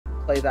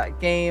play that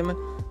game.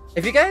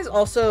 If you guys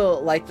also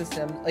like the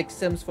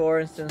Sims 4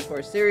 and Sims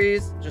 4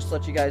 series, just to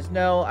let you guys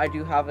know, I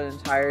do have an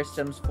entire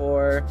Sims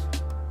 4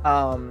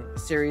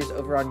 series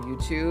over on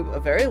YouTube, a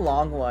very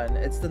long one.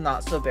 It's the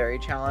Not So Berry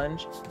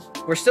challenge.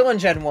 We're still in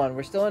Gen 1,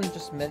 we're still in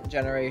just mint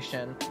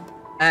generation,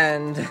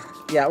 and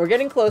yeah, we're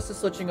getting close to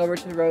switching over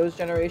to Rose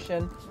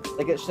generation.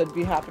 Like, it should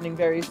be happening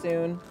very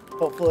soon,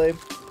 hopefully,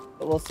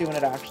 but we'll see when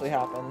it actually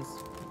happens.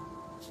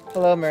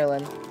 Hello,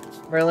 Merlin.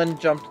 Merlin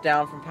jumped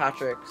down from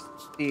Patrick's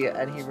seat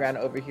and he ran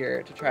over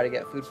here to try to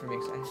get food for me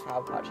because I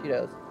have hot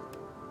Cheetos.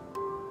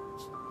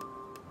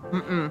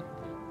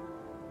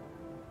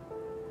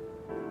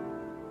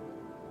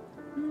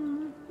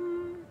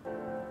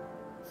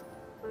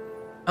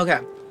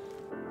 Okay.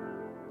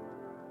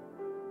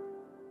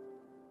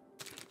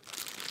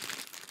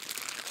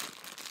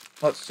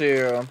 Let's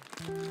see.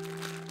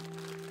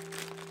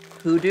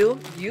 Who do?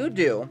 You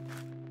do.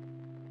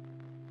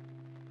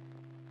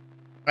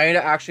 I need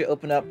to actually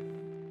open up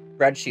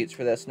spreadsheets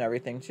for this and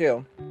everything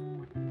too.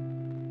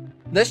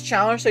 This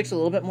challenge takes a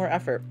little bit more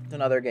effort than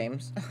other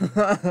games.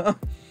 I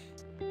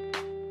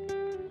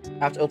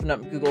have to open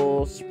up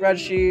Google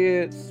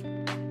spreadsheets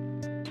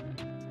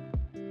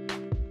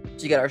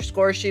to get our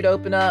score sheet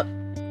open up.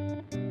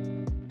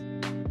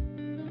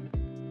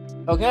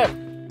 Okay.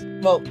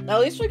 Well,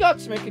 at least we got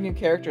to make a new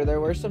character. There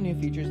were some new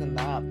features in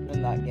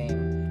that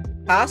game.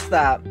 Past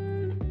that,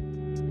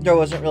 there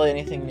wasn't really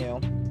anything new.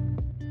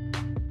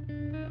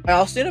 I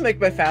also need to make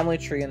my family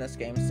tree in this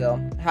game still.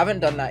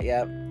 Haven't done that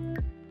yet.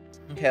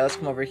 Okay, let's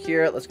come over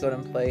here. Let's go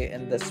and play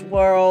in this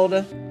world.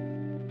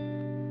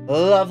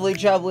 Lovely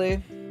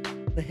jubbly.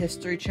 The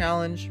history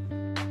challenge.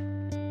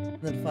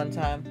 The fun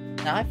time.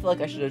 Now I feel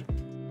like I should have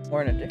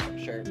worn a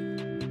different shirt.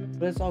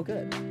 But it's all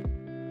good.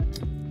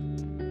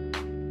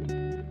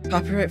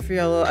 Copyright free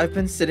yellow. I've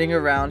been sitting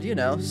around, you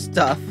know,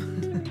 stuff.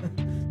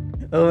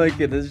 Oh my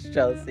goodness,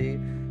 Chelsea.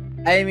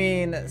 I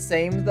mean,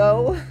 same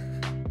though.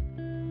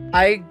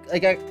 I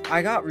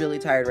got really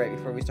tired right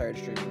before we started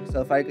streaming.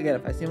 So if I seem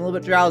a little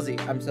bit drowsy,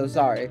 I'm so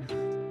sorry.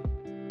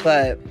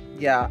 But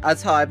yeah,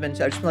 that's how I've been. I've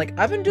just been like,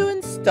 I've been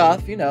doing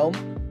stuff, you know,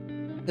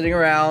 sitting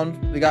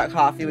around. We got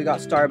coffee, we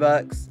got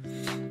Starbucks.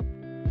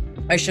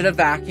 I should have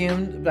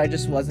vacuumed, but I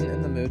just wasn't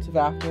in the mood to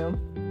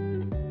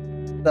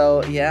vacuum.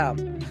 So yeah.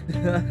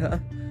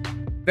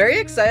 Very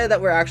excited that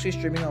we're actually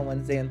streaming on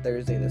Wednesday and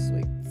Thursday this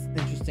week. It's an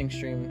interesting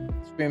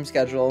stream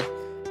schedule.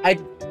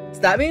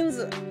 That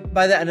means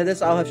by the end of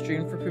this, I'll have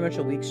streamed for pretty much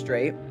a week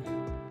straight,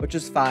 which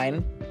is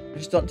fine. I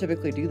just don't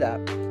typically do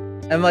that.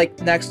 And like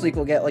next week,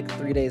 we'll get like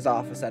 3 days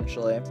off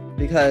essentially,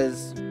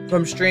 because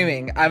from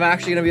streaming, I'm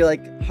actually gonna be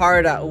like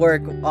hard at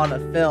work on a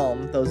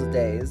film those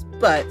days,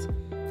 but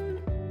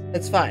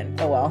it's fine.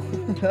 Oh well.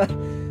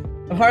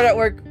 I'm hard at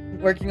work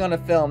working on a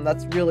film.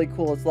 That's really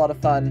cool. It's a lot of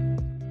fun.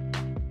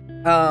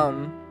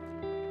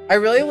 I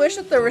really wish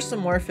that there were some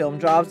more film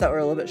jobs that were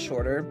a little bit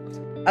shorter.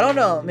 I don't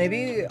know,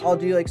 maybe I'll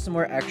do like some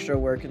more extra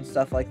work and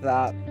stuff like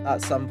that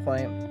at some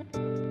point.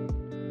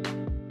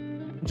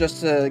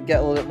 Just to get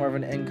a little bit more of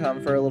an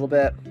income for a little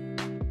bit.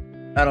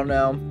 I don't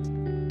know.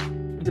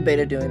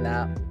 Debated doing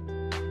that.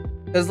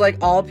 Because like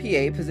all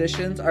PA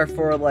positions are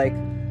for like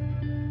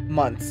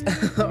months.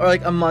 Or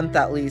like a month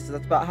at least.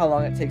 That's about how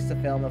long it takes to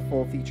film a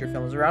full feature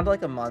film. It's around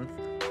like a month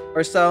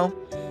or so.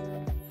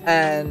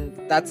 And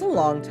that's a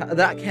long time.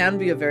 That can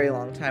be a very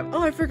long time.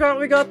 Oh, I forgot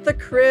we got the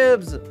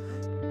cribs.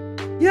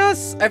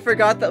 Yes, I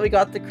forgot that we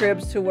got the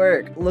cribs to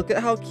work. Look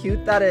at how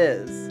cute that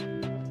is.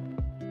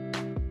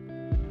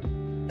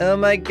 Oh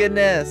my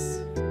goodness.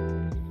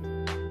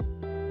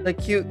 The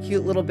cute,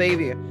 cute little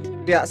baby.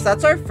 Yeah, so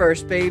that's our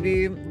first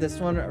baby. This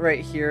one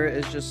right here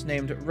is just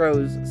named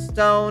Rose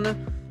Stone.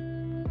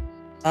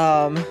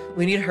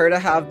 We need her to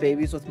have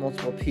babies with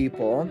multiple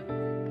people.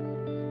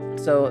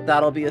 So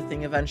that'll be a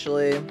thing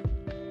eventually.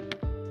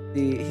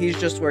 He's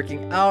just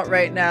working out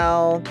right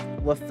now.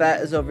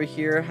 Wafette is over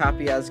here,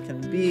 happy as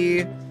can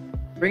be.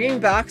 Bringing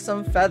back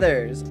some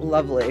feathers.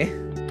 Lovely.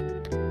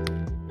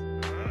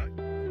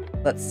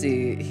 Let's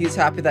see. He's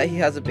happy that he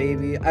has a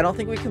baby. I don't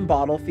think we can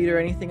bottle feed or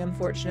anything,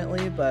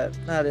 unfortunately, but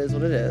that is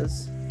what it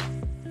is.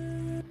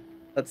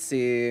 Let's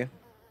see.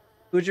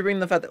 Who'd you bring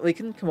the feather? We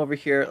can come over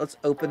here. Let's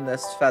open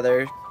this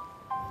feather,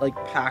 like,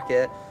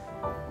 packet.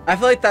 I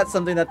feel like that's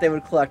something that they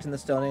would collect in the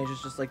Stone Age.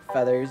 It's just like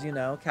feathers, you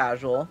know,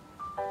 casual.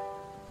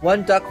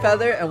 1 duck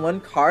feather and 1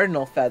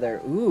 cardinal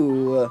feather.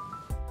 Ooh.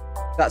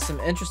 Got some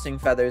interesting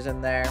feathers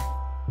in there.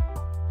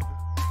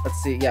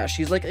 Let's see. Yeah,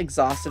 she's like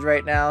exhausted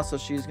right now, so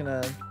she's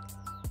gonna...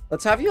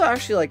 Let's have you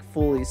actually like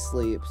fully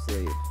sleep.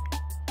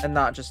 And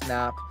not just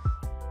nap.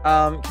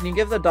 Can you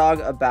give the dog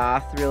a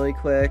bath really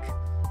quick?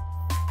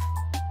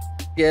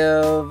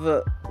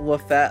 Give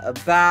Wafette a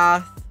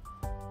bath.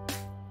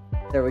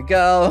 There we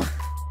go.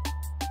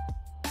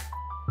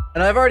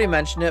 And I've already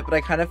mentioned it, but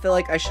I kind of feel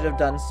like I should have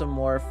done some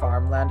more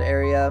farmland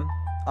area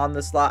on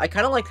this lot. I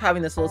kind of like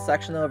having this little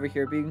section over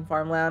here being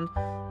farmland.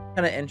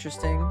 Kind of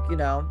interesting, you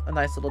know, a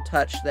nice little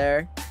touch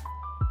there.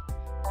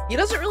 He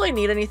doesn't really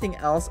need anything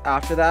else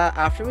after that.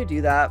 After we do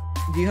that,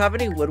 do you have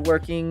any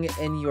woodworking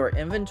in your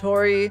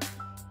inventory?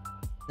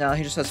 No,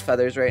 he just has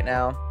feathers right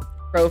now.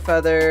 Crow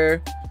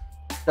feather,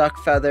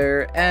 duck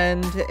feather,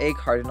 and a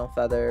cardinal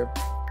feather.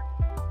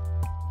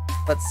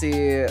 Let's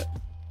see.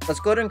 Let's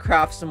go ahead and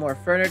craft some more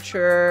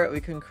furniture.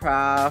 We can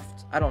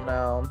craft, I don't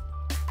know,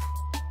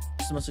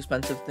 what's the most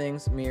expensive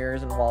things?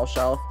 Mirrors and wall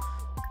shelf.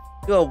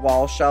 Do a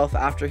wall shelf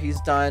after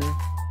he's done.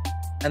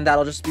 And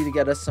that'll just be to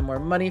get us some more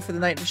money for the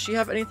night. Does she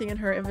have anything in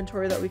her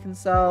inventory that we can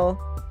sell?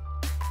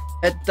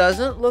 It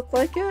doesn't look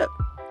like it.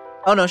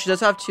 Oh no, she does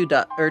have two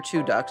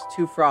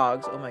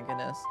frogs. Oh my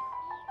goodness.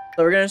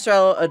 So we're gonna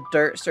sell a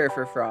dirt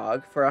surfer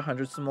frog for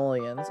 100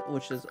 simoleons,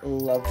 which is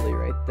lovely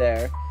right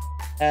there.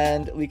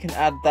 And we can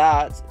add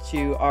that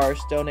to our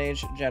Stone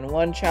Age Gen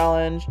 1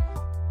 challenge.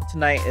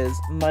 Tonight is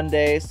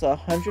Monday, so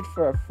 100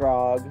 for a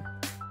frog.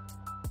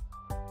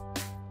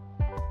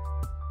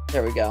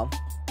 There we go.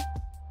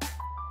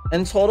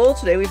 In total,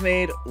 today we've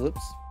made,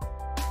 whoops.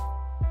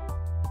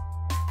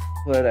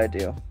 What did I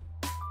do?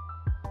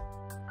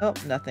 Oh,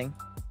 nothing.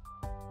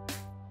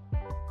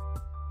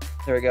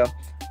 There we go.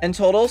 In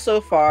total,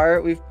 so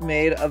far, we've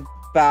made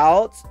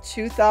about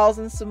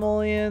 2,000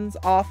 simoleons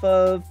off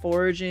of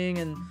foraging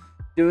and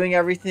doing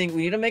everything.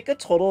 We need to make a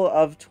total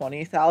of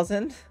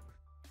 20,000.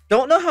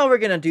 Don't know how we're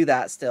gonna do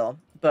that still,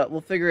 but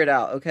we'll figure it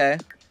out, okay?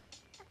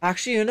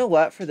 Actually, you know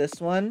what? For this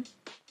one,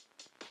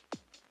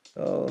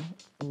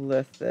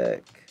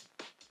 lithic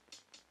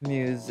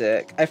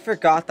music. I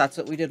forgot that's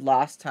what we did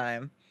last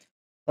time.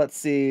 Let's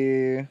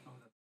see.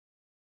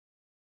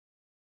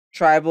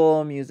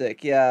 Tribal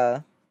music,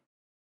 yeah.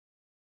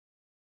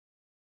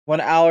 1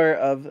 hour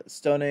of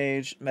Stone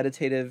Age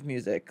meditative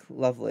music.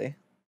 Lovely.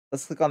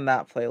 Let's click on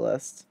that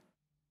playlist.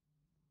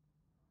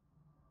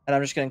 And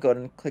I'm just going to go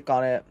ahead and click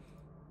on it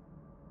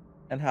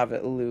and have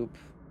it loop.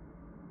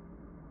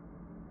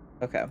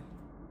 Okay.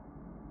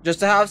 Just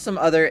to have some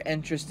other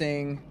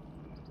interesting,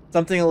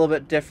 something a little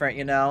bit different,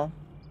 you know?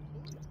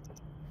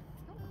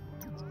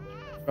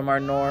 From our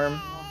norm.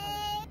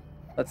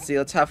 Let's see,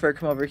 let's have her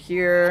come over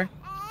here.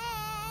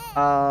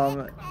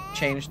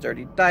 Change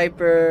dirty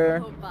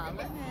diaper.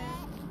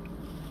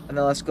 And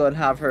then let's go ahead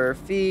and have her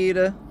feed,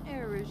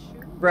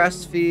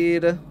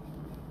 breastfeed,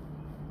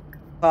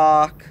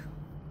 talk,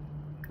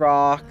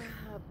 rock,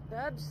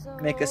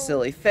 make a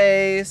silly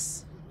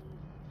face.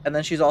 And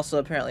then she's also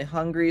apparently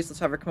hungry, so let's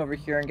have her come over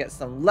here and get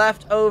some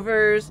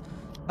leftovers.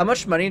 How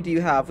much money do you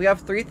have? We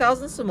have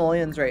 3,000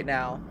 simoleons right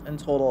now in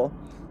total.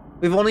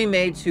 We've only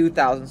made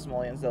 2,000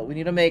 simoleons though. We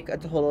need to make a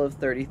total of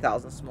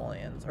 30,000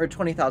 simoleons, or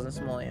 20,000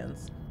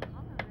 simoleons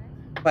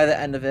by the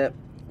end of it.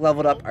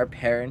 Leveled up our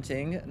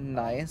parenting.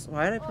 Nice.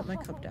 Why did I put my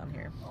cup down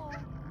here?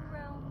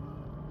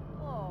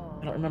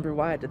 I don't remember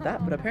why I did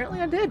that, but apparently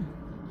I did.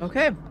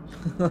 Okay.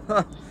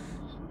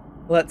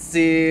 Let's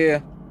see.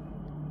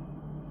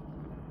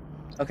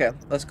 Okay,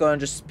 let's go and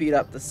just speed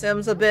up the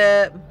Sims a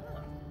bit.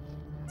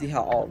 See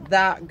how all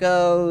that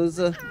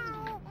goes.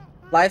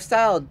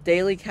 Lifestyle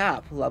daily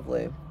cap.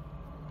 Lovely.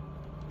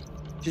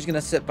 She's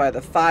gonna sit by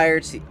the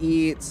fire to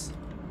eat.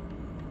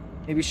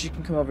 Maybe she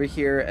can come over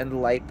here and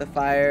light the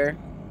fire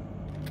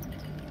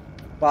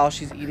while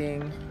she's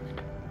eating.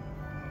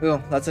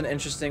 Ooh, that's an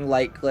interesting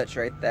light glitch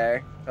right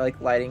there. Or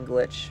like lighting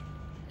glitch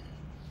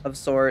of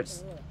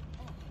sorts.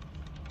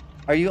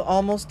 Are you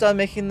almost done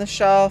making the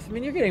shelf? I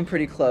mean, you're getting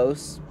pretty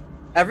close.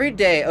 Every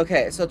day,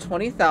 okay, so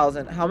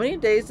 20,000. How many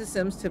days do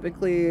Sims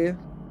typically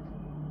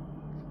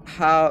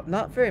have?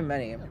 Not very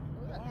many.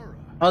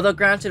 Although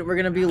granted, we're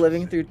gonna be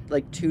living through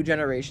like 2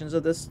 generations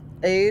of this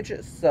age,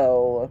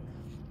 so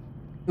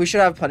we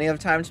should have plenty of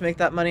time to make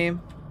that money.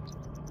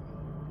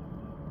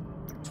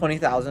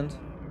 20,000.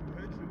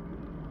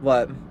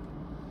 What?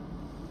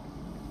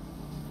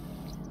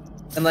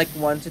 In like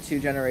 1 to 2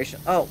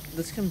 generations. Oh,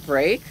 this can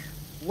break?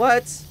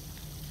 What?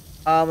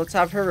 Let's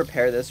have her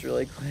repair this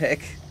really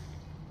quick.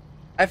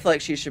 I feel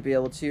like she should be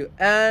able to.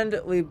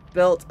 And we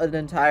built an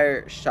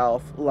entire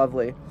shelf.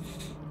 Lovely.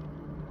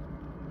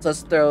 So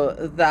let's throw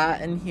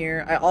that in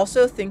here. I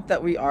also think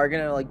that we are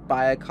gonna like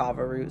buy a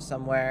kava root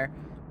somewhere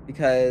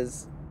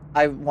because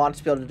I want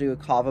to be able to do a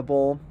kava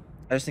bowl.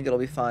 I just think it'll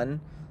be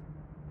fun.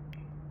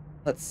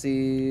 Let's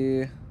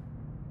see.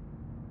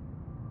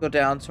 Go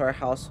down to our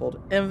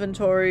household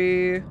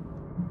inventory.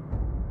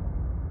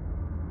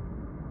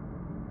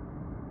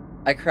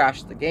 I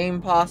crashed the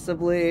game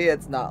possibly.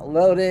 It's not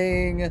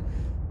loading.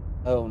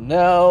 Oh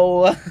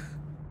no.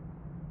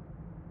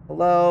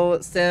 Hello,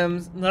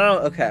 Sims. No,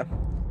 okay.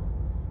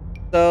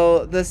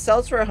 So this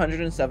sells for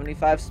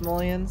 175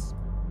 simoleons.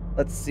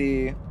 Let's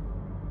see.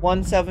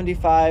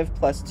 175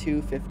 plus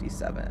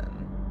 257.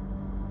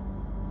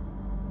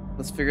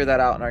 Let's figure that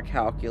out in our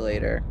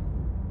calculator.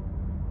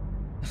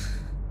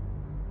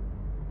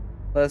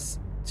 Plus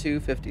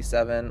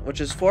 257,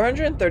 which is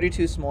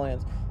 432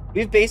 simoleons.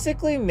 We've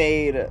basically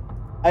made...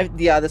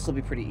 yeah, this will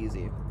be pretty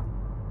easy.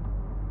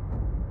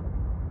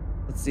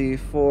 Let's see,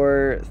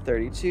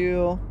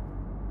 432.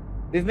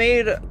 We've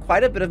made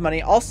quite a bit of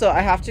money. Also,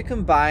 I have to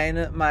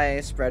combine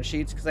my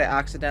spreadsheets because I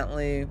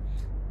accidentally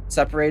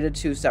separated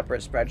 2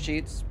 separate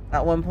spreadsheets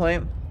at one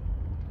point,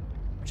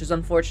 which is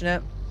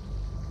unfortunate.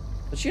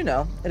 But you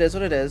know, it is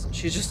what it is.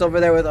 She's just over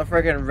there with a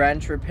friggin'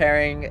 wrench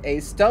repairing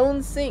a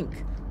stone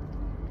sink,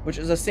 which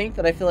is a sink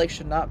that I feel like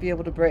should not be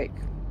able to break.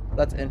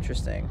 That's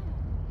interesting.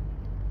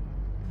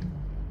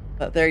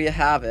 But there you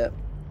have it.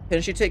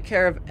 Can she take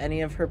care of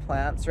any of her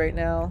plants right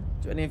now?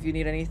 Do any of you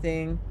need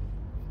anything?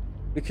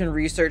 We can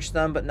research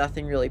them, but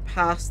nothing really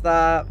past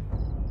that.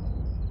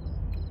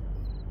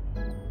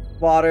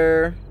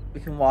 Water.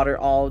 We can water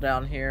all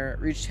down here.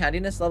 Reached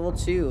handiness level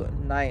 2.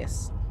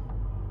 Nice.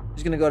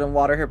 She's gonna go and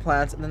water her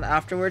plants, and then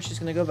afterwards she's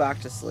gonna go back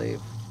to sleep.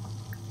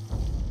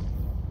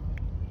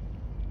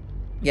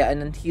 Yeah, and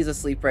then he's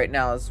asleep right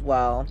now as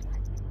well.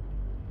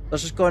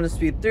 Let's just go ahead and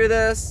speed through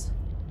this.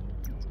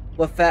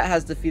 Wafet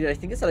has defeated, I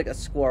think it's like a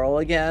squirrel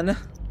again.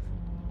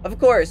 Of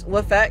course,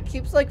 Wafet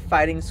keeps like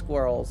fighting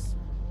squirrels.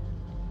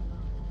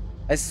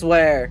 I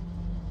swear.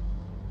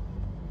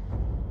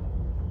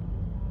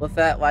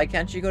 Wafet, why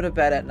can't you go to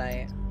bed at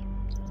night?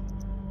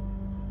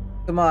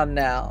 Come on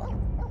now.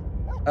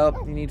 Oh,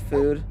 you need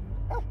food?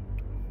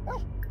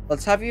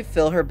 Let's have you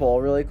fill her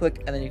bowl really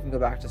quick, and then you can go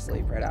back to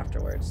sleep right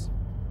afterwards.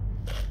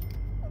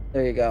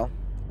 There you go.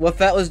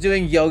 Wafet was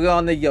doing yoga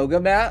on the yoga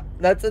mat?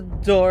 That's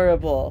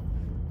adorable.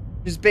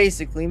 She's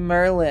basically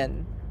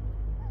Merlin.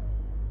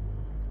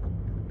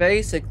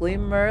 Basically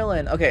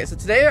Merlin. Okay, so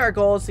today our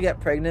goal is to get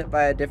pregnant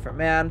by a different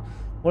man.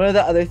 One of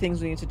the other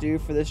things we need to do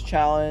for this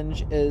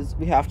challenge is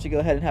we have to go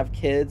ahead and have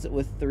kids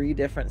with 3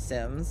 different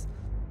Sims.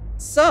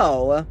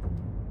 So,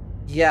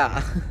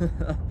 yeah.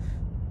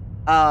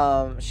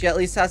 She at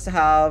least has to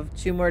have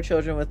 2 more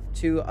children with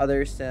 2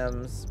 other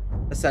Sims,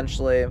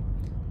 essentially.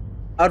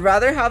 I'd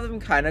rather have them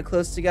kind of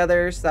close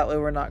together so that way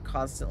we're not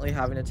constantly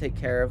having to take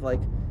care of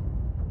like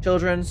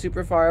children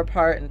super far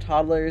apart and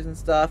toddlers and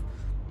stuff.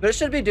 But it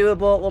should be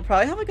doable. We'll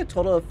probably have like a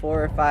total of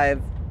 4 or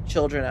 5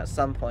 children at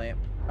some point,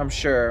 I'm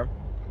sure.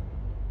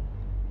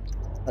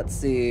 Let's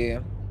see.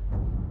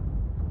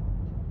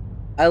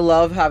 I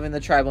love having the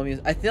tribal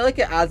music. I feel like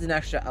it adds an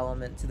extra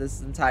element to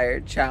this entire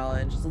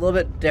challenge. It's a little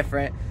bit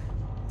different.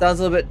 Sounds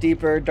a little bit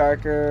deeper,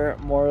 darker,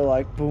 more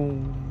like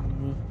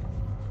boom.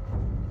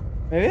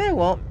 Maybe I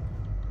won't.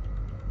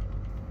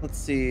 Let's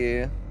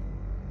see.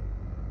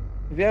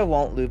 Maybe I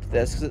won't loop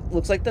this because it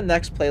looks like the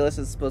next playlist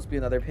is supposed to be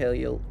another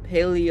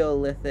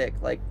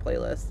Paleolithic like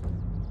playlist.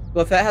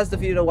 Wafet has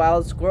defeated a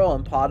wild squirrel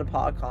in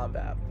paw-to-paw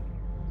combat.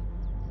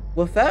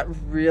 Wafet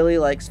really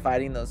likes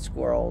fighting those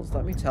squirrels,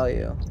 let me tell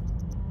you.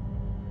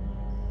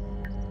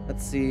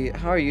 Let's see,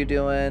 how are you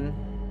doing?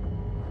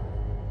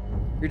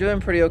 You're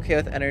doing pretty okay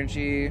with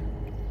energy.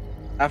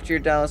 After you're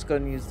done, let's go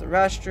and use the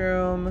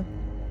restroom.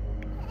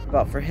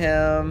 About for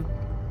him.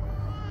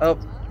 Oh,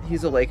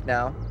 he's awake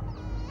now.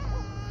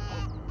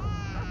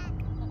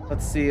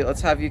 Let's see,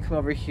 let's have you come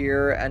over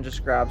here and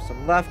just grab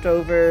some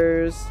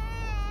leftovers.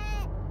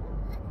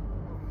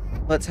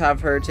 Let's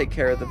have her take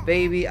care of the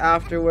baby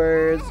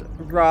afterwards.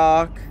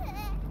 Rock.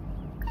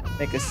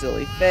 Make a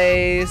silly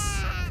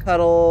face.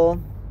 Cuddle.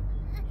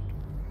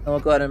 And we'll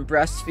go ahead and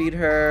breastfeed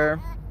her.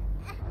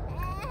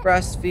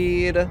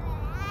 Breastfeed.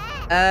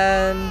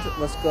 And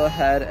let's go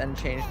ahead and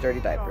change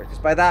dirty diaper. Because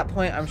by that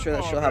point, I'm sure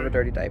that she'll have a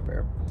dirty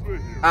diaper.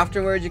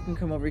 Afterwards, you can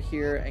come over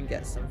here and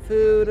get some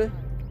food.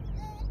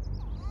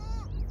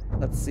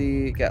 Let's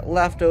see, get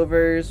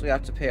leftovers. We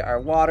have to pay our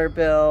water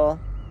bill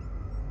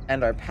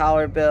and our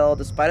power bill,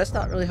 despite us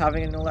not really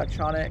having any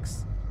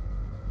electronics,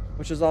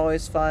 which is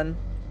always fun.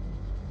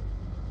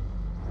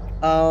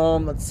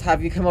 Let's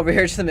have you come over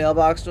here to the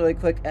mailbox really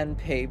quick and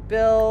pay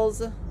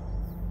bills.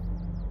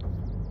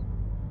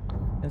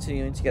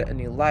 Continuing to get a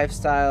new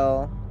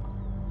lifestyle.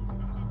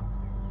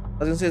 I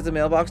was gonna say, is the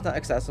mailbox not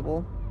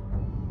accessible?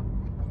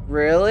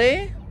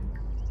 Really?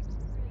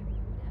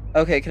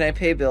 Okay, can I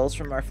pay bills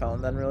from our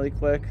phone then really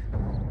quick?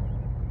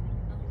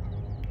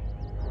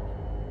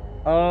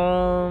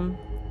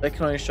 I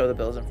can only show the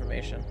bills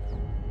information.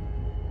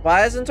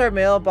 Why isn't our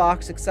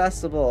mailbox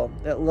accessible?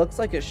 It looks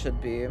like it should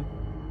be.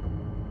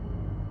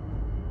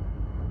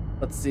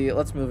 Let's see,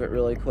 let's move it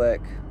really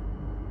quick.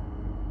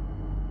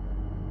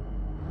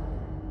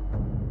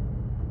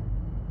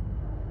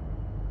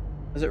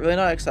 Is it really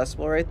not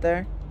accessible right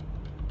there?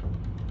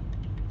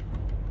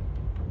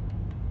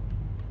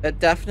 It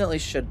definitely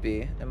should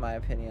be, in my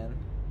opinion.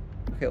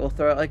 Okay, we'll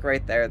throw it like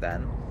right there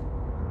then.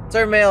 It's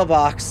our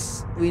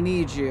mailbox. We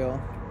need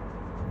you.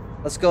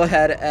 Let's go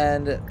ahead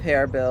and pay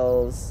our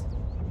bills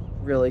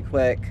really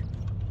quick.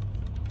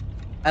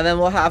 And then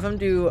we'll have him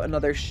do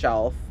another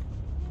shelf.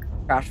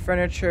 Craft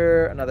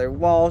furniture, another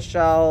wall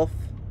shelf.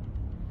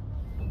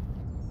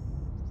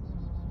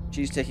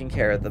 She's taking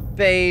care of the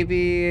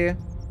baby.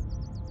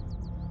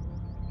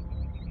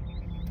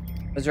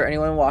 Is there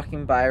anyone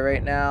walking by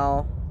right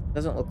now?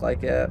 Doesn't look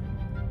like it.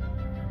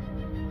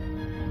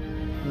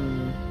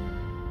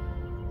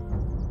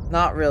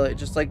 Not really,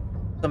 just like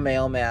the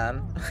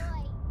mailman.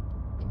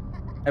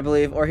 I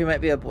believe, or he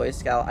might be a Boy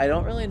Scout. I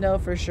don't really know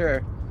for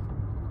sure.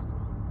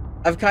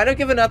 I've kind of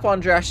given up on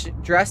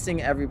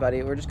dressing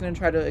everybody. We're just gonna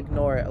try to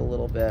ignore it a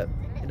little bit,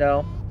 you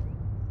know?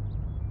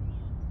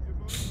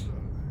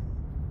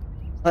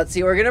 Let's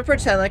see, we're gonna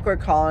pretend like we're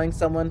calling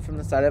someone from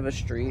the side of a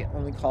street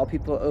when we call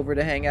people over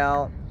to hang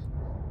out.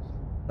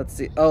 Let's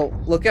see. Oh,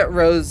 look at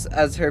Rose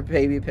as her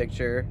baby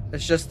picture.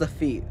 It's just the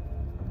feet.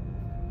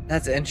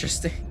 That's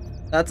interesting.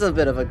 That's a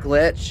bit of a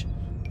glitch.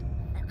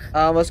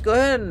 Let's go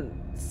ahead and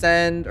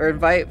send or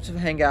invite to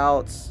hang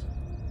out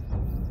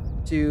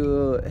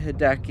to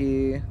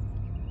Hideki.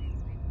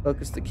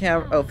 Focus the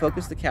camera. Oh,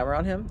 focus the camera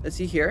on him. Is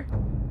he here?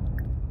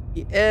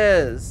 He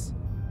is.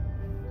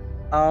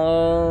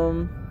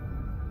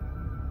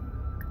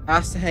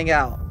 Asked to hang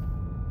out.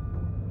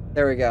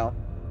 There we go.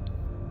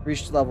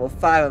 Reached level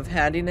 5 of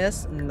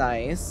handiness.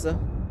 Nice.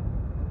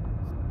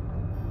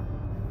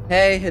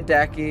 Hey,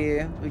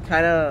 Hideki. We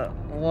kind of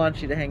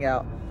want you to hang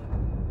out.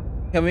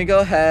 Can we go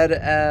ahead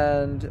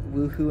and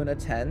woohoo in a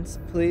tent,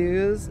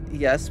 please?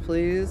 Yes,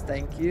 please.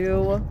 Thank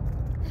you.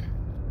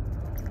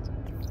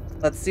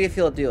 Let's see if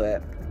he'll do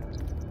it.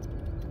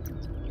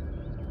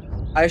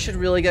 I should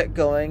really get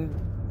going.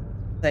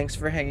 Thanks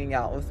for hanging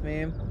out with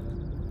me.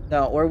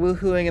 No, we're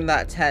woohooing in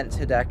that tent,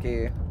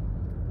 Hideki.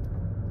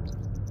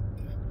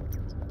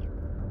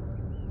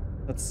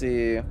 Let's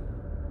see.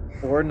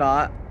 Or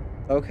not.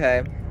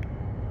 Okay.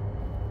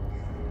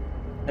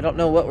 I don't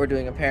know what we're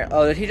doing apparently.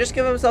 Oh, did he just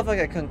give himself like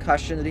a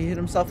concussion? Did he hit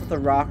himself with a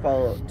rock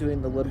while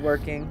doing the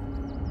woodworking?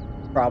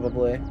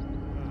 Probably.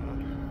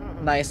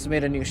 Nice, we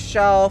made a new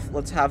shelf.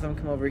 Let's have him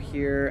come over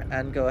here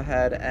and go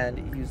ahead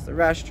and use the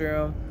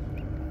restroom.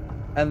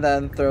 And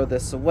then throw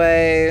this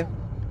away.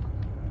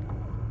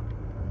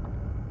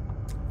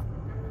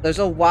 There's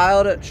a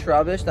wild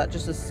Trubbish that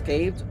just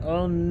escaped.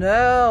 Oh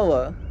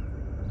no!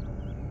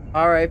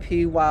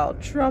 R.I.P. Wild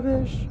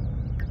Trubbish.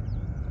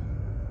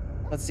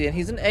 Let's see, and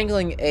he's an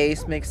angling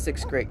ace, makes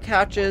 6 great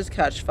catches,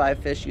 catch 5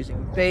 fish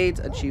using bait,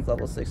 achieve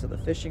level 6 of the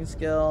fishing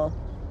skill.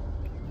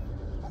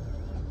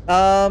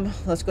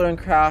 Let's go and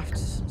craft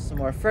some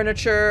more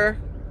furniture.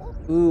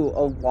 Ooh,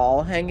 a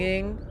wall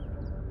hanging.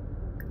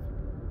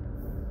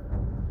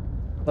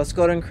 Let's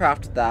go and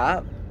craft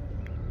that.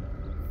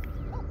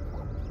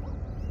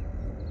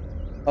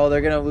 Oh,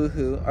 they're gonna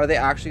woohoo. Are they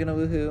actually gonna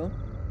woohoo?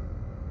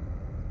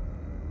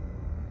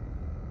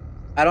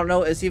 I don't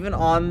know. Is he even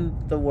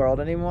on the world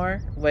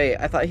anymore? Wait,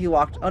 I thought he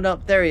walked. Oh, no.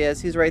 There he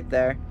is. He's right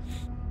there.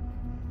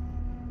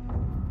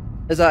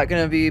 Is that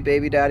going to be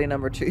baby daddy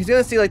number 2? He's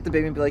going to see, like, the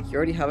baby and be like, you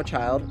already have a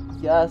child?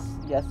 Yes.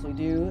 Yes, we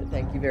do.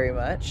 Thank you very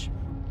much.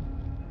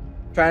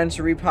 Trying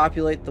to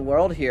repopulate the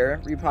world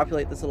here.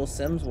 Repopulate this little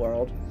Sims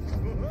world.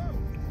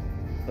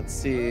 Let's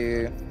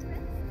see.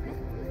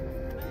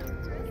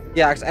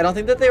 Yeah, 'cause I don't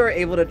think that they were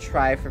able to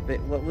try for...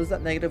 What was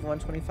that negative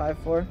 125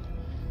 for?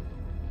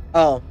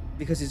 Oh,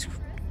 because he's...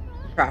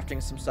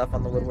 crafting some stuff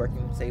on the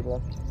woodworking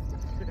table.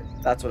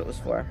 That's what it was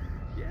for.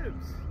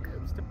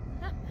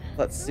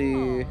 Let's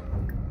see.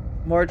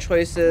 More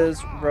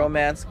choices.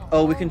 Romance.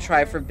 Oh, we can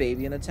try for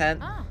baby in a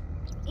tent.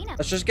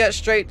 Let's just get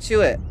straight to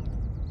it.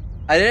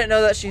 I didn't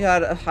know that she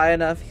had a high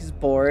enough. He's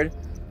bored.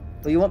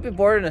 Well, you won't be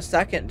bored in a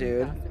second,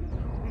 dude.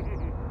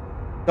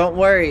 Don't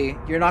worry.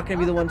 You're not going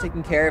to be the one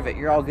taking care of it.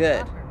 You're all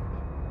good.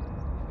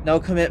 No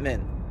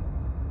commitment.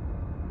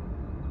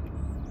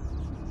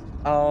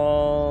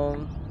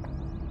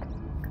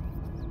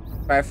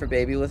 Try for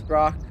baby with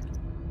Brock.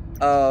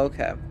 Oh,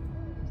 okay.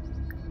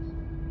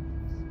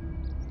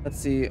 Let's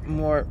see.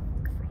 More.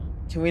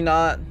 Can we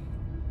not?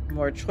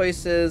 More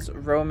choices.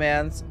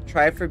 Romance.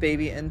 Try for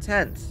baby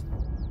intent.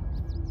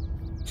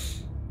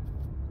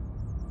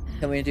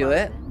 Can we do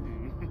it?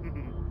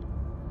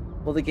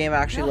 Will the game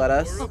actually let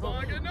us?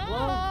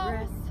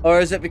 Or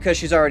is it because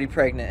she's already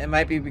pregnant? It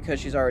might be because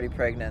she's already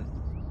pregnant.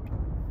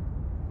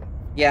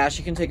 Yeah,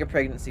 she can take a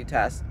pregnancy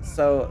test.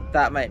 So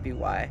that might be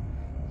why.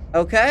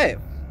 Okay.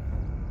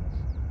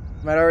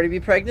 Might already be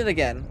pregnant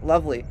again.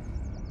 Lovely.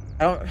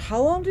 I don't... How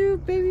long do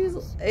babies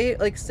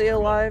like stay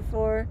alive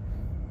for?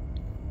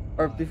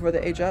 Or before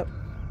they age up?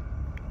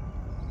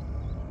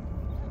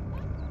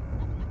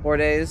 4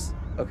 days?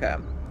 Okay.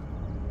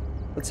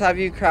 Let's have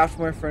you craft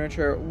more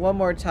furniture one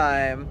more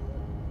time.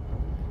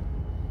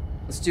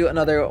 Let's do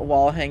another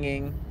wall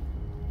hanging.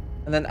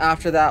 And then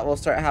after that, we'll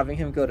start having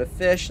him go to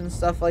fish and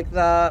stuff like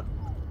that.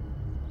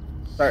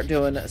 Start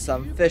doing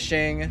some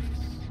fishing.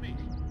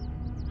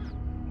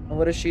 And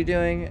what is she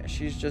doing?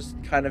 She's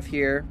just kind of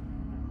here,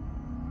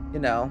 you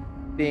know,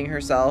 being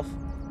herself.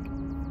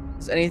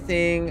 Is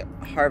anything?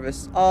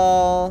 Harvest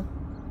all.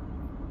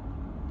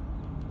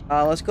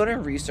 Let's go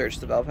and research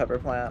the bell pepper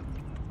plant.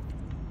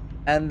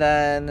 And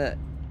then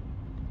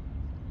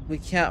we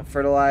can't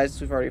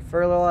fertilize. We've already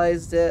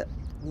fertilized it.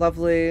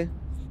 Lovely.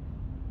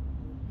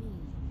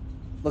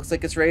 Looks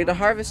like it's ready to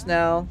harvest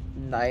now.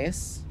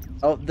 Nice.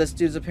 Oh, this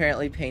dude's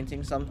apparently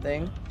painting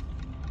something.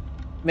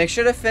 Make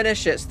sure to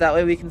finish it so that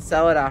way we can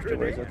sell it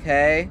afterwards,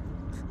 okay?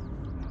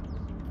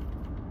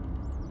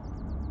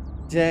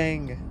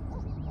 Dang.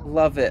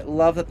 Love it.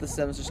 Love that the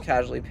Sims just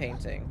casually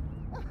painting.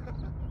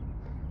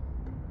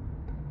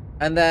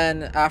 And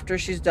then after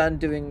she's done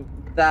doing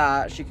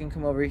that, she can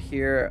come over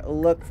here,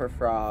 look for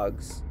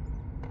frogs.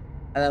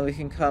 And then we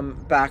can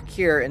come back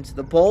here into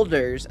the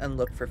boulders and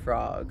look for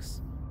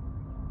frogs.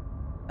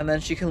 And then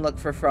she can look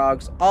for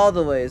frogs all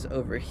the ways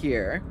over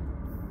here.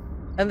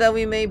 And then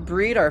we may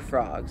breed our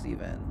frogs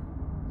even.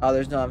 Oh,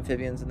 there's no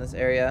amphibians in this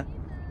area.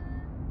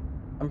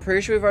 I'm pretty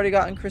sure we've already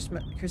gotten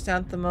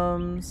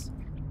chrysanthemums.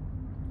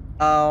 We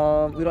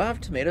don't have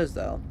tomatoes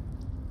though.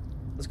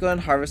 Let's go ahead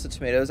and harvest the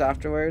tomatoes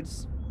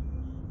afterwards.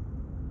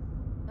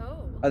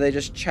 Oh. Are they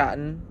just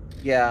chatting?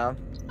 Yeah.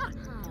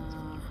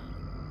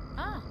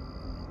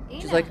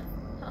 She's like,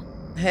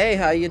 hey,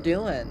 how you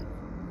doing?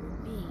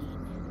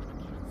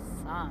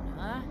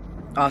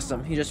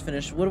 Awesome. He just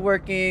finished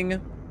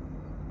woodworking.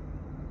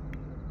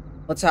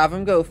 Let's have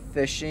him go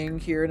fishing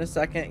here in a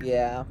second.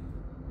 Yeah.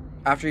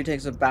 After he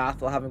takes a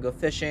bath, we'll have him go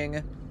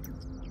fishing.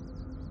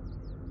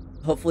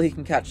 Hopefully he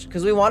can catch...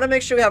 Because we want to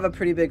make sure we have a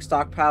pretty big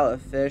stockpile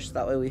of fish.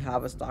 That way we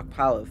have a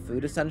stockpile of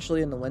food,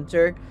 essentially, in the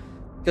winter.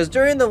 Because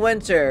during the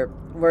winter,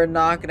 we're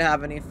not going to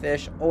have any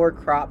fish or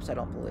crops, I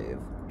don't believe.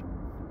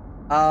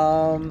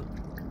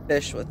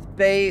 Fish with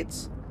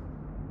bait.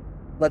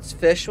 Let's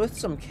fish with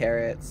some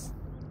carrots.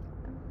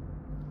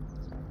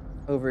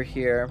 Over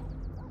here.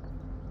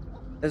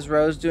 Is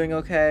Rose doing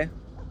okay?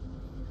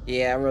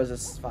 Yeah, Rose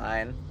is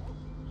fine.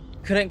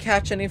 Couldn't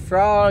catch any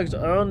frogs.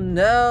 Oh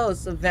no,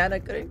 Savannah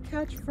couldn't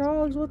catch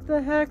frogs. What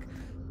the heck?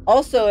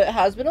 Also, it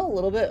has been a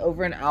little bit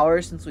over an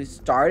hour since we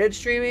started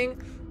streaming.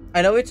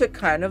 I know we took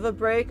kind of a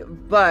break,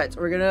 but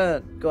we're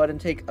gonna go ahead and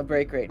take a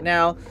break right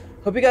now.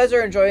 Hope you guys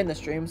are enjoying the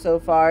stream so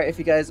far. If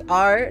you guys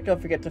are,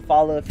 don't forget to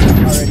follow if you're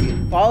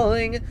already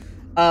following.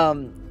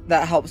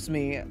 That helps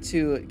me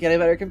to get a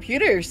better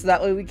computer, so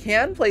that way we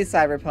can play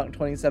Cyberpunk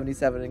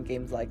 2077 and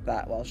games like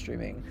that while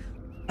streaming.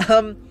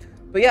 But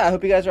yeah, I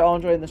hope you guys are all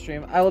enjoying the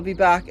stream. I will be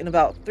back in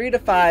about 3 to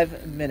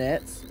 5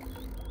 minutes.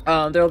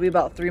 There will be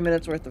about 3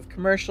 minutes worth of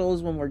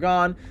commercials when we're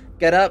gone.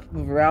 Get up,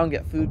 move around,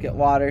 get food, get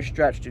water,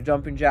 stretch, do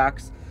jumping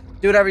jacks,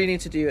 do whatever you need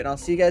to do, and I'll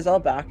see you guys all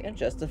back in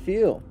just a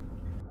few.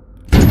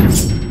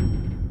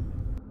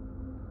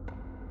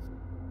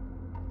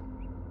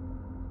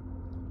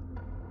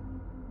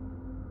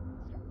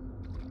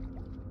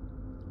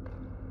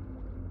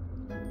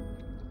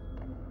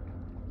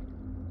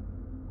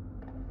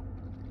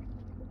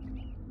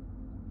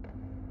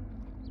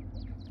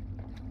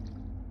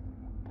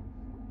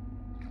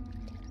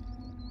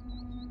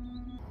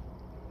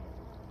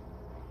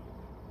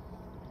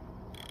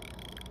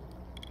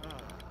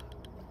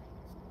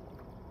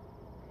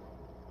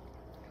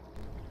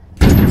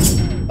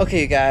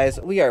 Okay, guys,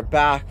 we are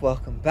back.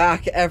 Welcome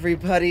back,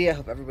 everybody. I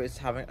hope everybody's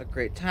having a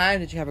great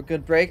time. Did you have a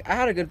good break? I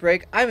had a good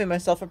break. I made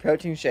myself a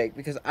protein shake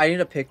because I need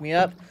a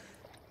pick-me-up,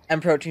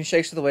 and protein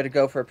shakes are the way to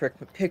go for a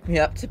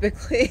pick-me-up,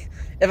 typically,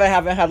 if I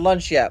haven't had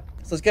lunch yet.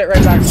 So let's get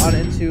right back on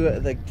into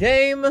the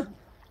game.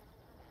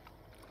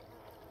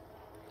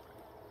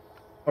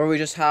 Or we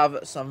just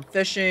have some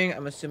fishing.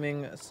 I'm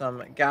assuming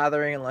some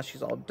gathering, unless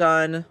she's all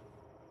done.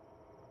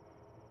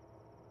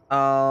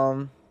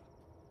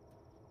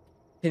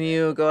 Can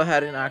you go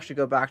ahead and actually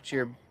go back to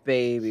your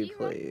baby,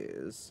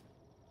 please?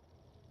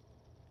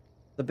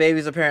 The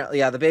baby's apparently...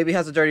 Yeah, the baby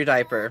has a dirty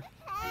diaper.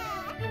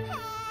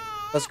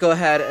 Let's go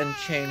ahead and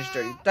change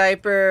dirty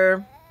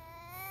diaper.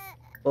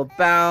 We'll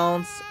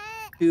bounce.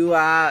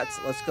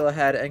 Let's go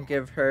ahead and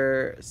give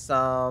her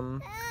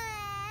some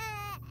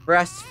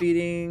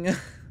breastfeeding.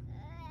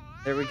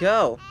 There we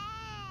go.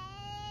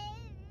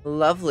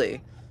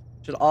 Lovely.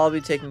 Should all be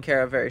taken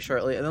care of very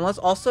shortly. And then let's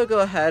also go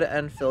ahead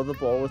and fill the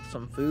bowl with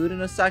some food in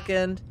a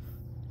second.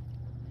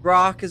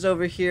 Brock is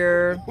over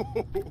here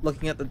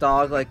looking at the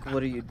dog like,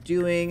 what are you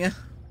doing?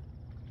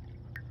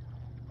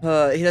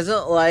 He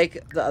doesn't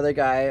like the other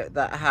guy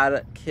that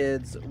had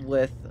kids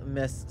with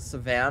Miss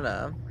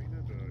Savannah.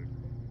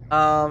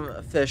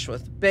 Fish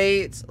with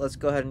bait. Let's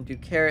go ahead and do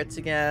carrots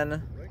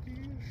again.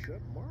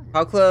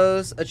 How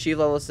close? Achieve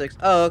level 6.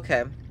 Oh,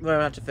 okay. We don't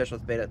have to fish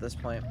with bait at this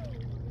point.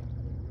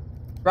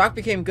 Brock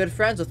became good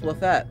friends with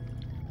Wolfette.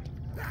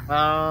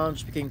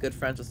 Just became good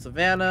friends with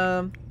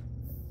Savannah.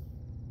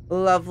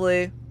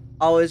 Lovely.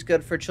 Always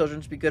good for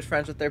children to be good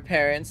friends with their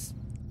parents.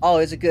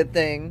 Always a good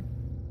thing.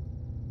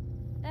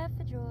 F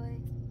the joy.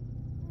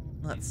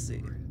 Let's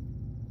see.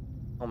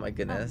 Oh my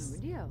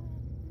goodness.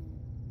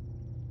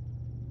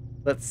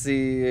 Let's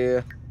see.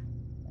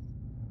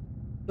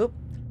 Oop.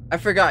 I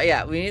forgot.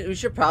 Yeah, we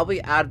should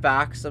probably add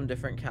back some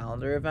different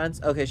calendar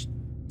events. Okay,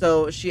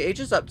 so she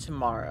ages up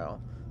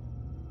tomorrow.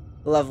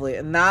 Lovely,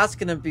 and that's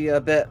gonna be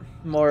a bit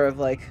more of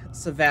like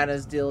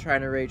Savannah's deal,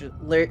 trying to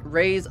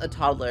raise a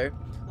toddler.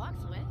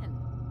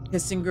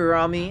 Kissing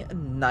Gurami,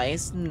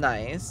 nice,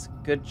 nice.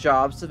 Good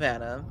job,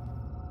 Savannah.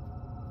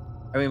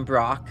 I mean,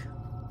 Brock.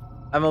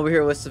 I'm over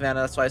here with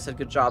Savannah, that's why I said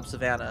good job,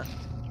 Savannah.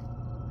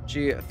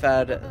 She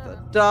fed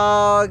the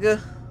dog.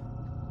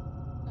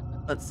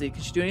 Let's see,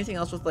 can she do anything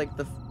else with like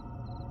the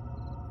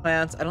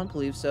plants? I don't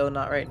believe so,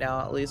 not right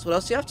now at least. What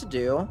else do you have to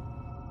do?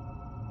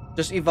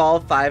 Just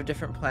evolve 5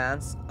 different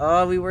plants.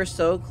 Oh, we were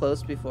so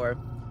close before.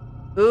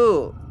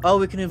 Ooh. Oh,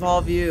 we can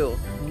evolve you.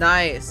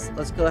 Nice.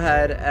 Let's go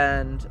ahead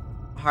and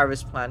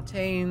harvest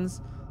plantains.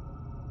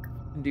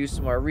 And do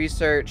some more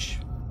research.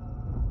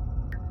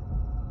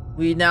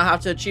 We now have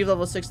to achieve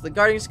level 6 of the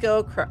gardening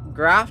skill,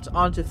 graft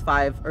onto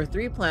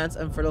 3 plants,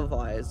 and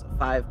fertilize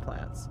 5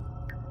 plants.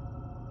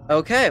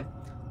 Okay.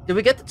 Did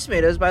we get the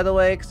tomatoes, by the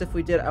way? Because if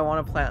we did, I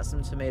want to plant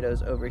some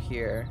tomatoes over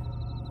here.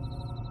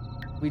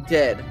 We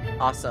did.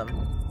 Awesome.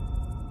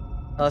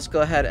 Now let's go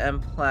ahead and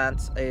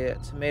plant a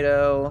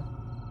tomato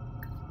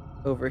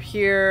over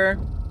here.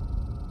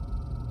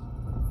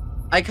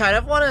 I kind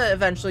of want to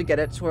eventually get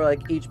it to where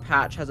like each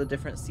patch has a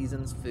different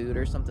season's food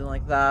or something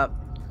like that.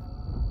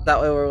 That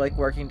way we're like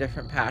working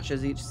different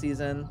patches each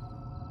season.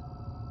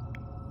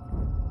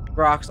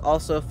 Brock's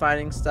also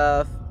finding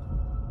stuff.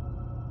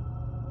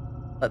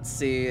 Let's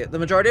see. The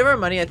majority of our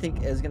money I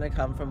think is going to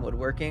come from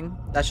woodworking.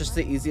 That's just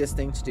the easiest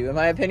thing to do in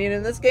my opinion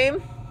in this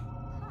game.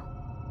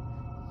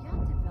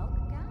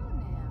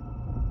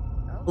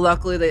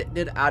 Luckily they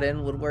did add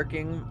in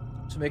woodworking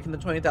to making the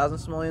 20,000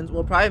 simoleons.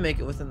 We'll probably make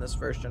it within this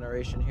first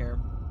generation here.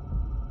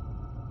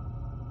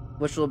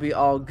 Which will be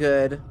all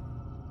good.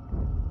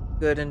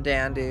 Good and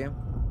dandy.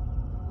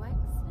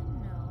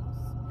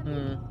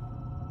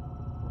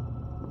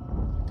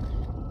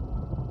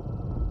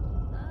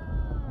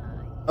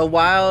 A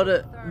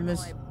wild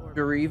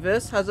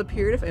mischievous has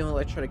appeared. If anyone would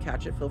like to try to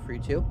catch it, feel free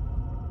to.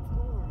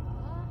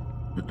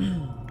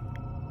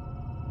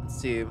 Let's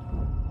see.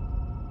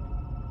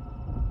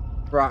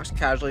 Brock's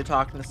casually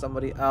talking to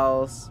somebody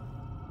else.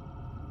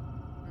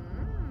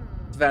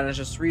 Savannah's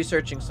just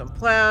researching some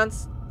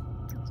plants.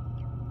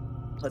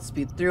 Let's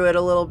speed through it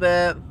a little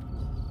bit.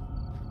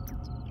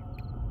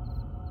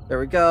 There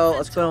we go.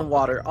 Let's go and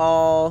water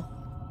all.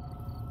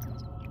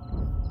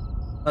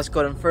 Let's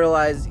go ahead and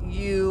fertilize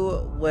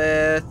you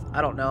with,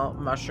 I don't know,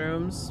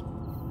 mushrooms.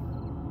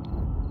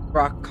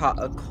 Brock caught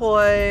a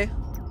koi.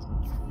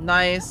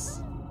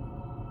 Nice.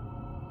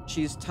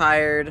 She's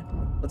tired.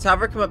 Let's have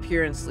her come up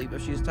here and sleep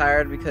if she's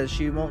tired, because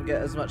she won't get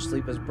as much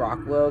sleep as Brock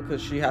will,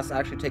 because she has to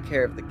actually take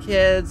care of the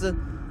kids.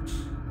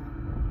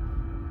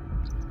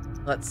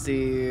 Let's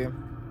see.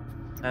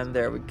 And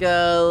there we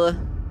go.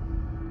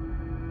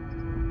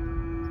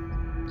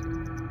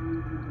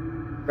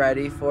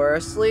 Ready for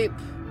a sleep.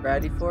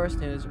 Ready for a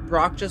snooze.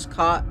 Brock just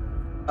caught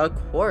a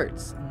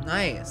quartz.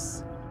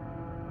 Nice.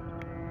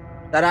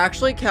 That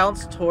actually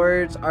counts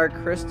towards our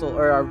crystal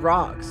or our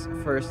rocks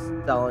for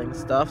selling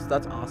stuff. So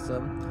that's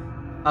awesome.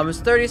 It's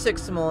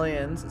 36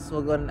 simoleons. So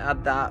we'll go ahead and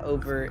add that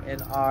over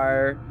in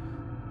our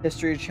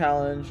history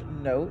challenge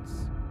notes.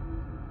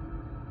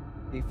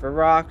 See, for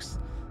rocks,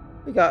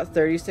 we got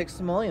 36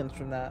 simoleons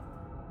from that,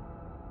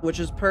 which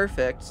is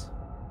perfect.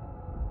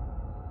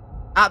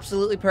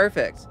 Absolutely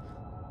perfect.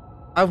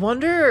 I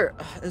wonder,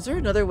 is there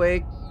another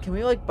way? Can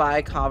we like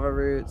buy kava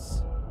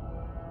roots?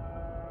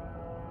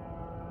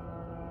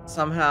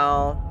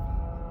 Somehow.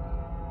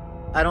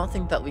 I don't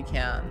think that we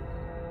can.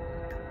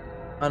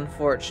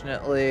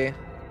 Unfortunately.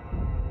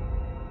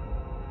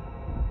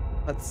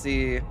 Let's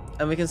see.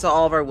 And we can sell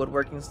all of our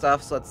woodworking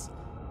stuff, so let's...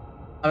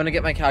 I'm gonna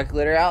get my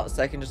calculator out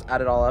so I can just add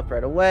it all up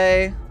right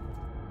away.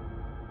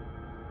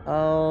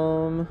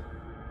 So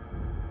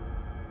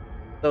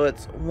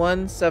it's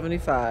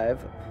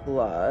 175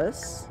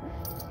 plus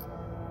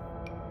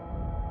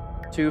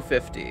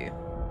 250.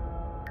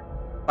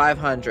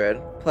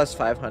 500 plus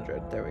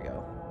 500. There we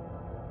go.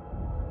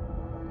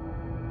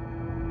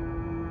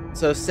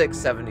 So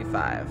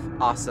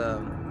 675.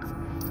 Awesome.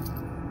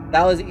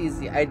 That was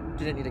easy. I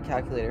didn't need a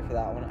calculator for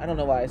that one. I don't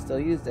know why I still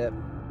used it.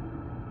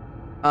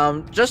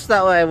 Just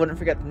that way I wouldn't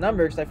forget the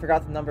number, because I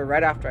forgot the number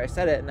right after I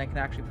said it, and I can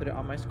actually put it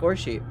on my score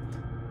sheet.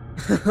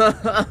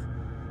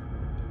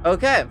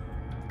 Okay.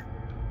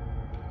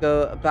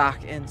 Go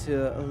back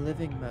into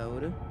living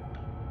mode.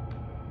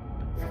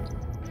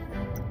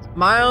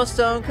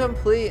 Milestone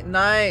complete.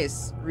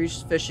 Nice.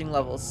 Reached fishing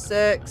level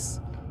 6.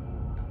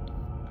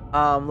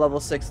 Level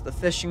 6 of the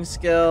fishing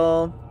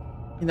skill.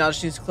 He now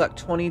just needs to collect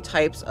 20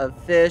 types of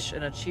fish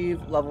and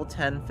achieve level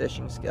 10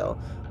 fishing skill.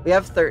 We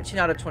have 13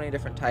 out of 20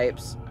 different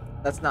types.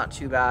 That's not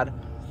too bad.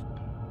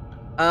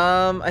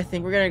 I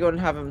think we're gonna go and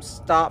have him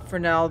stop for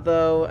now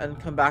though, and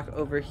come back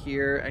over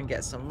here and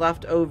get some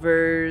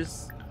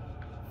leftovers.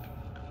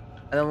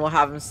 And then we'll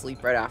have him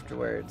sleep right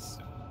afterwards.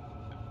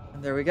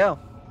 And there we go.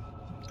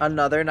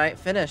 Another night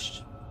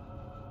finished.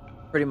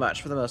 Pretty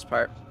much, for the most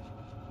part.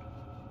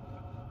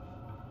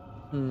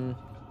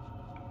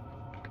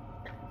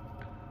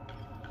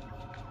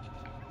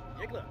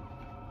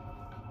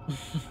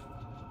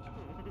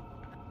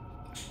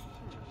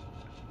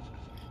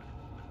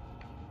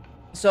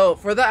 So,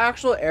 for the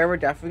actual air, we're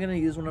definitely going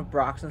to use one of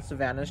Brock's and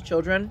Savannah's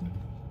children.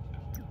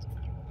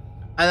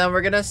 And then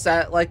we're going to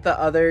set, like, the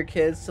other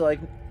kids to, like,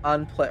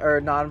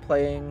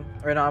 non-playing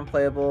or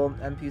non-playable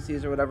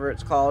NPCs or whatever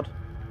it's called.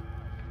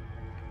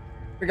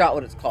 Forgot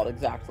what it's called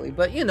exactly,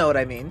 but you know what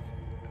I mean.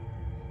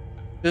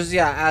 Just,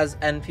 yeah, as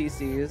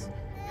NPCs.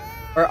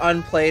 Or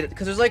unplayed,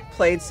 because there's, like,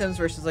 played sims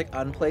versus, like,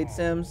 unplayed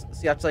sims.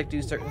 So you have to, like,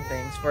 do certain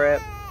things for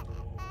it.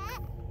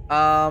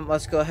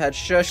 Let's go ahead.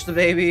 Shush the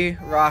baby.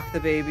 Rock the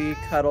baby.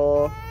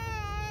 Cuddle.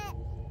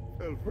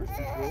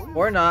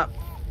 Or not.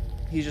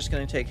 He's just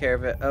gonna take care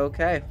of it.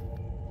 Okay.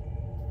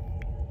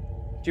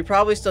 She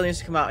probably still needs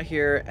to come out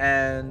here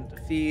and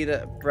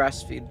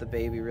breastfeed the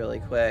baby really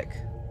quick.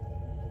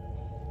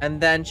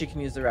 And then she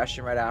can use the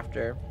restroom right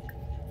after.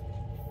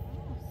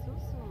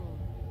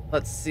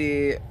 Let's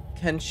see.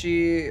 Is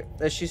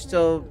she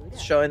still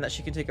showing that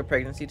she can take a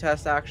pregnancy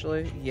test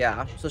actually?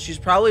 Yeah. So she's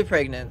probably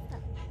pregnant.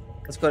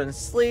 Let's go ahead and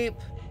sleep.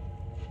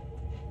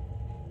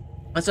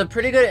 That's a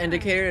pretty good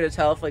indicator to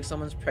tell if like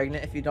someone's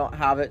pregnant if you don't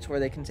have it to where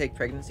they can take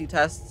pregnancy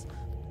tests,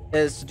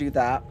 is to do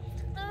that.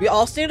 We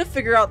also need to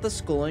figure out the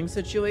schooling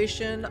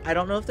situation. I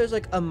don't know if there's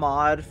like a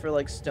mod for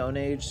like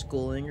StoneAge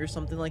schooling or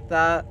something like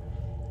that,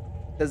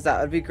 because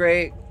that would be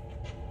great.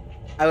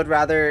 I would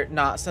rather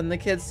not send the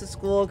kids to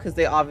school because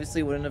they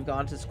obviously wouldn't have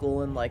gone to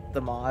school in like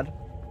the mod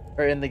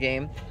or in the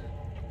game.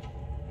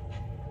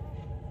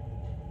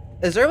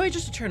 Is there a way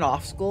just to turn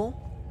off school?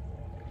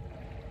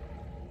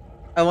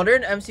 I wonder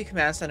in MC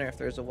Command Center if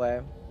there's a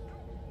way.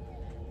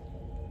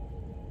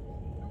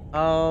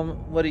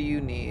 What do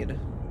you need?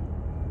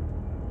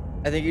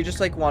 I think you just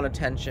like want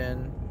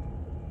attention.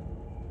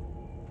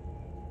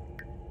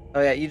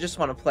 Oh yeah, you just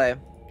want to play.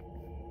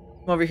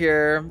 Come over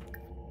here.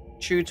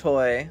 Chew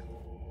toy.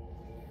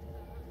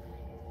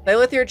 Play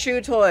with your chew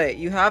toy.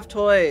 You have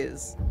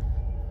toys.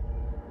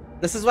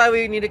 This is why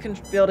we need to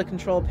be able to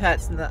control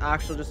pets in the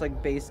actual just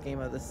like base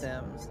game of The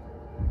Sims.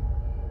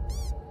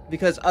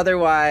 Because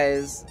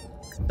otherwise,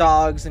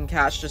 dogs and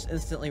cats just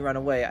instantly run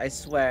away, I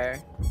swear.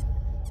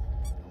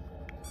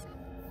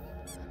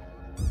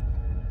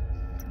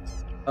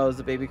 Oh, is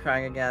the baby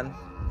crying again?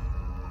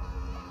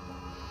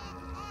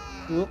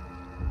 Oop.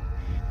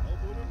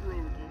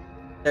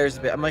 There's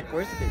the baby. I'm like,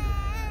 where's the baby?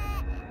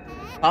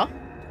 Huh?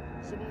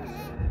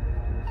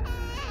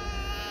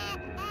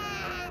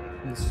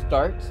 And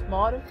start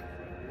mod?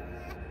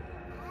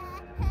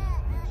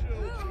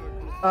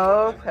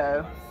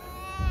 Okay.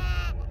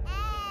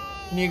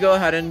 Can you go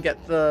ahead and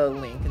get the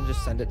link and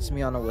just send it to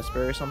me on a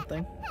whisper or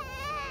something?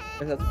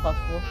 If that's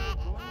possible.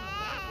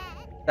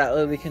 That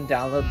way we can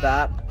download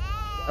that.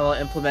 And we'll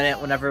implement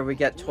it whenever we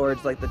get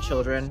towards like the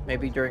children.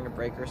 Maybe during a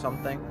break or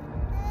something.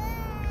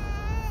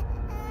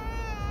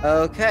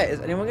 Okay,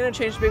 is anyone gonna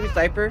change the baby's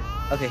diaper?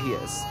 Okay, he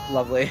is.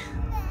 Lovely.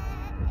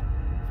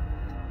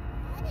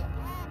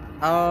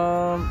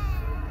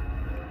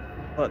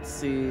 Let's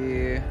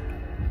see.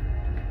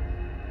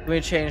 Let me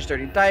change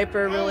dirty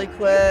diaper really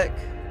quick.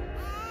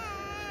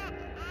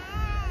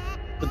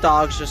 The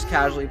dog's just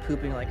casually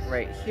pooping like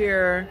right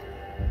here.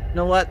 You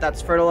know what?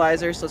 That's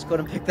fertilizer, so let's go ahead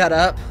and pick that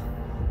up.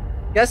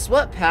 Guess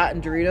what, Pat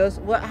and Doritos?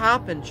 What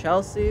happened,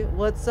 Chelsea?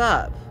 What's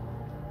up?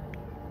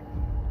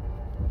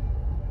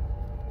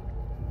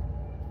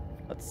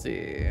 Let's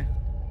see.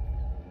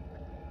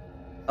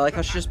 I like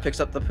how she just picks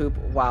up the poop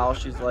while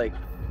she's like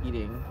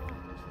eating.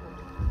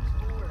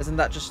 Isn't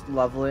that just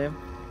lovely?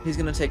 He's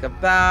gonna take a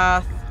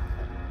bath.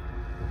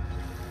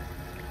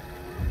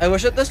 I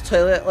wish that this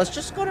toilet, let's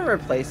just go to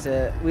replace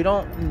it. We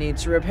don't need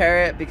to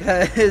repair it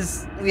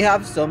because we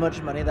have so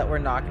much money that we're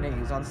not going to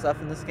use on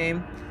stuff in this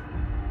game.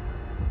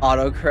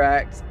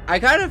 Autocorrect. I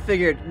kind of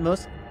figured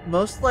most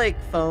like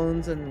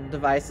phones and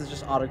devices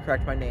just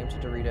autocorrect my name to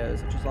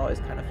Doritos, which is always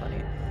kind of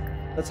funny.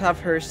 Let's have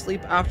her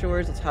sleep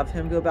afterwards. Let's have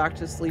him go back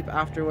to sleep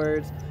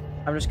afterwards.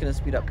 I'm just going to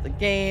speed up the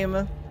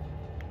game.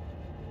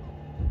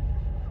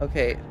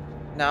 Okay,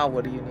 now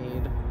what do you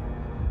need?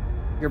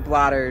 Your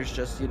bladder's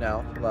just, you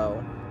know,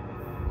 low.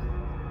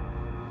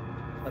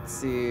 Let's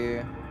see.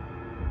 I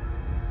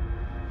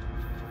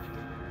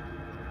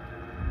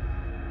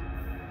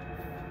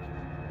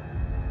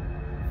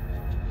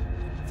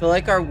feel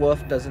like our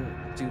wolf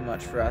doesn't do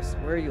much for us.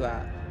 Where are you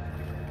at?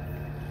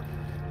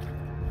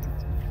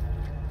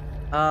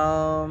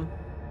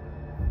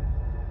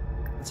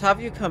 Let's have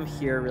you come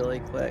here really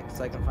quick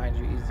so I can find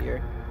you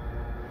easier.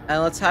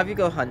 And let's have you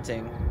go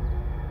hunting.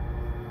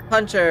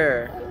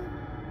 Hunter!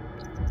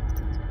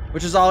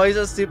 Which is always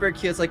a super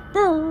cute, it's like,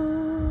 brrr!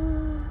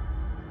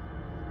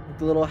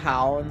 The little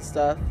howl and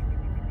stuff.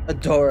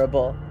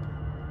 Adorable.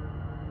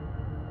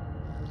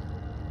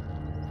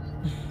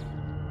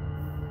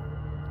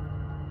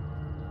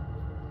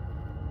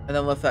 And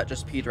then Lafette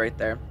just peed right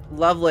there.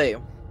 Lovely.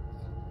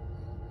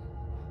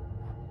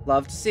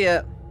 Love to see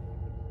it.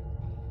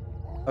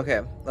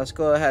 Okay, let's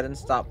go ahead and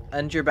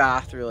end your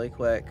bath really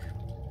quick.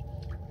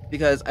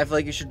 Because I feel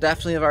like you should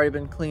definitely have already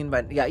been clean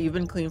by... Yeah, you've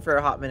been clean for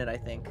a hot minute, I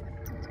think.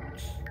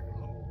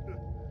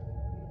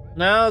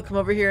 No, come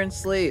over here and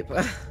sleep.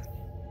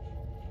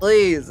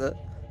 Please.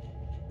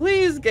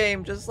 Please,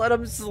 game, just let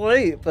him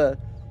sleep. That's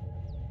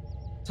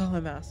all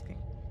I'm asking.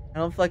 I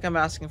don't feel like I'm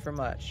asking for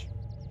much.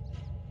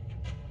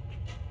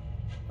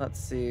 Let's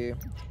see.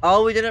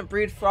 Oh, we didn't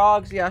breed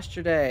frogs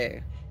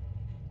yesterday.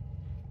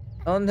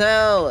 Oh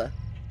no.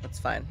 That's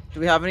fine.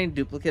 Do we have any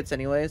duplicates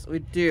anyways? We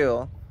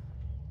do.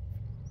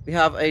 We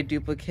have a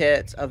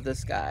duplicate of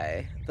this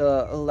guy.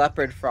 The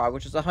leopard frog,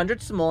 which is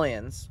 100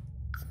 simoleons.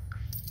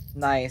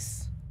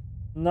 Nice.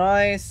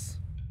 Nice.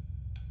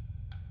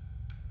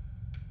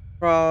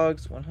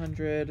 Frogs,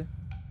 100.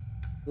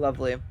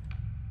 Lovely.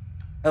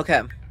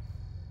 Okay.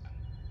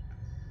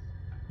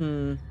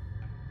 Really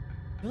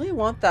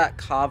want that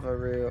kava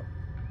root.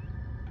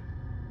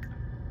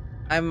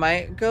 I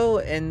might go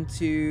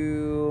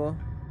into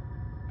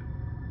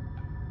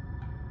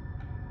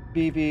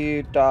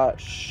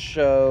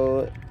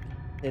bb.show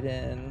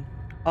hidden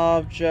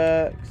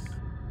objects.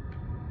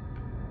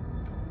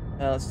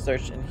 Now let's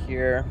search in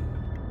here.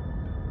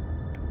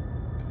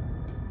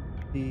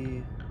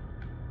 The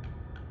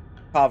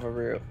kava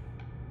root.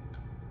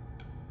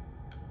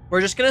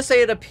 We're just gonna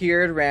say it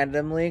appeared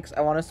randomly because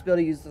I want us to be able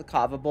to use the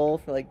kava bowl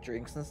for like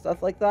drinks and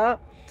stuff like that.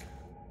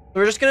 So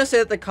we're just gonna say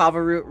that the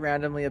kava root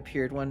randomly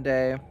appeared one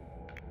day.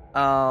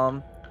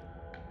 And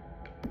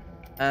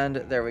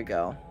there we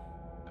go.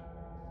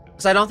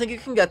 So I don't think you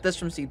can get this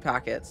from seed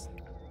packets.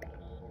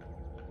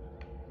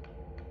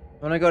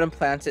 I'm gonna go ahead and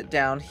plant it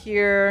down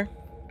here.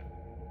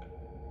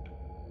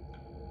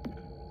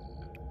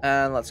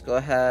 And let's go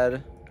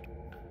ahead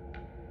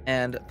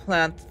and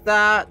plant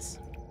that.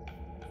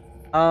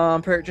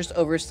 Purchase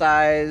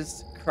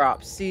oversized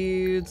crop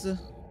seeds.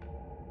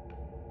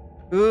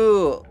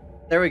 Ooh,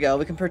 there we go.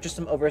 We can purchase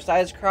some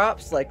oversized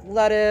crops like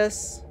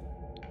lettuce,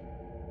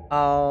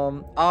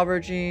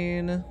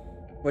 aubergine,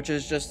 which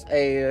is just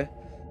a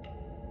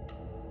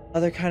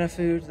other kind of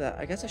food that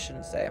I guess I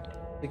shouldn't say.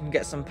 We can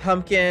get some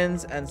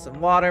pumpkins and some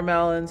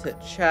watermelons.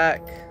 Hit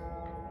check.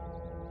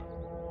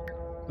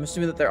 I'm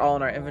assuming that they're all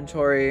in our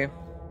inventory.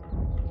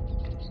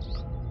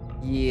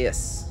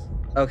 Yes.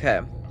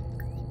 Okay.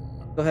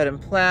 Go ahead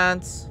and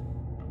plant.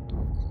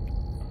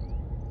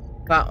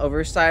 Plant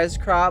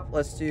oversized crop.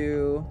 Let's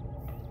do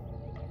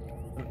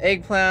some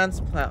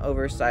eggplants. Plant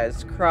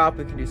oversized crop.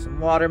 We can do some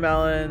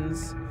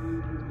watermelons.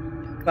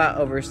 Plant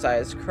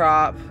oversized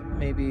crop.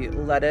 Maybe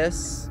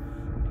lettuce.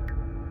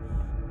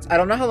 I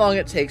don't know how long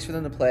it takes for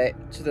them to plant.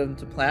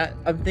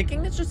 I'm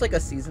thinking it's just like a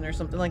season or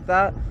something like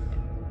that.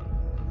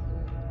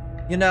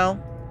 You know?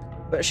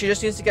 But she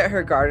just needs to get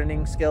her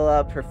gardening skill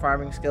up, her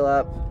farming skill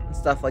up, and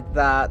stuff like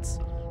that.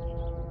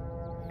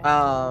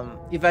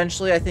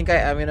 Eventually I think I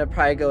am gonna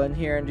probably go in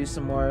here and do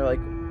some more like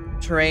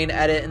terrain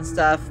edit and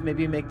stuff.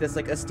 Maybe make this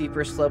like a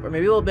steeper slope, or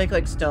maybe we'll make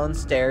like stone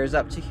stairs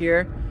up to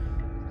here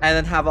and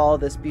then have all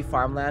of this be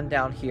farmland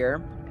down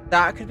here.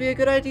 That could be a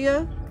good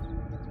idea.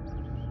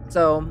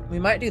 So we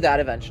might do that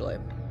eventually.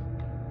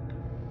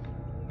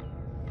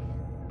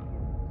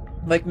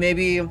 Like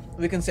maybe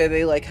we can say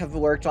they like have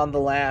worked on the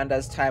land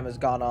as time has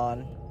gone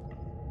on.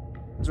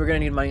 So we're gonna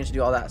need money to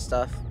do all that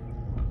stuff.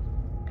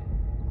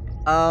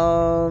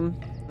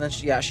 Then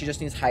she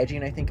just needs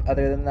hygiene, I think.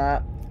 Other than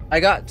that,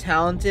 I got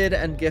talented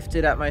and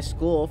gifted at my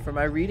school for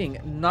my reading.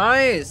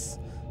 Nice.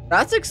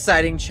 That's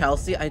exciting,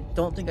 Chelsea. I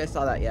don't think I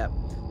saw that yet.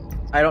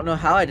 I don't know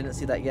how I didn't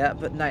see that yet,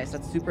 but nice.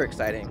 That's super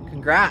exciting.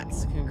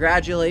 Congrats.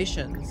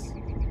 Congratulations.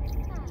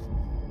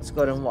 Let's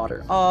go ahead and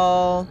water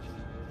all.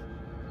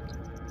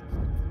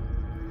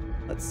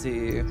 Let's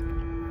see.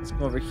 Let's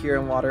go over here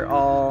and water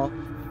all.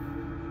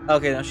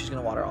 Okay, now she's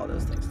gonna water all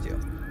those things too.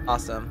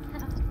 Awesome.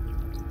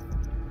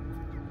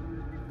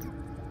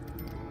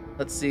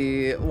 Let's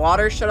see.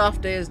 Water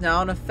shutoff day is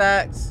now in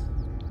effect.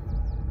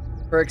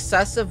 For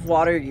excessive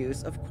water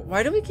use.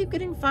 Why do we keep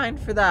getting fined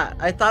for that?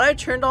 I thought I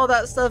turned all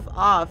that stuff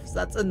off. So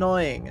that's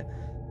annoying.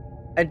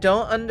 I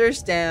don't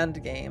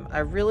understand, game. I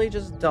really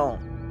just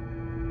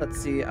don't. Let's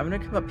see. I'm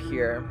gonna come up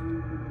here.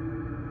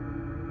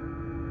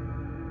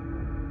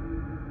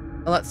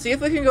 And let's see if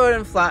we can go ahead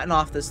and flatten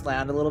off this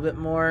land a little bit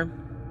more.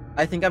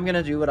 I think I'm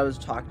gonna do what I was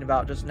talking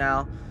about just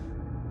now.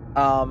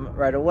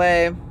 Right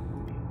away.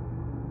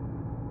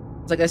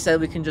 Like I said,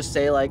 we can just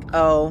say like,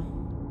 oh,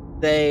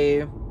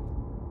 they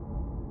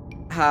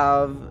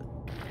have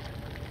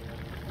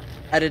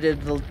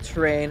edited the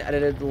terrain,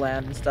 edited the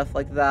land and stuff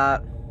like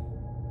that.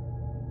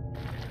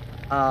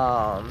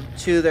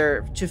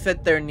 To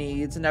fit their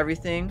needs and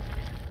everything.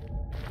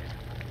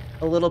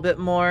 A little bit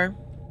more.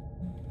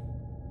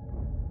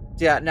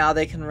 So yeah, now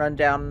they can run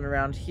down and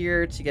around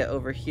here to get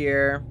over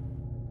here.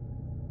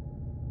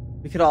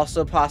 We could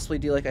also possibly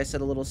do, like I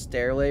said, a little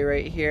stairway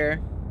right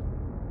here.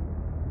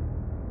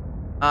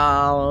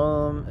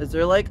 Is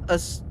there like a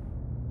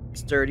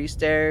sturdy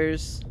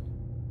stairs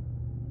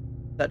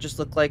that just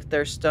look like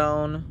they're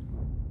stone?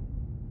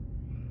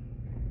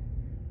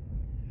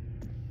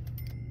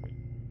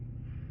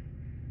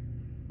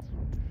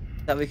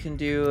 That we can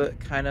do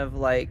kind of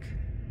like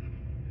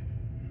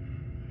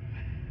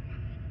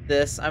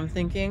this, I'm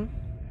thinking.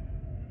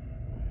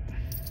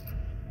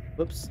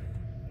 Whoops.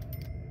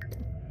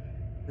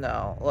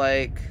 No,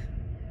 like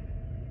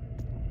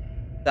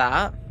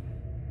that.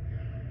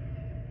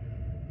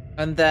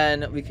 And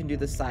then we can do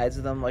the sides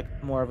of them like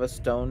more of a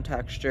stone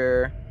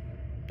texture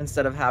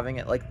instead of having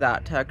it like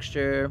that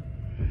texture.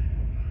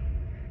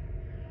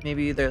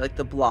 Maybe they're like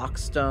the block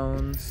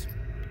stones.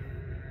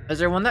 Is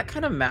there one that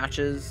kind of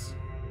matches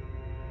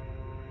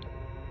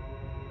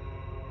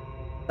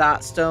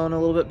that stone a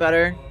little bit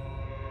better?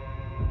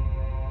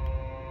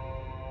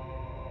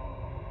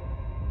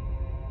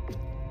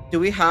 Do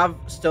we have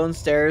stone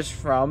stairs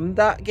from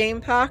that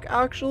game pack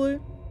actually?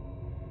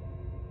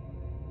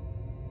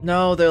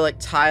 No, they're like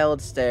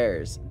tiled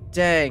stairs.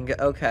 Dang,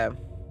 okay.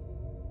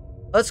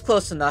 That's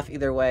close enough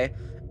either way.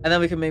 And then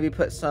we can maybe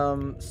put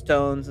some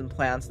stones and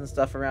plants and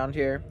stuff around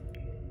here.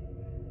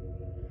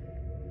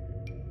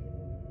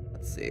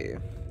 Let's see.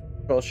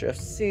 Control Shift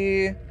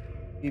C.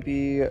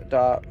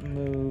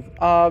 bb.move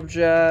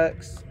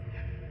objects.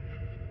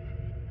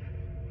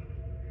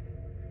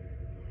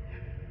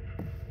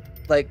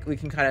 Like, we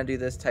can kind of do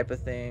this type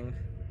of thing.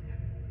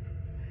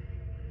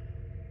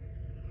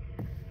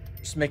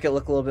 Just make it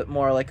look a little bit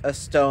more like a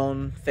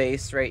stone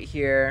face right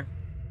here.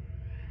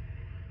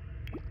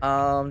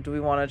 Do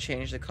we want to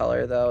change the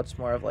color though? It's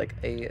more of like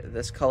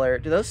this color.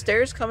 Do those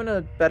stairs come in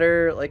a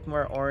better, like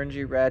more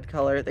orangey red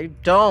color? They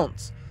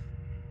don't.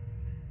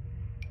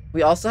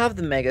 We also have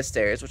the mega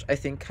stairs, which I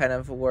think kind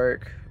of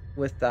work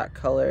with that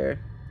color.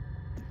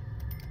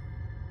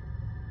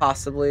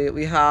 Possibly.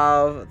 We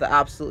have the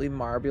absolutely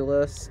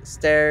marvelous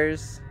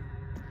stairs,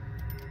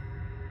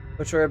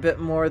 which are a bit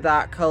more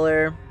that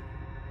color.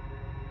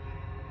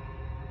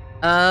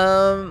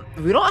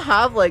 We don't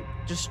have like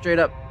just straight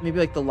up, maybe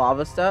like the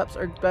lava steps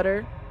are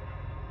better,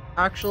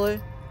 actually.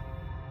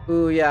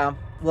 Ooh, yeah,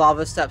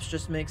 lava steps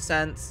just make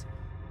sense.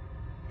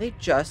 They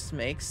just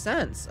make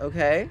sense,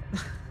 okay?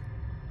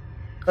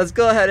 Let's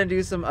go ahead and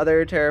do some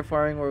other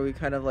terraforming where we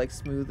kind of like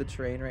smooth the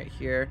terrain right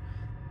here.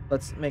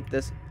 Let's make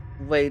this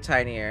way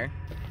tinier.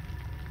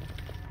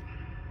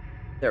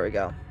 There we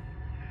go.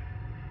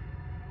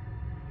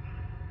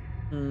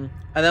 And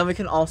then we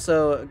can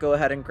also go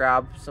ahead and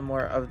grab some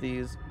more of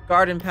these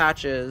garden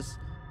patches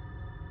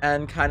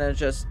and kind of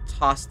just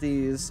toss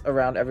these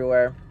around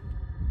everywhere.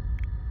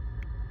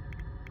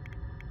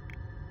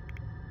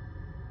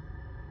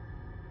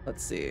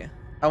 Let's see.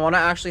 I want to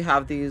actually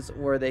have these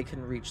where they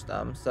can reach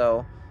them,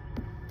 so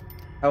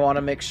I want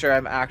to make sure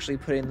I'm actually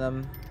putting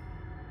them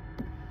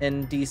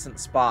in decent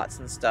spots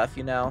and stuff,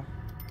 you know?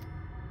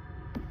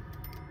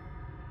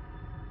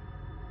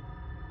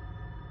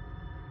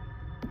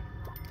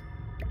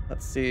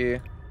 Let's see.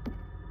 We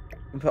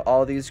can put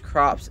all these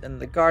crops in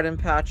the garden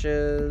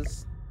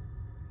patches.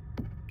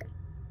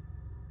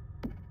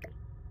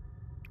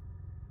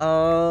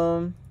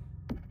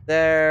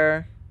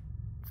 There.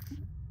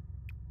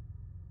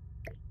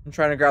 I'm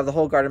trying to grab the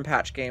whole garden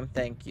patch game.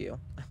 Thank you.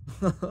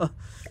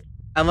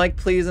 I'm like,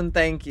 please and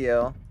thank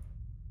you.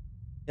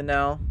 You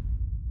know?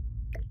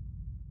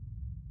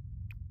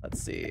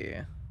 Let's see.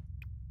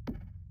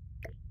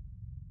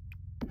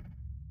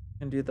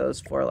 Can do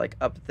those for like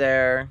up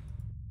there.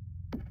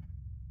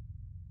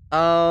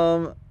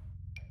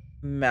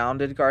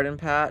 Mounded garden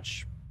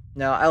patch.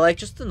 No, I like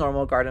just the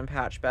normal garden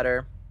patch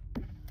better.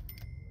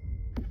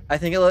 I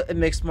think it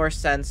makes more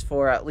sense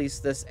for at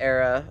least this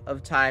era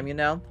of time, you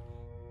know?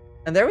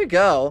 And there we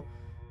go.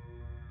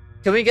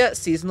 Can we get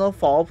seasonal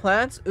fall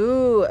plants?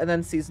 Ooh, and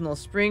then seasonal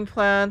spring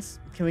plants.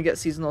 Can we get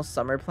seasonal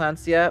summer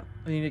plants yet?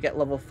 We need to get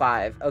level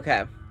 5.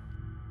 Okay.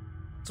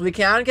 So we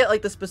can get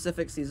like the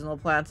specific seasonal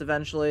plants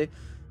eventually.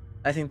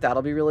 I think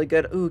that'll be really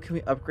good. Ooh, can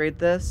we upgrade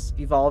this?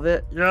 Evolve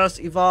it? Yes,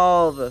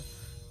 evolve.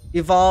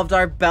 Evolved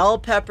our bell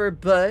pepper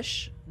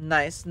bush.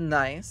 Nice,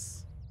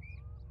 nice.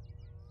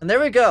 And there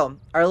we go.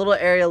 Our little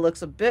area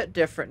looks a bit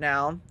different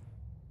now.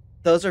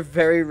 Those are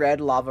very red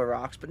lava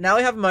rocks. But now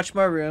we have much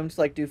more room to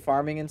like do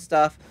farming and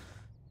stuff,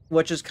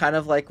 which is kind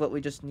of like what we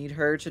just need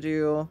her to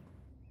do.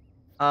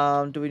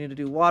 Do we need to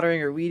do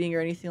watering or weeding or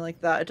anything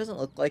like that? It doesn't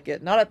look like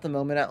it. Not at the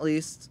moment, at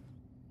least.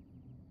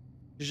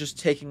 She's just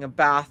taking a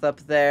bath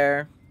up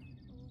there.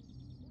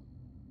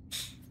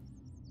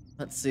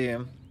 Let's see.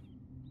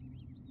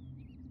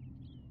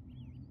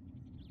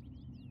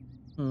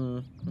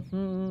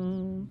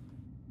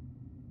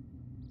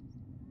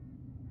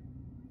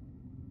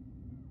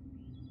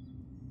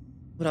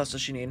 What else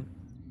does she need?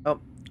 Oh,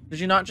 did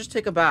you not just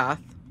take a bath?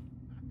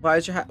 Why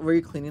is your were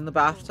you cleaning the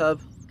bathtub?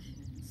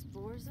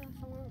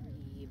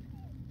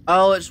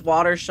 Oh, it's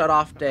water shut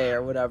off day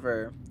or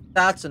whatever.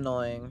 That's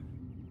annoying.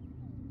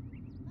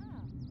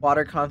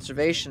 Water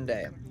conservation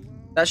day.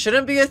 That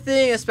shouldn't be a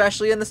thing,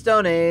 especially in the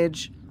Stone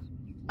Age.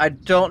 I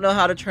don't know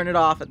how to turn it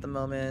off at the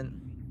moment.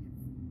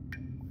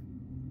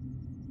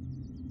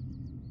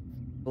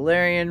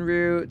 Valerian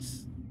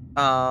roots,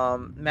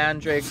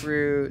 mandrake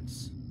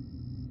roots.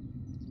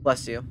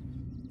 Bless you.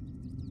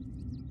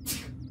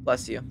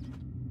 Bless you.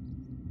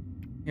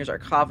 Here's our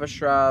kava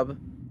shrub.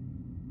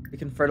 We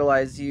can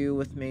fertilize you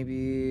with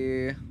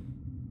maybe,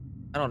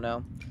 I don't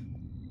know,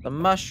 some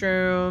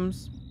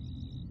mushrooms.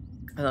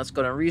 And let's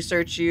go and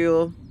research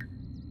you.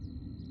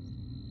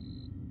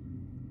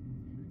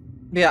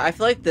 Yeah, I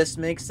feel like this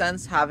makes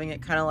sense, having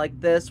it kind of like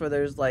this, where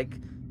there's like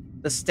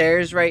the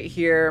stairs right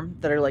here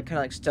that are like kind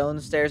of like stone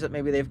stairs that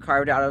maybe they've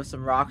carved out of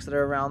some rocks that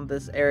are around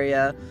this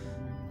area.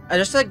 And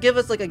just to give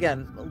us like,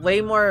 again,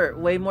 way more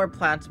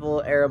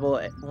plantable,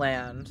 arable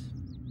land.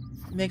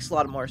 It makes a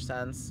lot more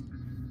sense.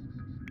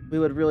 We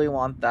would really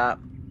want that.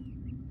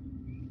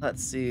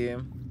 Let's see.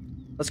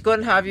 Let's go ahead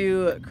and have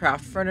you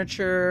craft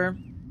furniture.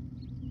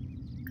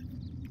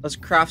 Let's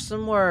craft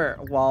some more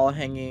wall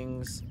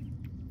hangings.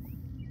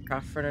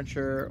 Craft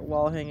furniture,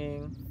 wall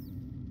hanging.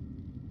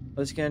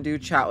 What's gonna do?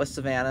 Chat with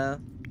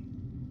Savannah.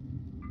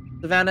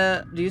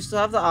 Savannah, do you still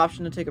have the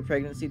option to take a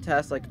pregnancy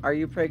test? Like, are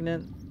you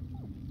pregnant?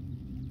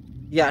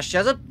 Yeah, she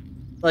has a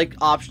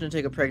option to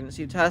take a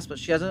pregnancy test, but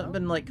she hasn't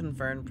been like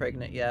confirmed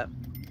pregnant yet.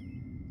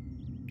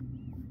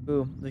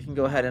 Ooh, we can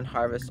go ahead and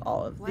harvest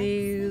all of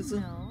these.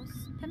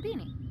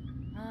 Pimpini.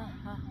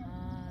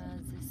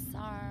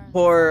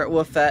 Poor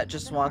Wafet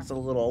just wants a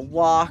little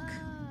walk.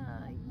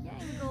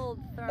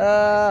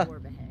 I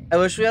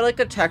wish we had like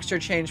a texture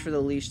change for the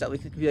leash that we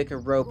could be like a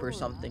rope or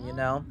something, you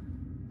know?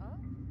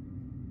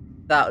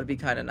 That would be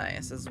kind of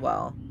nice as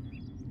well.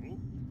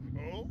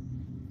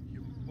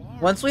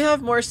 Once we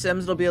have more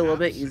Sims, it'll be a little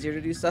bit easier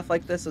to do stuff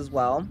like this as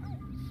well.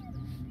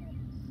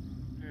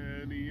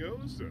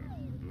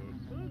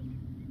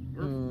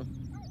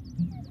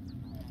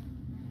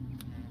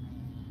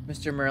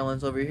 Mr.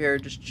 Merlin's over here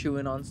just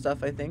chewing on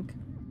stuff, I think.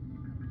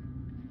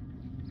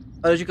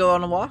 Oh, did you go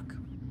on a walk?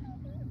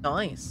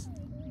 Nice.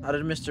 How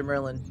did Mr.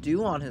 Merlin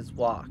do on his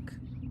walk?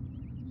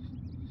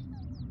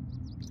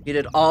 He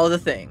did all the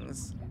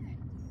things.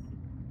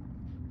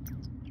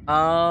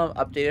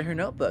 Updated her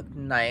notebook.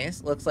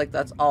 Nice. Looks like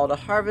that's all to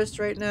harvest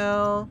right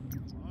now.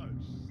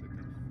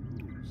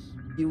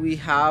 Do we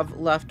have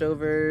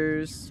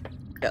leftovers?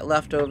 Get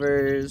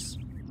leftovers.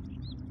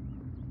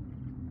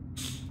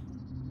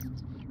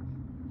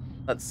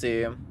 Let's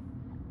see.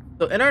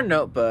 So in our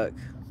notebook,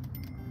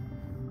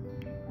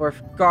 we're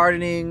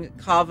gardening,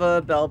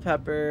 kava, bell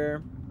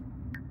pepper.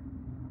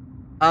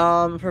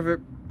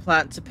 Perfect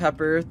plant to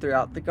pepper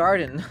throughout the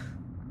garden.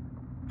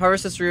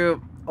 Harvest this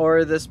root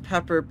or this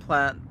pepper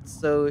plant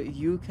so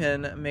you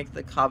can make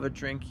the kava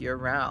drink year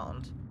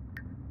round.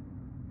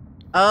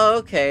 Oh,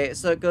 okay.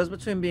 So it goes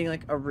between being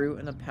like a root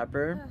and a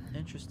pepper.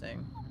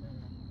 Interesting.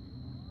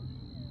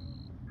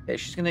 Okay,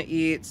 she's gonna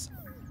eat.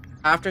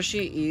 After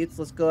she eats,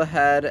 let's go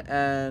ahead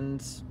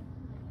and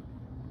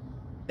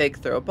bake,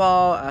 throw a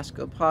ball, ask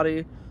go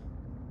potty.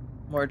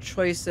 More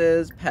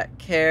choices, pet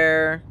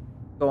care,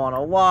 go on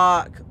a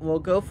walk. We'll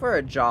go for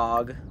a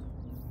jog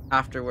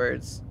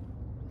afterwards.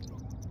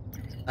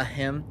 A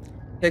him.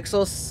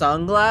 Pixel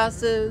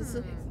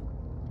sunglasses.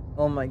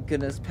 Oh my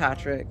goodness,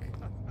 Patrick.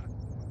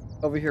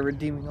 Over here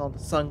redeeming all the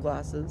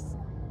sunglasses.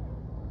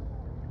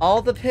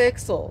 All the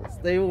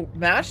pixels. They will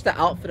match the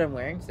outfit I'm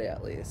wearing today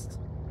at least.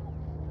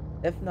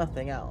 If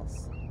nothing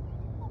else.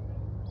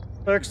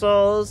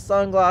 Pixels,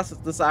 sunglasses.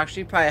 This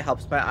actually probably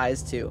helps my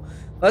eyes too.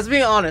 Let's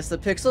be honest, the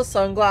Pixel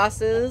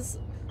sunglasses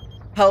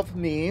help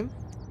me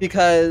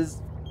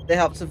because they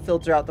help to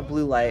filter out the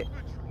blue light.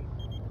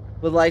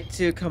 Would like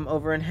to come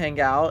over and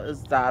hang out.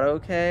 Is that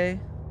okay?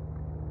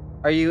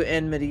 Are you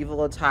in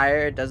medieval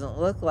attire? It doesn't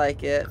look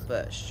like it,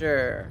 but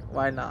sure.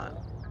 Why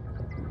not?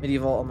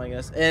 Medieval, oh my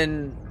goodness.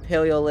 In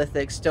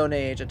Paleolithic Stone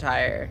Age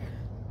attire.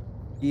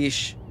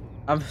 Yeesh.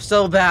 I'm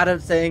so bad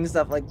at saying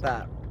stuff like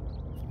that.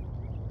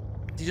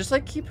 Did he just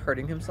like keep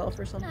hurting himself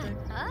or something?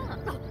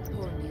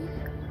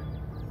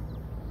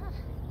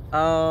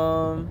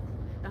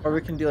 Or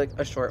we can do like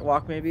a short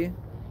walk maybe.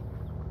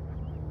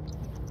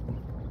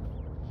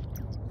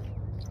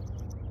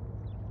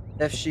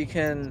 If she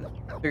can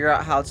figure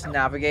out how to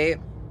navigate.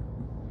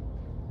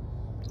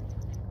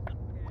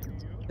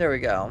 There we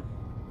go.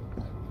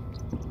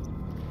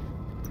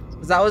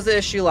 Because that was the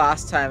issue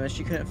last time, and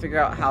she couldn't figure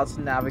out how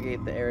to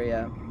navigate the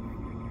area.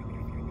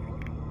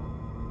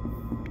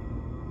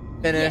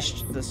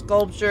 Finished the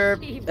sculpture.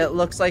 It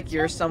looks like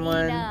you're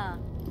someone that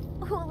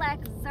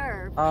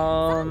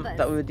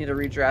we would need to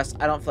redress.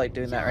 I don't feel like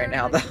doing that right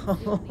now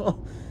though.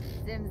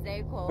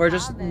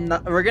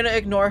 We're gonna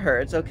ignore her.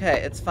 It's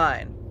okay. It's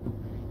fine.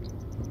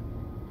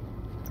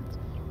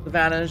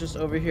 Savannah is just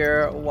over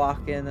here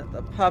walking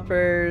the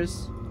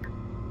puppers.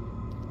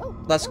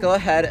 Let's go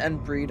ahead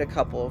and breed a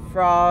couple of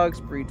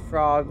frogs. Breed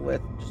frog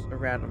with just a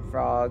random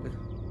frog.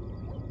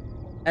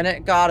 And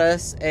it got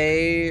us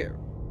a,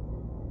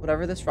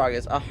 whatever this frog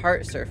is, a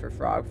heart surfer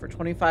frog for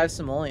 25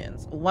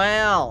 simoleons.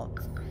 Wow.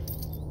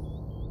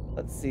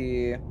 Let's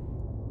see.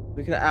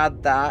 We can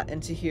add that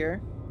into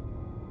here.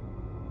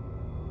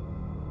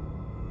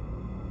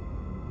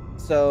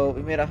 So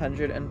we made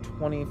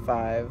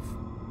 125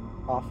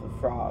 off of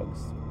frogs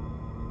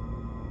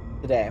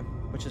today,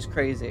 which is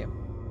crazy.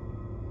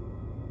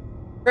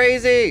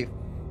 Crazy!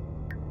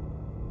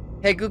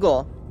 Hey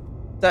Google,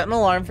 set an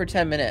alarm for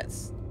 10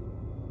 minutes.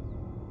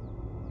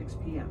 6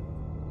 p.m.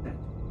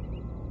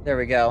 There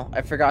we go.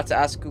 I forgot to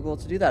ask Google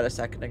to do that a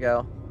second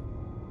ago.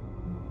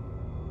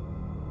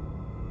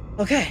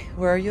 Okay,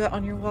 where are you at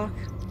on your walk?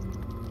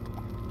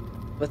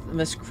 With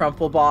Miss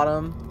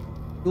Crumplebottom,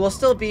 who will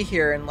still be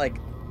here in like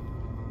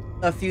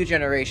a few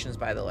generations,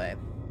 by the way.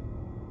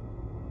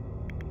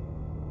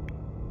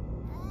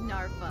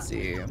 Let's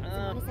see.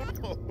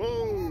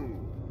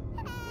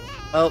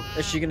 Oh,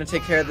 is she gonna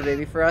take care of the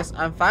baby for us?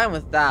 I'm fine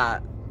with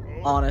that,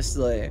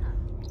 honestly.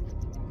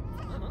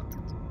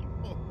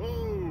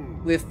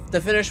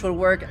 The finished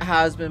woodwork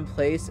has been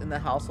placed in the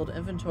household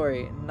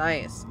inventory.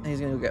 Nice. And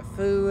he's gonna go get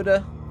food.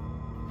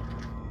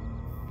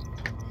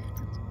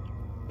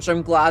 Which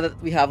I'm glad that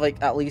we have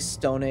like at least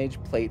Stone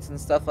Age plates and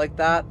stuff like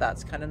that.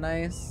 That's kind of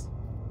nice.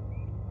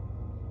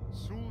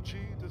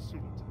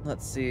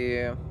 Let's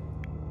see.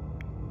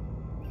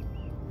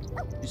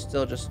 You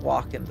still just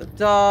walking the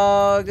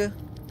dog.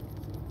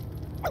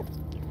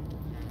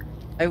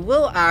 I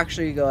will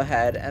actually go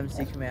ahead,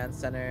 MC Command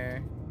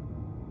Center.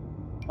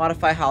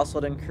 Modify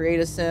household and create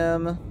a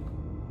sim.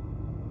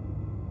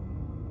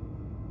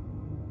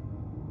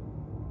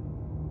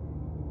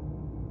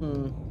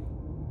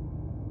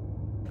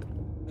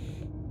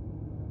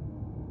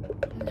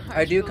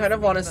 I do kind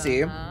of want to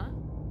see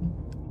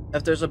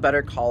if there's a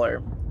better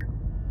collar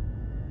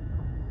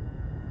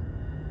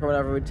for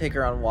whenever we take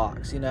her on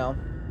walks, you know?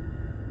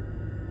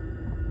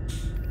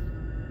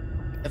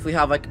 If we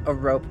have like a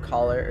rope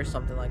collar or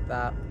something like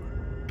that.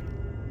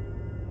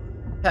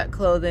 Pet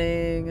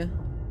clothing.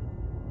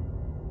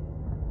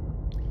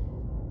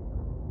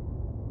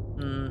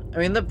 I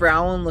mean, the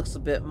brown one looks a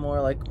bit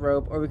more like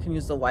rope, or we can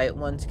use the white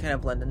one to kind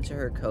of blend into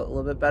her coat a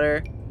little bit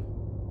better.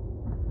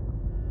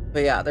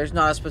 But yeah, there's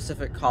not a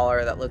specific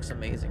collar that looks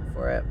amazing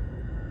for it.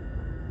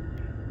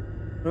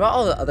 What about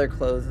all the other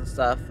clothes and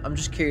stuff? I'm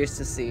just curious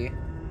to see.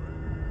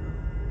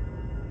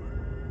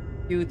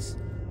 Cute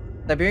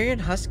Siberian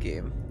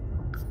Husky.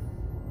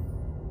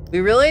 We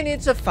really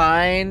need to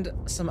find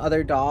some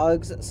other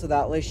dogs so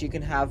that way she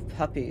can have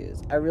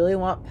puppies. I really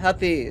want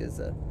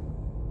puppies.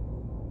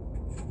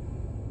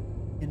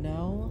 You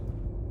know?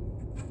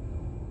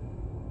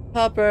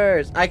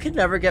 Puppers! I could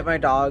never get my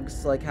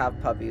dogs to like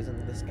have puppies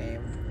in this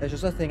game. It's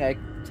just a thing I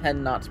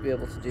tend not to be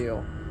able to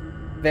do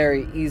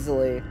very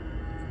easily.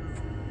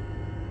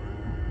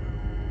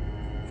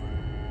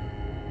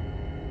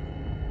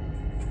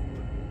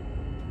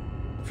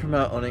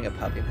 Promote owning a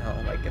puppy.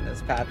 Oh my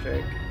goodness,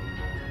 Patrick.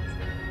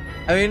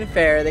 I mean,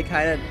 fair,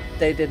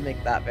 they did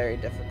make that very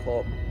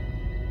difficult.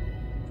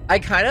 I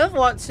kind of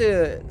want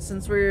to,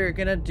 since we're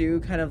gonna do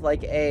kind of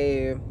like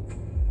a,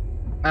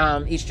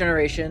 each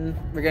generation,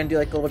 we're gonna do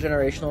like a little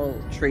generational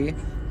tree.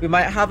 We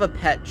might have a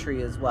pet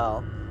tree as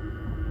well.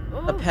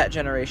 A pet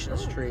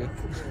generations tree.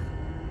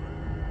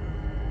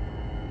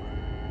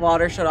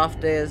 Water shut-off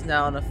day is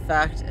now in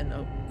effect in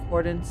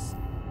accordance.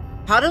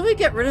 How do we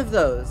get rid of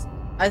those?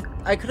 I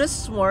could have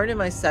sworn in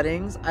my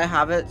settings I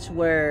have it to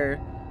where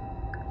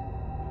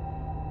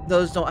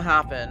those don't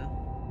happen.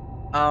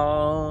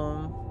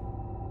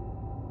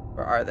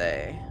 Where are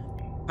they?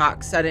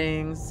 Hack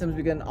settings. Sims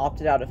begin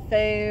opted out of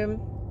fame.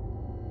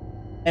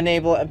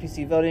 Enable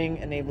NPC voting.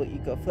 Enable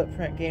eco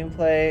footprint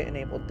gameplay.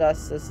 Enable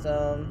dust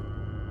system.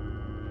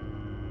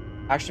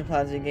 Action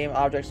plans in game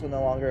objects will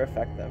no longer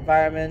affect the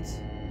environment.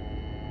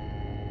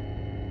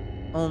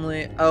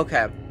 Only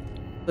okay.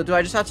 So do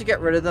I just have to get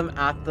rid of them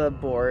at the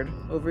board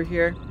over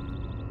here?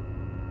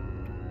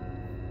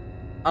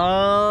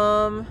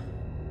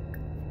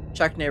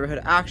 Check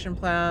neighborhood action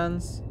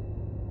plans.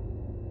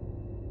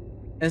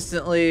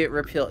 Instantly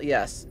repeal,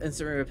 yes,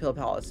 instantly repeal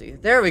policy.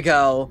 There we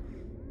go.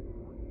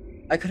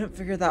 I couldn't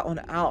figure that one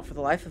out for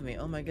the life of me.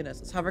 Oh my goodness.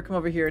 Let's have her come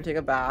over here and take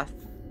a bath.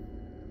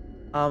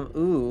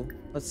 Ooh,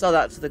 let's sell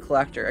that to the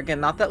collector. Again,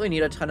 not that we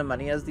need a ton of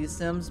money as these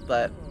Sims,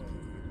 but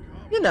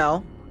you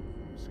know.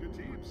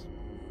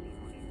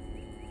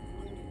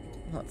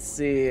 Let's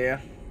see.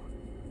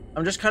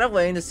 I'm just kind of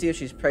waiting to see if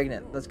she's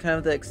pregnant. That's kind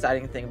of the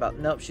exciting thing about,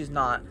 nope, she's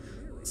not.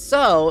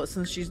 So,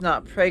 since she's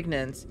not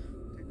pregnant,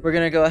 we're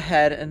gonna go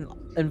ahead and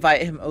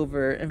invite him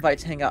over, invite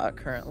to hang out at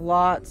current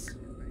lots.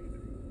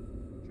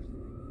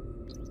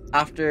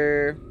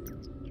 After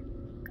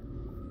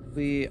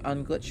we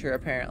unglitch her,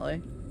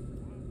 apparently.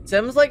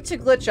 Sims like to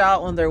glitch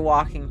out when they're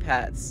walking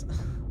pets.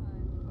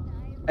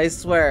 I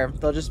swear,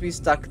 they'll just be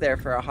stuck there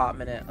for a hot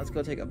minute. Let's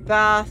go take a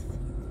bath.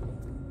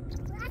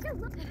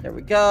 There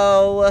we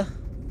go.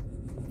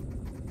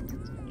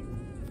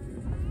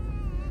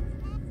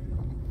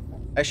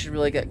 I should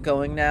really get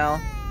going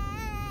now.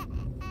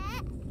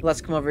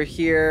 Let's come over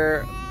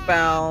here.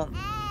 Bounce.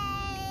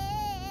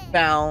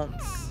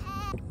 Bounce.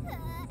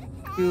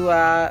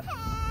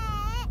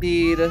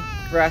 Feed.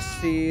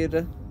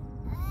 Breastfeed.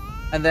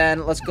 And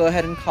then let's go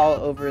ahead and call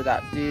over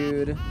that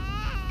dude.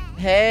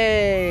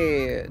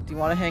 Hey, do you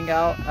want to hang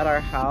out at our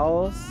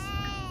house?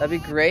 That'd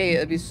be great.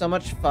 It'd be so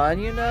much fun,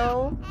 you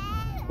know?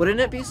 Wouldn't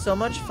it be so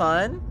much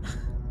fun?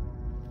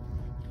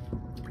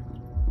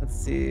 Let's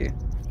see.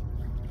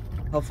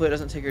 Hopefully it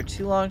doesn't take her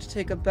too long to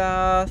take a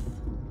bath.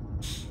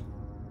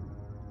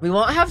 We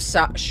won't have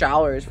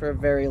showers for a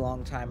very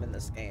long time in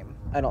this game.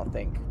 I don't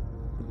think.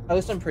 At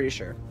least I'm pretty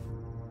sure.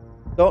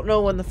 Don't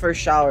know when the first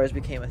showers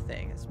became a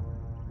thing. It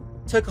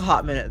took a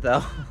hot minute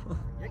though.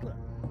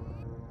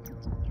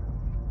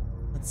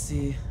 Let's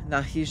see.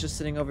 Now he's just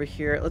sitting over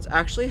here. Let's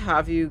actually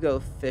have you go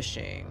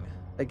fishing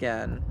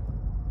again.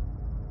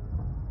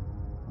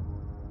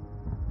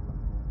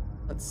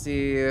 Let's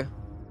see.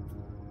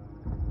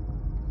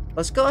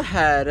 Let's go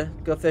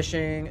ahead, go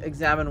fishing,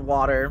 examine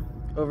water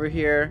over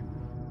here.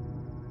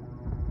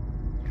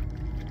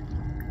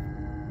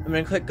 I'm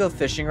gonna click go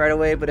fishing right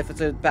away, but if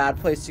it's a bad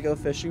place to go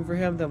fishing for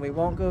him, then we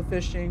won't go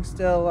fishing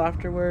still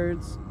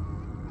afterwards.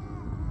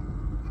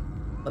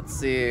 Let's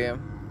see. Are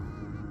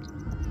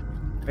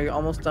you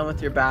almost done with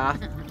your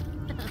bath?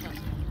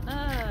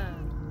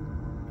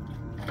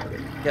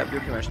 Yep,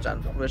 you're pretty much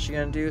done. What is she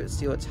gonna do?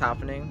 See what's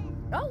happening.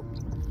 Oh.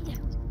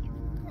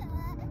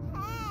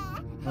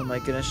 Oh my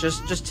goodness,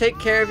 just take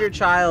care of your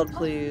child,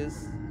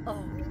 please.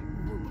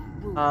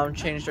 Oh.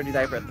 Change dirty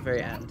diaper at the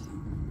very end.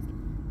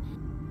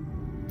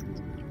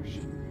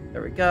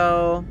 There we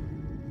go.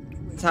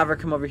 Let's have her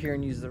come over here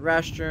and use the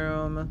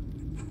restroom.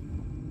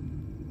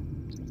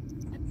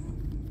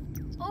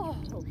 Oh.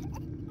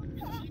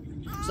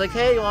 She's like,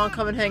 hey, you want to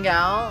come and hang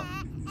out?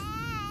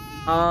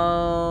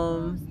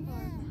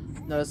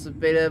 Noticed the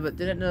beta, but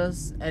didn't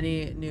notice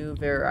any new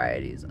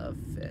varieties of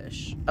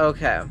fish.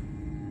 Okay.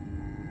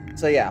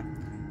 So yeah,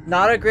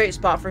 not a great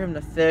spot for him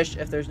to fish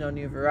if there's no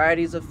new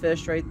varieties of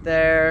fish right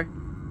there.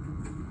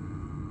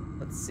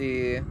 Let's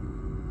see.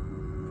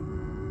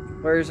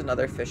 Where's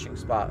another fishing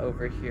spot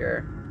over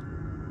here?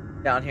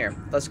 Down here.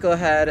 Let's go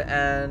ahead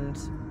and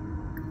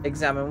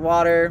examine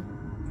water.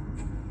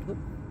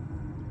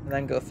 And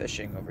then go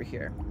fishing over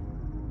here.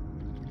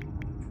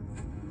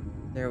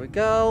 There we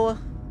go.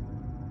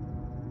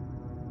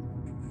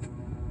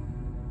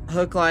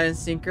 Hook, line, and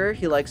sinker.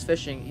 He likes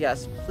fishing.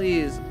 Yes,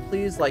 please,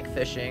 please like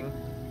fishing.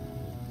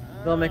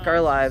 It'll make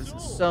our lives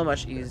so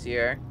much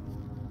easier.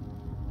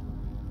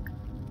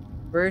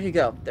 Where'd he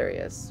go? There he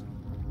is.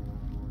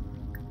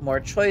 More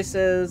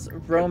choices.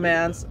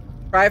 Romance.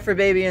 Try for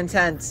baby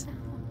intent.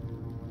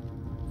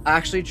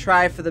 Actually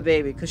try for the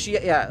baby. Because she,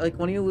 yeah, like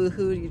when you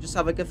woohoo, you just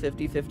have like a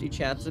 50-50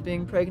 chance of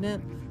being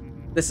pregnant.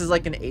 This is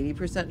like an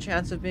 80%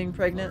 chance of being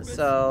pregnant,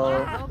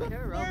 so...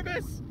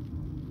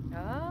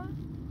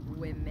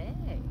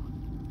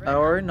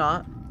 Or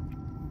not.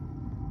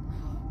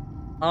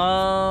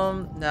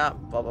 Nah,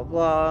 blah, blah,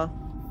 blah.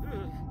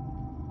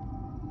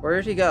 Where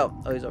did he go?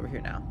 Oh, he's over here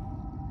now.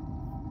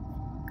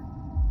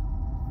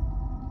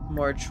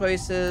 More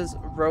choices.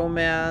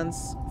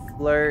 Romance.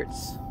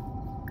 Flirts.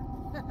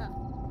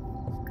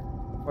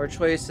 More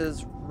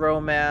choices.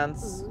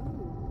 Romance.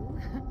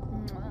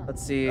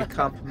 Let's see.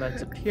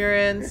 Compliment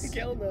appearance.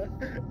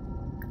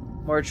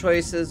 More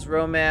choices.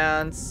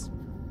 Romance.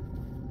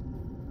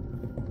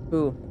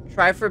 Ooh.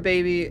 Try for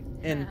baby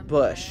in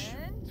bush.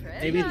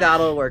 Maybe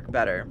that'll work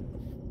better.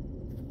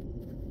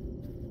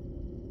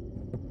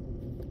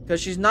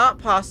 Because she's not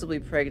possibly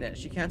pregnant.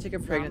 She can't take a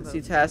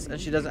pregnancy test, and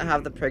she doesn't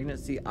have the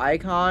pregnancy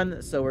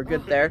icon, so we're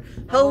good there.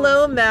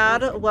 Hello,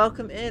 Mad.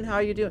 Welcome in. How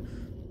are you doing?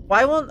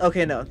 Why won't...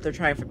 Okay, no. They're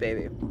trying for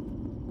baby.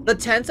 The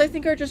tents, I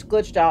think, are just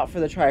glitched out for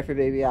the try for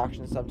baby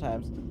action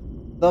sometimes.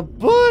 The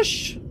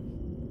bush!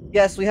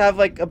 Yes, we have,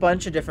 like, a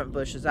bunch of different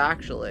bushes,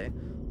 actually.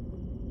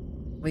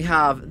 We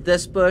have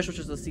this bush, which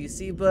is the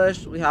CC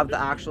bush. We have the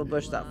actual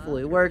bush that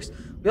fully works.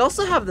 We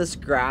also have this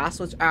grass,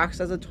 which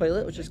acts as a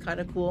toilet, which is kind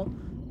of cool.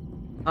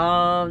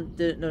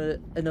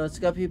 Didn't notice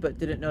guppy, but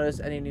didn't notice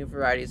any new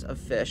varieties of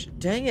fish.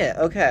 Dang it.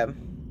 Okay.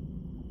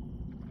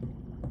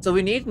 So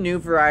we need new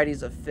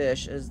varieties of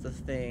fish is the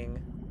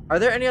thing. Are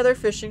there any other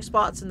fishing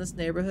spots in this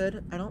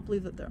neighborhood? I don't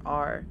believe that there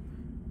are.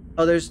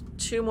 Oh, there's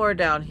 2 more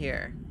down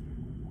here.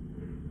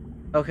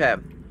 Okay.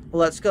 Well,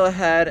 let's go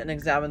ahead and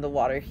examine the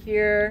water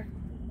here.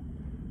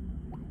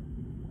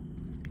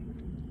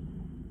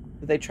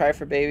 Did they try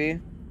for baby?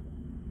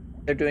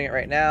 They're doing it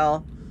right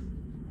now.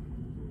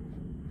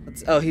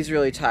 Oh, he's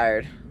really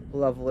tired.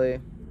 Lovely.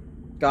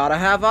 Gotta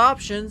have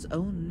options.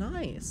 Oh,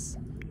 nice.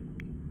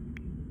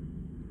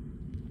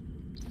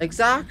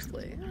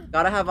 Exactly.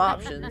 Gotta have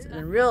options. And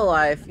in real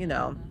life, you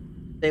know,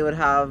 they would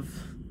have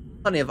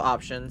plenty of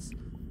options.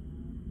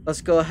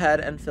 Let's go ahead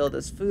and fill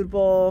this food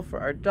bowl for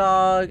our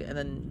dog. And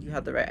then you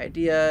have the right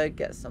idea.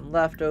 Get some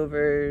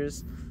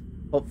leftovers.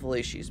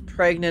 Hopefully she's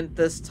pregnant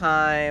this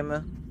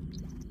time.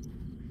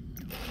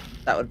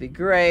 That would be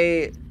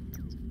great.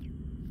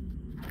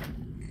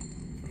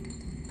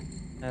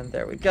 And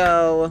there we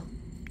go.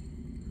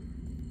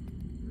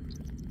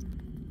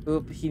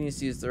 Oop, he needs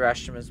to use the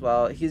restroom as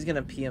well. He's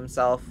gonna pee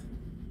himself.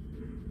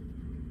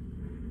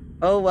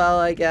 Oh well,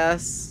 I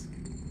guess.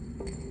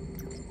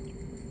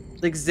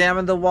 Let's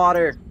examine the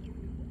water.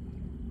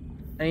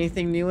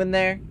 Anything new in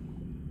there?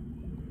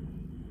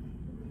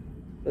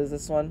 What is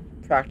this one?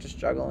 Practice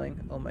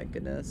juggling. Oh my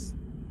goodness.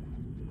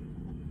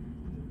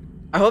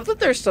 I hope that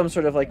there's some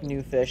sort of like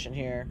new fish in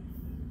here.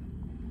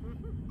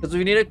 Because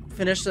we need to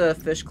finish the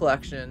fish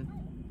collection.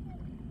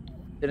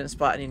 Didn't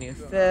spot any new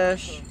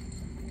fish.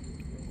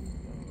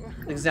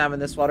 Examine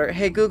this water.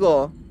 Hey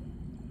Google.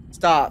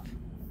 Stop.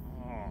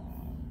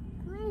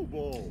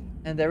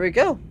 And there we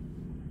go.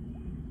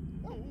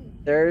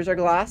 There's our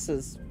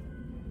glasses.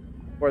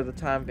 For the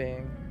time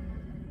being.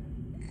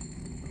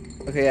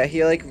 Okay, yeah,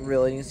 he like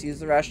really needs to use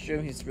the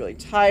restroom. He's really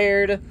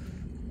tired.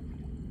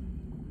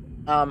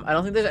 I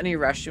don't think there's any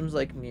restrooms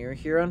like near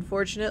here,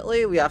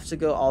 unfortunately. We have to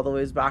go all the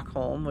ways back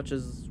home, which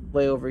is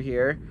way over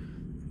here.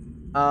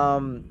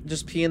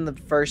 Just pee in the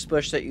first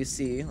bush that you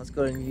see. Let's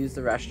go and use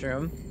the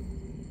restroom.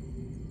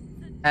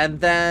 And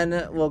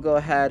then we'll go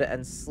ahead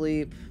and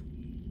sleep.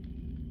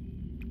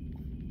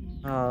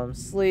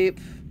 Sleep.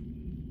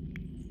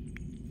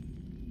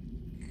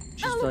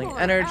 She's feeling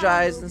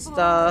energized and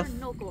stuff.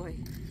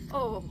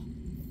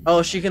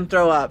 Oh, she can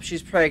throw up.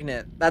 She's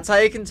pregnant. That's how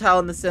you can tell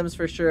in The Sims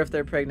for sure if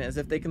they're pregnant. Is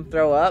if they can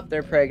throw up,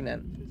 they're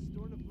pregnant.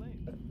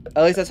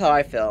 At least that's how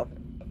I feel.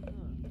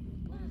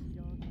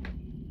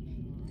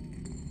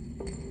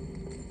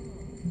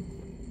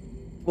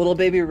 Little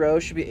baby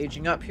Rose should be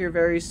aging up here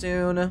very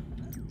soon.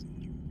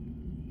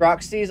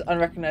 Roxy's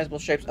unrecognizable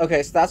shapes.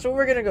 Okay, so that's what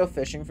we're gonna go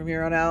fishing from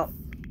here on out.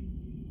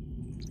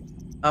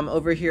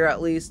 Over here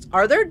at least.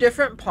 Are there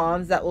different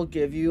ponds that will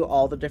give you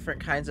all the different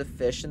kinds of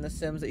fish in the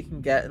Sims that you can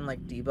get in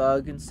like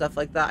debug and stuff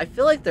like that? I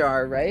feel like there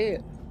are,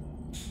 right?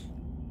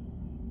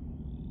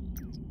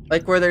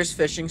 Like where there's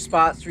fishing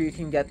spots where you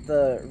can get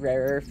the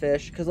rarer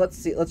fish. Because let's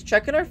see, let's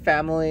check in our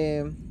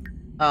family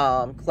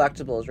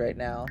collectibles right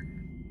now.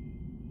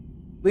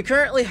 We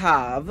currently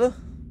have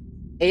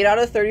 8 out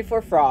of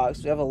 34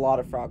 frogs. We have a lot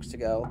of frogs to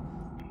go.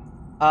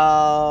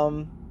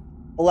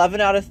 11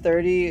 out of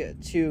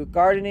 32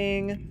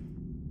 gardening.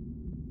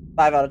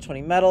 5 out of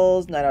 20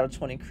 metals, 9 out of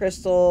 20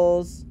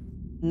 crystals,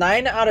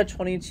 9 out of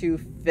 22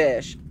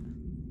 fish.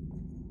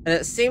 And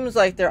it seems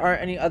like there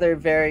aren't any other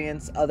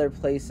variants other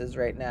places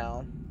right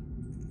now.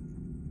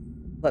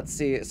 Let's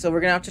see. So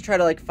we're gonna have to try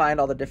to like find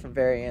all the different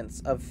variants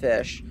of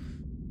fish.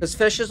 Because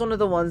fish is one of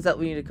the ones that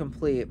we need to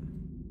complete.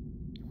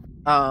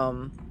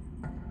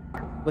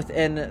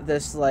 Within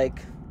this like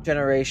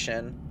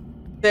generation.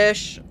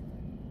 Fish.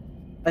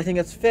 I think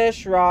it's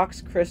fish, rocks,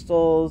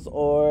 crystals,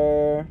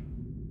 or...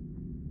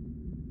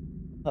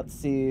 Let's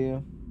see.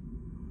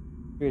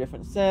 3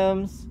 different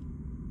Sims.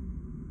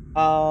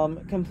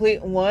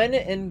 Complete 1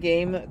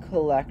 in-game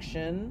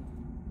collection.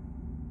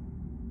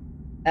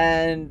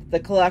 And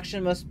the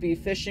collection must be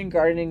fishing,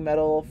 gardening,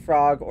 metal,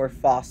 frog, or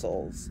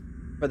fossils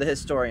for the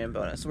historian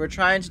bonus. So we're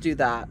trying to do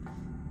that.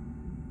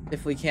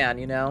 If we can,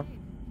 you know?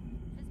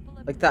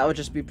 Like that would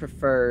just be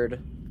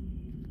preferred.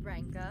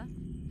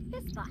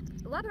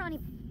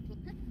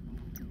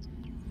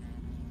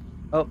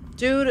 Oh,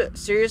 dude,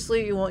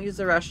 seriously, you won't use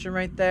the restroom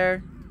right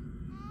there?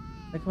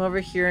 Like, come over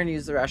here and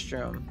use the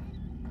restroom.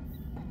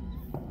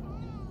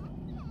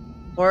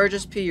 Or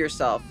just pee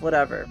yourself,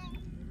 whatever.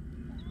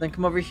 Then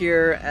come over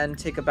here and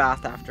take a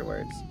bath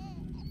afterwards.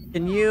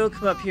 Can you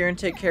come up here and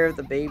take care of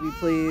the baby,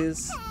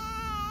 please?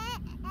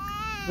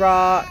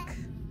 Rock.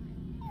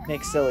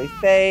 Make silly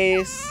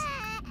face.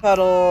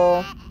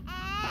 Cuddle.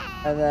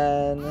 And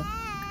then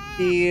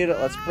feed.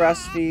 Let's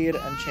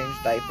breastfeed and change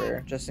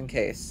diaper, just in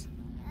case.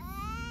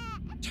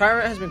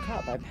 Tyrant has been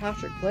caught by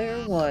Patrick,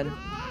 player 1.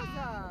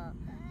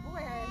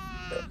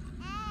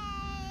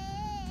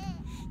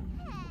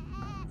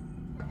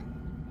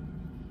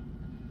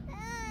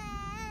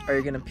 Are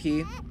you gonna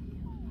pee?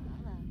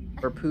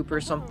 Or poop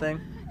or something?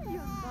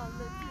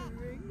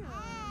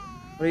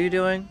 What are you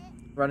doing?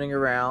 Running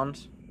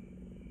around.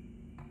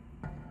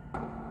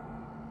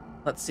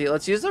 Let's see,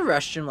 let's use the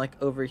restroom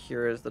like over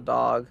here as the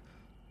dog.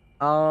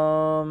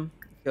 Go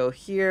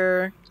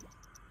here.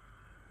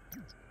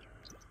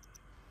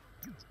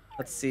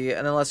 Let's see,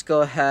 and then let's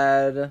go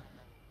ahead.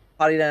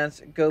 Potty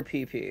dance, go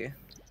pee pee.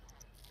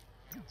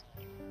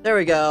 There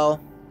we go.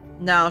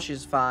 Now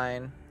she's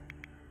fine.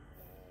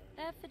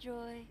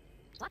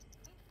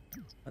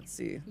 Let's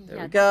see, there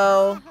we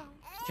go.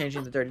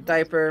 Changing the dirty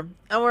diaper,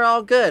 and we're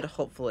all good,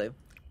 hopefully.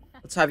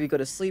 Let's have you go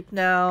to sleep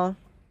now.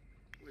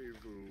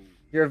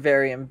 You're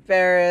very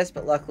embarrassed,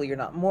 but luckily you're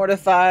not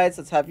mortified,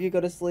 so let's have you go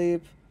to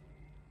sleep.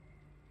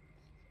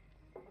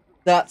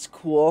 That's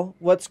cool.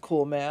 What's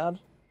cool, man?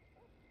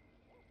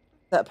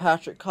 That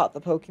Patrick caught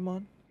the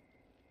Pokemon.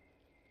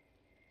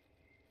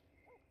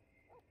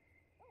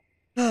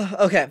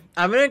 Okay,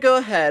 I'm gonna go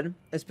ahead.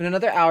 It's been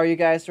another hour, you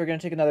guys, so we're gonna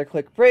take another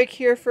quick break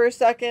here for a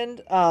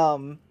second. I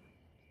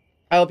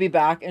will be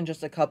back in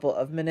just a couple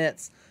of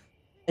minutes.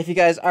 If you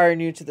guys are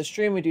new to the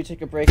stream, we do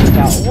take a break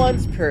about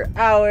once per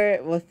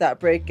hour. With that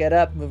break, get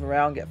up, move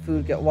around, get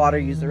food, get water,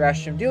 use the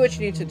restroom, do what you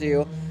need to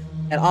do,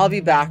 and I'll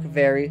be back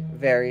very,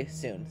 very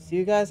soon. See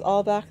you guys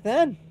all back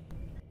then.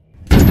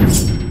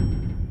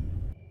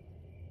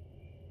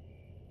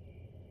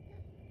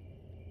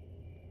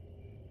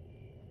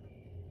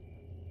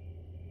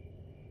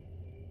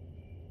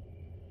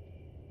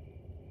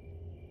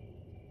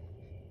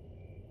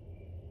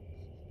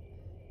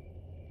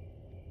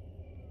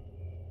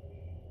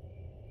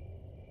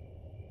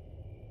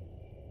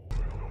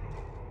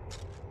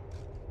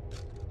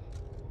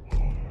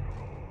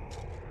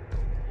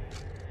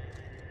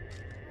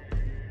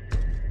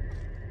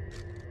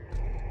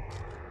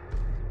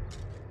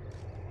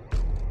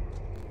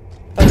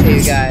 Okay,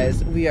 you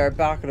guys, we are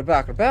back.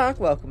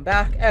 Welcome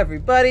back,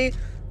 everybody.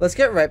 Let's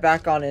get right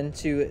back on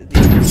into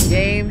the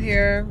game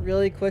here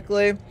really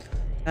quickly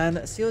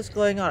and see what's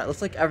going on. It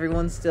looks like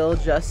everyone's still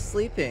just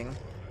sleeping.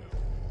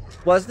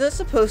 Wasn't it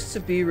supposed to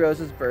be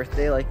Rose's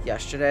birthday like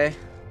yesterday?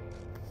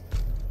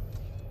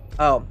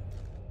 Oh,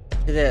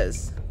 it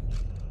is.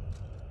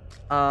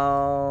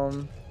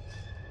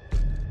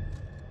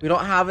 We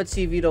don't have a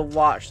TV to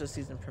watch the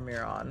season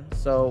premiere on,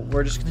 so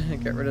we're just gonna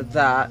get rid of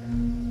that.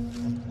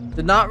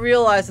 Did not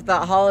realize that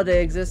that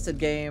holiday existed,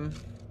 game.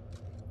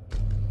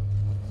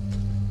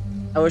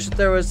 I wish that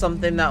there was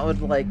something that would,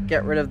 like,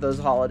 get rid of those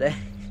holidays.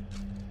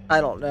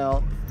 I don't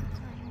know.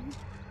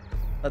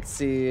 Let's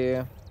see.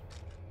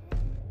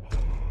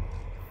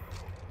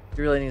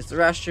 She really needs the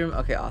restroom.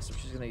 Okay, awesome.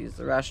 She's gonna use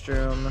the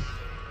restroom.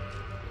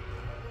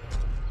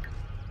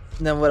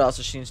 And then what else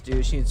does she need to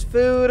do? She needs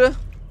food.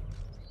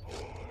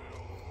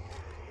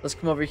 Let's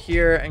come over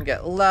here and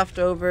get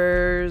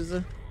leftovers.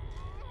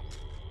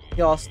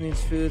 He also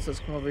needs food, so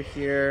let's come over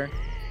here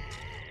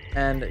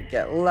and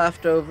get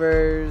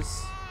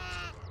leftovers.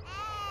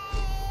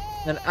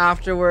 Then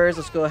afterwards,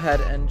 let's go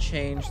ahead and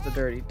change the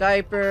dirty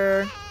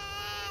diaper.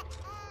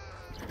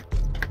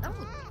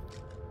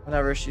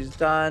 Whenever she's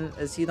done,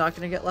 is he not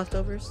gonna get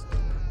leftovers?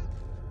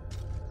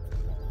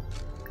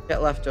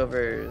 Get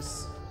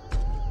leftovers.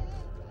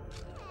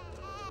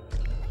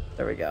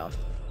 There we go.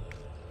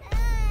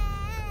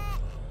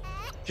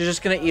 She's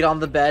just gonna eat on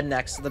the bed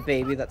next to the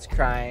baby that's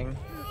crying.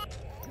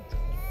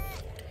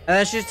 And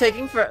then she's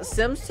taking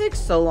Sims take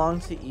so long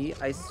to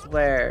eat, I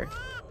swear.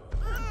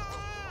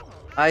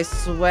 I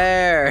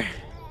swear.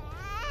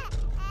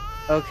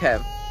 Okay.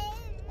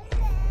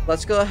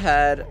 Let's go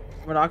ahead.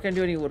 We're not gonna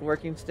do any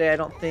woodworking today, I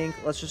don't think.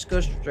 Let's just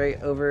go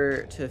straight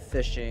over to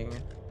fishing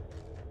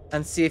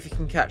and see if you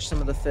can catch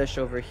some of the fish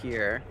over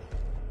here.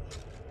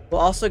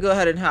 We'll also go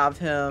ahead and have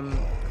him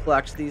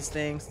collect these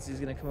things since he's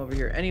gonna come over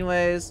here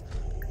anyways.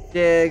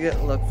 Dig,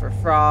 look for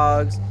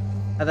frogs,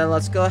 and then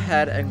let's go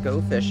ahead and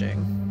go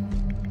fishing.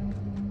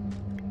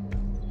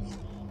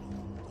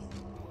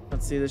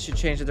 Let's see, did she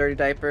change the dirty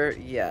diaper?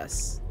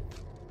 Yes.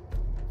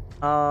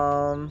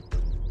 Bounce.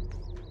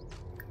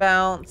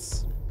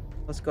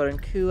 Let's go ahead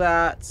and coo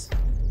at.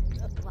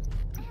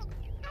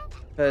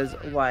 Because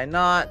why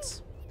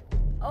not?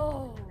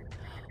 Oh.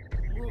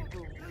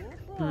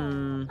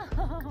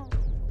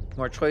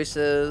 More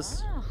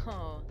choices.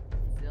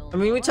 I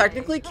mean, we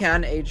technically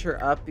can age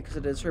her up because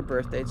it is her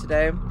birthday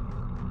today.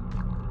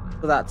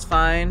 So that's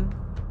fine.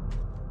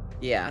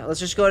 Yeah, let's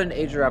just go ahead and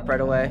age her up right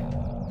away.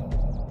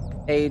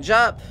 Age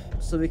up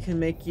so we can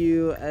make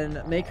you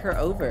and make her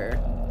over.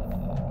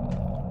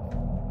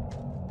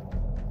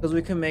 Because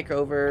we can make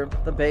over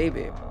the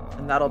baby.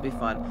 And that'll be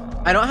fun.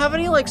 I don't have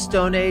any like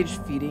Stone Age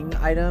feeding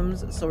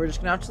items. So we're just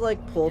gonna have to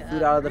like pull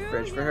food out of the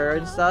fridge for her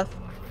and stuff.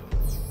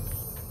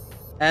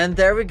 And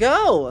there we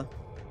go.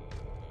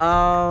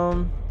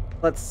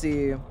 Let's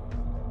see.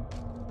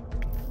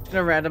 Just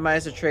gonna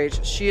randomize the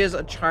traits. She is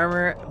a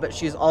charmer, but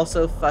she's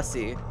also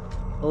fussy.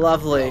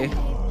 Lovely.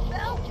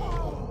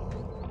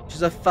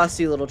 She's a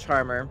fussy little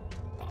charmer.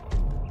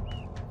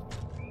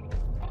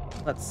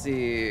 Let's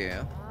see.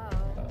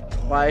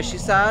 Why is she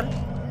sad?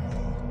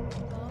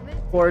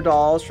 4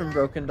 dolls from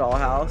Broken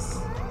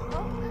Dollhouse.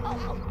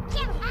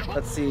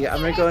 Let's see. I'm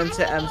gonna go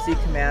into MC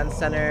Command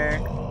Center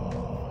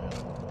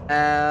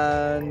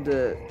and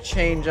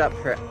change up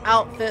her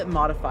outfit,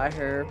 modify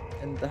her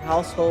in the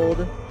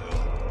household.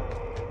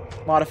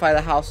 Modify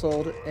the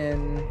household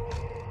in...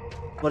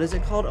 What is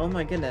it called? Oh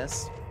my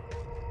goodness.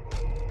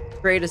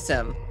 Create a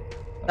sim.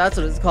 That's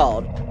what it's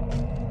called. Oh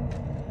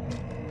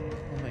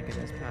my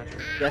goodness,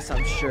 Patrick. Yes,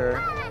 I'm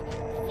sure.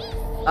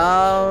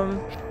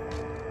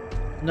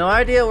 No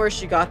idea where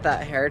she got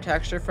that hair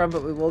texture from,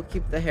 but we will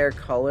keep the hair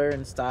color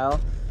and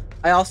style.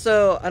 I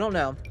don't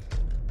know.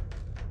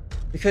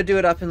 We could do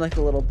it up in like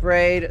a little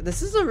braid.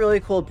 This is a really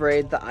cool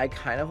braid that I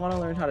kind of want to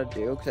learn how to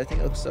do because I think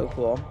it looks so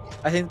cool.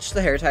 I think just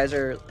the hair ties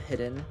are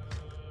hidden.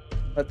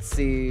 Let's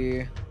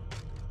see.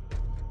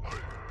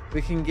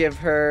 We can give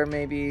her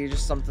maybe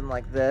just something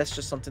like this,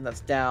 just something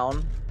that's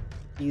down.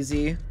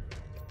 Easy.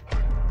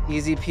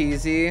 Easy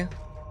peasy.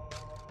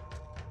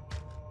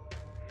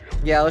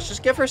 Yeah, let's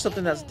just give her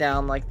something that's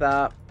down like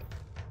that.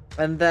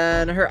 And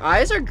then her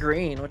eyes are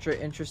green, which are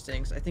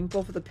interesting. So I think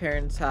both of the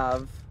parents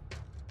have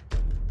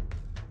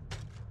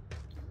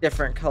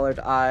different colored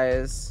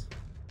eyes.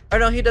 Oh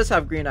no, he does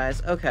have green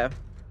eyes. Okay.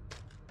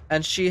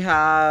 And she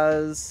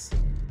has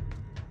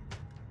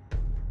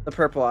the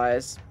purple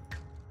eyes.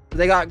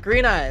 They got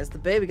green eyes. The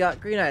baby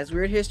got green eyes.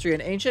 Weird history.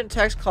 An ancient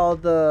text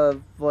called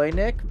the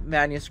Voynich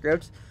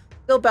manuscript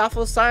still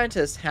baffles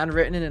scientists.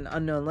 Handwritten in an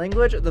unknown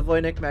language, the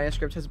Voynich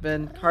manuscript has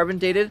been carbon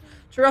dated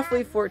to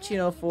roughly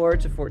 1404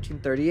 to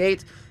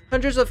 1438.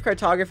 Hundreds of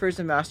cartographers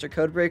and master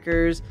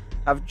codebreakers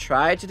have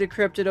tried to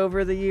decrypt it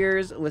over the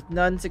years, with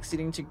none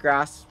succeeding to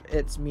grasp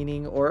its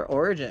meaning or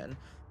origin.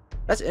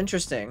 That's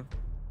interesting.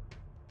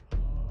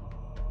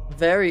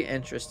 Very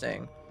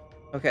interesting.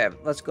 Okay,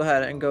 let's go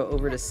ahead and go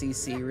over to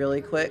CC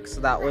really quick,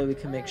 so that way we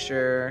can make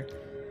sure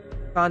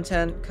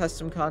content,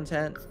 custom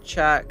content,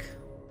 check.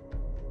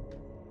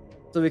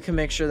 So we can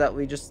make sure that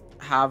we just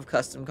have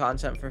custom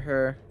content for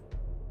her.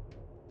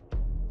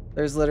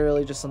 There's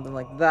literally just something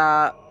like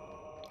that,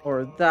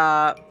 or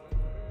that.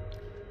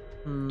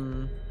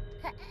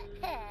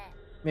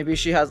 Maybe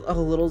she has a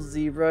little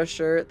zebra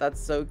shirt.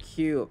 That's so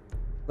cute.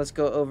 Let's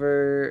go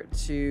over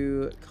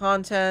to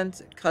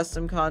content,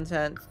 custom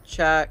content,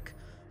 check.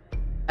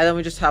 And then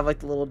we just have like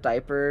the little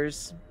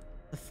diapers,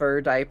 the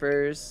fur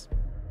diapers.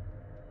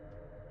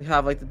 We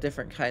have like the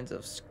different kinds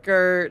of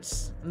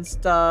skirts and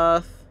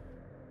stuff.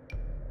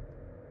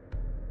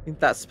 I think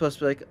that's supposed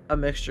to be like a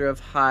mixture of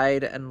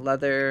hide and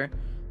leather.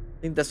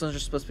 I think this one's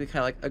just supposed to be kind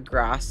of like a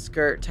grass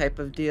skirt type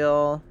of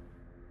deal.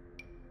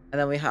 And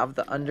then we have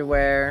the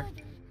underwear.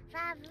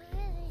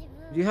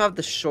 You have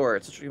the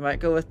shorts, which we might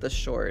go with the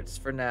shorts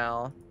for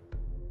now.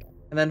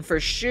 And then for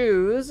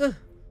shoes,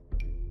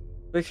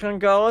 We can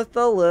go with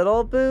the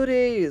little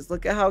booties.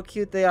 Look at how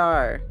cute they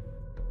are.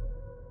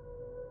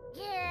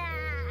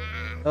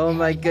 Oh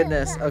my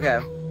goodness. Okay.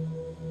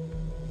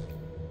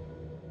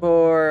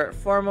 For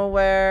formal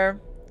wear,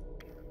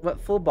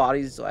 what full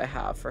bodies do I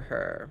have for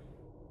her?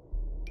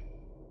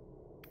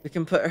 We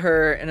can put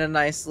her in a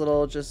nice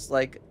little just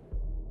like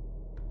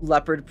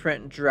leopard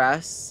print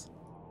dress.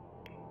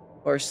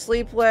 Or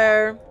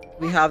sleepwear.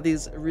 We have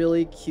these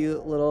really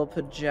cute little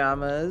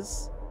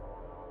pajamas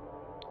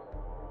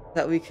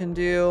that we can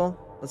do.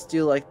 Let's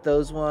do like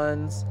those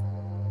ones.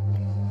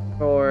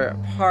 For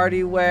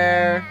party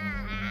wear,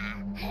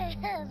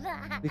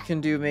 we can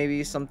do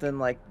maybe something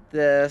like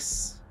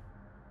this.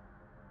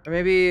 Or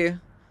maybe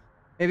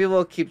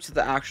we'll keep to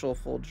the actual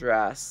full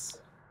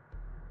dress.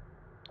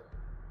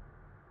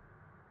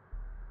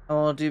 And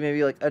we'll do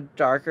maybe like a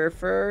darker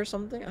fur or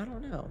something. I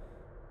don't know.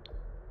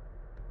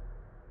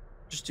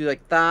 Just do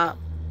like that.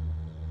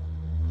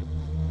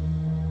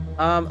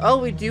 Oh,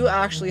 we do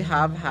actually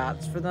have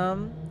hats for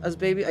them as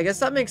baby. I guess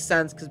that makes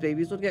sense because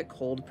babies would get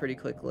cold pretty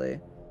quickly.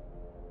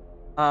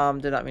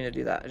 Did not mean to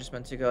do that. I just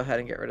meant to go ahead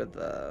and get rid of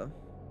the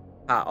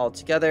hat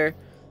altogether.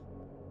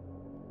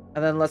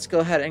 And then let's go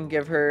ahead and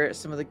give her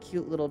some of the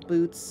cute little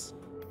boots.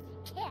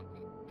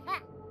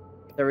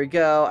 There we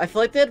go. I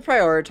feel like they'd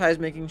prioritize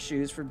making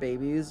shoes for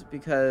babies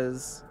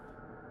because,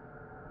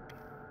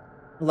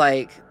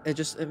 like,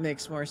 it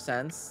makes more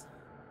sense.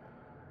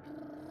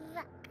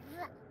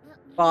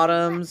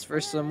 Bottoms for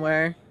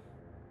swimwear.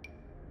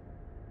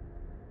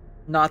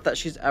 Not that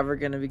she's ever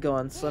going to be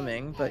going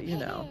swimming, but you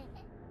know.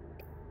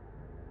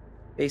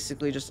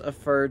 Basically just a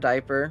fur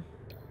diaper.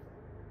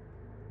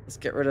 Let's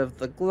get rid of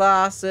the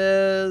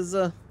glasses.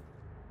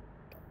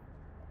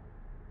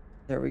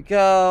 There we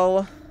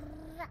go.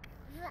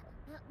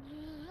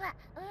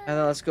 And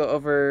then let's go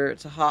over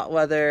to hot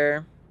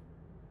weather.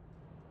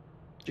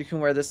 You can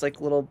wear this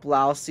like little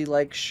blousey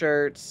like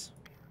shirt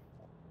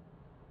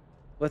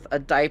with a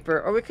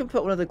diaper, or we can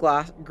put one of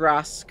the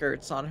grass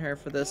skirts on her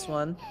for this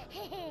one.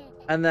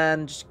 And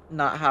then just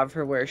not have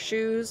her wear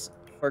shoes.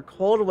 For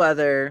cold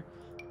weather,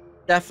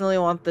 definitely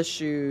want the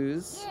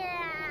shoes.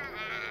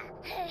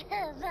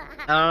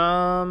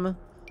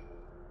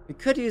 We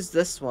could use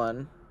this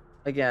one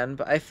again,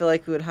 but I feel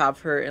like we would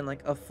have her in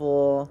like a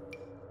full-on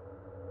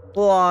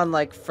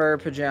like fur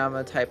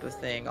pajama type of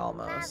thing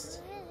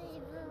almost.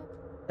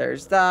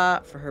 There's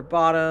that for her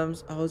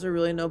bottoms. Oh, is there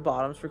really no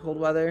bottoms for cold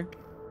weather?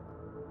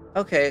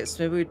 Okay,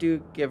 so maybe we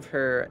do give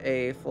her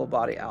a full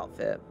body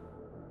outfit.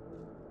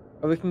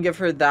 Or we can give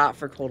her that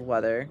for cold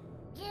weather.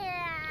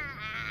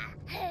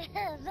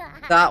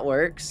 That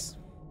works.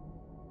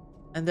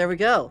 And there we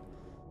go.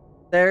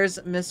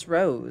 There's Miss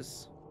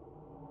Rose.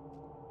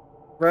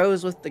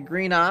 Rose with the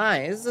green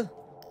eyes.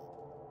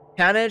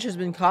 Panage has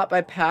been caught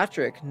by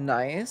Patrick.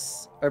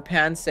 Nice. Or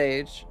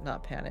Pansage.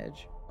 Not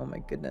Panage. Oh my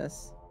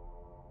goodness.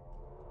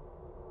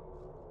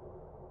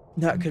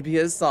 That could be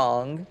a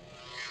song.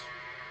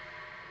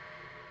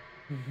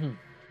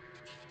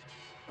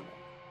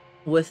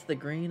 With the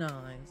green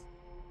eyes.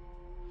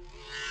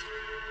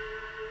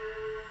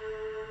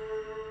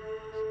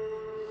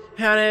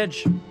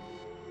 Panage.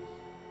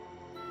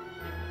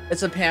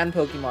 It's a pan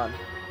Pokemon.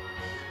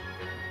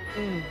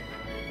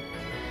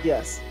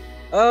 Yes.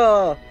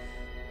 Oh.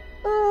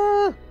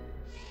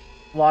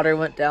 Water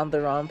went down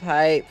the wrong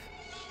pipe.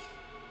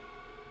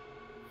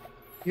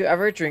 You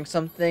ever drink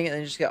something and then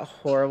you just get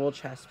horrible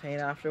chest pain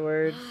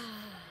afterwards?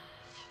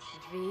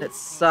 It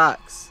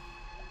sucks.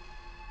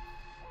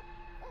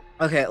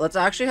 Okay, let's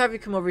actually have you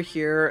come over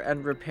here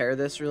and repair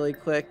this really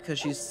quick because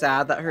she's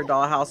sad that her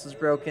dollhouse is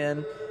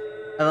broken.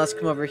 And let's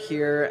come over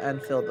here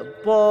and fill the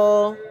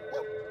bowl.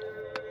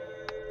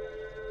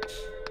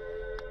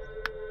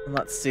 And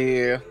let's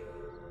see.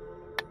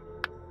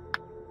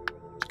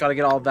 Just gotta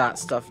get all that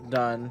stuff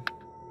done.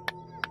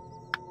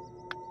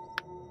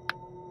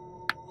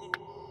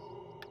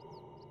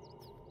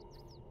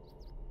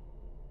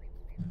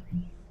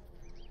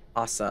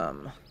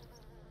 Awesome.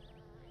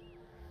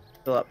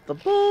 Fill up the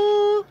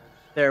bowl.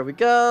 There we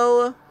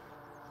go.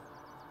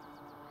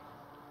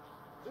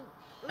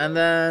 And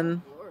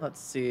then, let's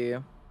see.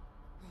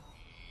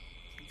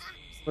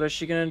 What is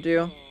she gonna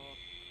do?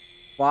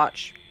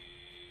 Watch.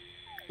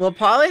 We'll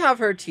probably have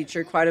her teach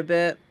her quite a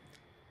bit.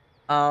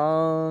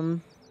 Right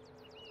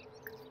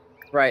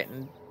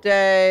and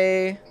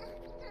day.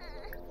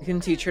 You can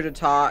teach her to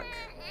talk.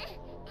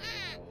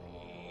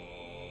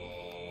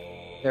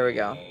 There we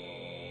go.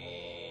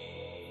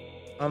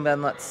 And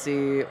then let's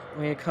see.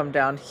 We need to come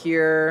down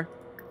here.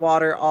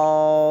 Water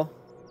all.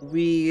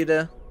 Weed.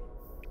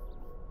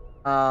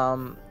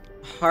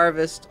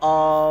 Harvest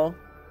all.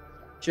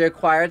 She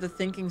acquired the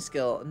thinking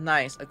skill.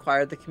 Nice.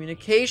 Acquired the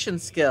communication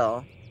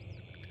skill.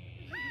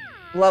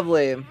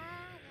 Lovely.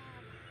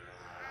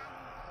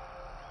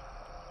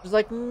 She's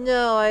like,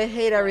 no, I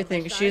hate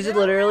everything. She's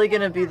literally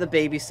gonna be the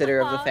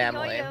babysitter of the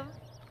family.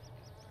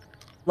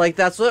 Like,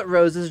 that's what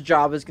Rose's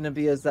job is gonna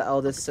be as the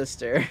eldest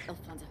sister.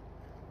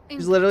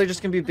 She's literally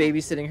just gonna be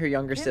babysitting her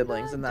younger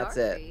siblings, and that's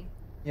it.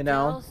 You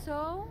know?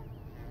 Also,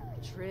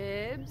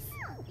 Tribs,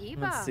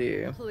 Let's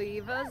see.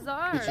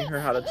 Pleva Teaching her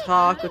how to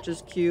talk, which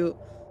is cute.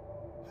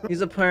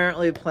 He's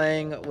apparently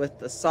playing with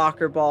the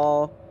soccer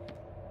ball.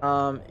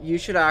 You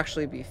should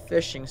actually be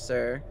fishing,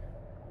 sir.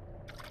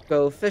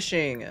 Go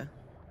fishing.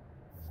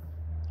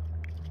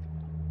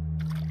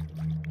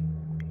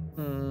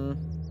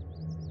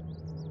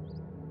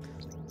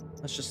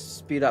 Let's just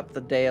speed up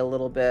the day a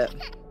little bit.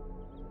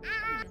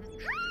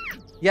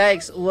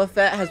 Yikes,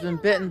 Woofette has been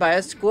bitten by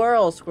a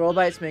squirrel. Squirrel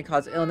bites may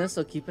cause illness,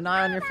 so keep an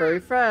eye on your furry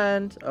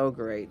friend. Oh,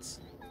 great.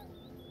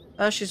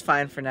 Oh, she's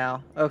fine for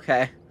now.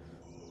 Okay.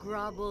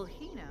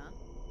 Grabulhina,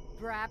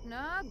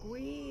 Brapna,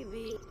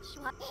 Guivi.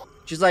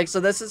 She's like, so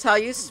this is how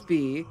you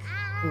speak.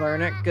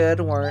 Learn it good,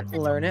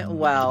 learn it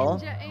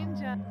well.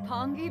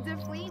 Pongi de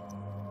Fleet.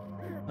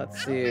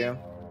 Let's see.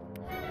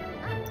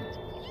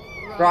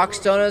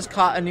 Rockstone has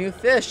caught a new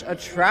fish, a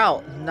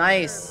trout.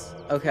 Nice.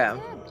 Okay.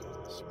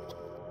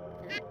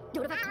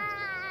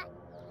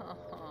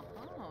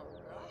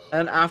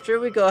 And after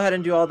we go ahead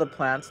and do all the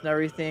plants and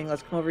everything,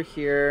 let's come over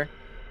here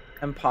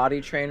and potty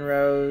train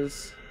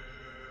Rose.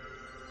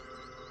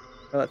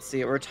 Let's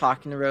see, we're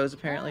talking to Rose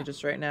apparently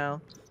just right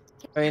now.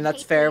 I mean,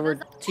 that's fair. We're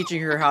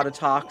teaching her how to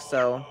talk,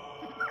 so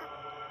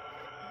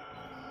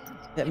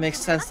it makes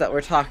sense that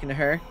we're talking to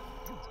her.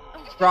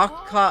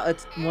 Brock caught a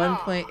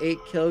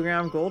 1.8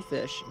 kilogram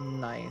goldfish.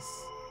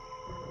 Nice.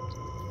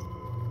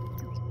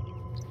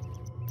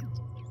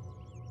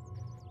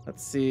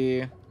 Let's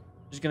see.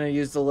 Just gonna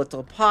use the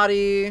little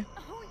potty.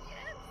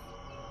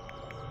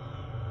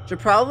 Should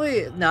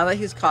probably, now that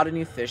he's caught a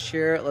new fish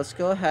here, let's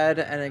go ahead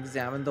and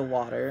examine the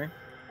water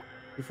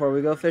before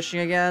we go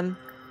fishing again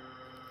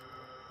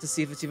to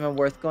see if it's even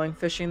worth going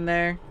fishing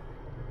there.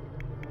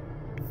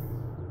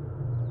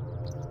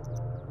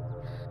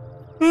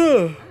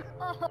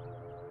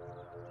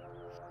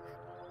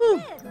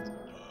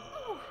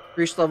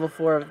 Reached level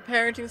 4 of the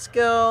parenting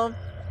skill.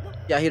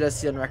 Yeah, he does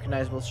see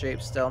unrecognizable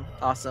shapes still.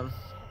 Awesome.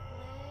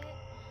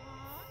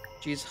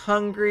 She's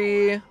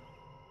hungry.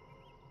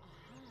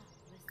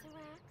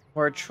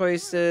 More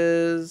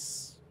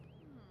choices.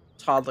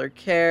 Toddler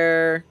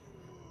care.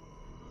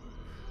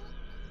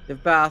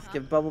 Give bath,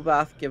 give bubble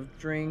bath, give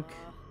drink,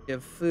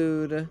 give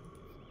food.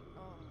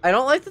 I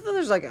don't like that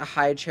there's like a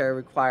high chair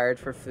required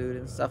for food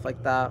and stuff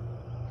like that.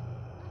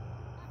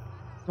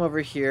 Come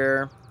over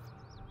here.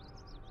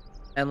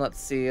 And let's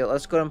see.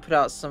 Let's go and put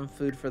out some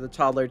food for the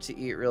toddler to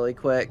eat really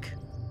quick.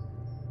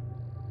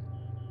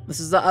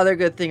 This is the other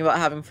good thing about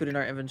having food in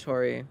our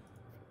inventory.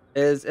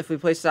 Is if we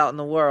place it out in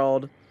the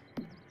world,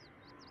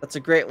 that's a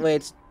great way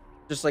to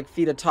just like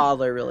feed a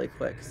toddler really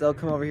quick. So they'll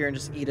come over here and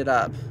just eat it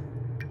up.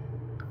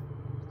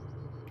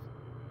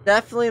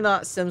 Definitely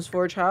not Sims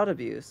 4 child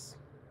abuse.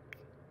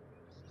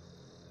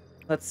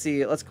 Let's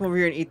see. Let's come over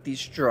here and eat these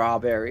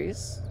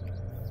strawberries.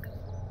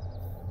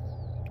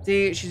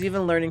 See, she's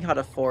even learning how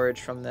to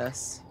forage from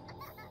this.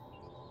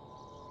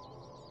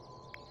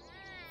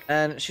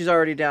 And she's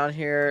already down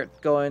here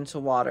going to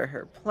water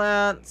her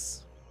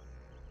plants.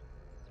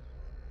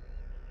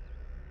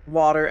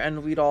 Water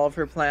and weed all of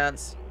her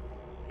plants.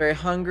 Very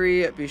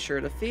hungry. Be sure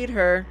to feed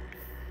her.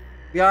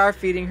 We are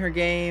feeding her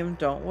game.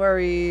 Don't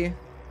worry.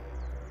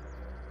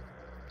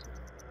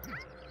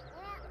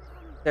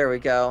 There we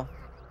go.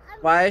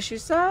 Why is she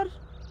sad?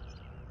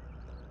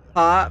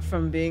 Hot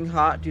from being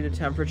hot due to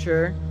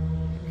temperature.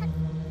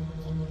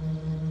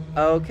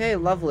 Okay,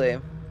 lovely.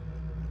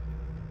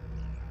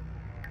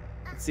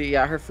 Let's see,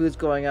 yeah, her food's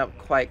going up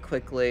quite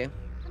quickly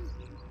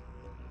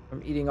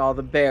from eating all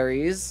the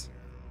berries.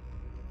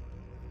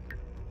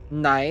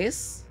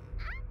 Nice.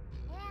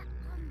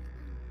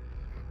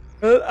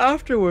 And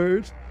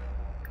afterwards,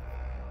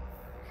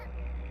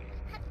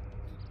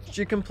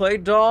 she can play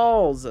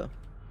dolls.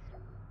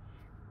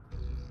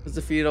 Let's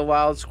defeat a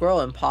wild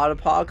squirrel in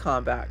paw-to-paw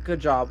combat.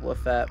 Good job,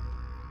 Woofette.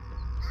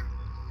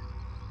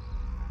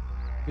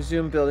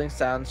 Resume building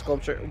sand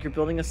sculpture. You're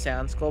building a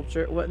sand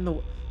sculpture? What in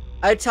the...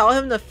 I tell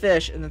him to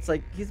fish, and it's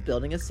like, he's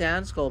building a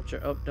sand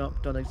sculpture. Oh, no,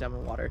 don't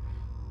examine water.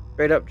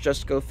 Straight up,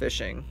 just go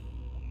fishing.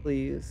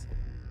 Please.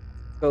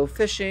 Go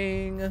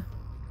fishing.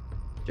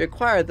 You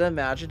acquire the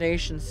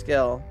imagination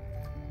skill.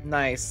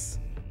 Nice.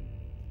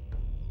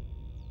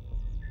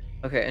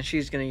 Okay, and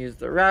she's gonna use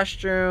the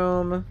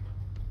restroom.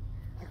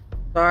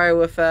 Sorry,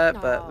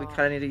 Woofette, but we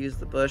kind of need to use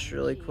the bush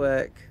really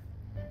quick.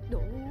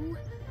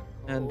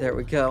 And there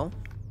we go.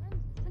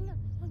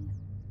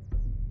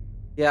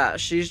 Yeah,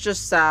 she's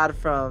just sad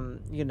from,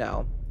 you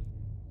know,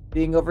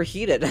 being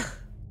overheated.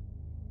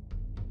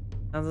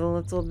 As a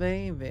little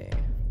baby.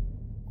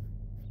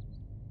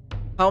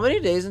 How many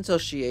days until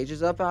she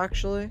ages up,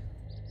 actually?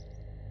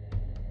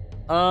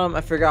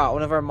 I forgot.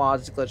 One of our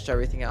mods glitched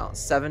everything out.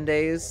 7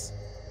 days.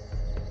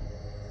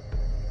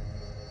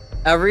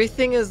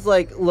 Everything is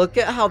like, look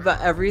at how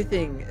bad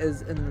everything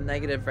is in the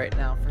negative right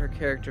now for her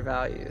character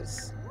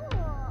values.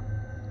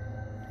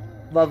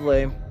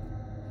 Lovely.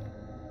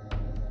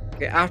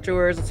 Okay,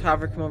 afterwards, let's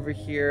have her come over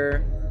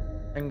here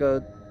and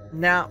go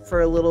nap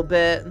for a little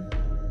bit.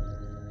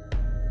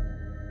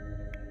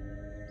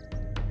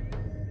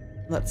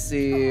 Let's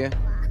see.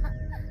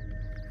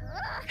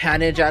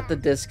 Panage at the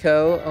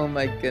disco. Oh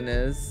my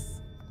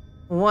goodness.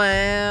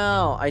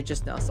 Wow. I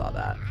just now saw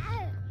that.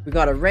 We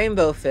got a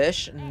rainbow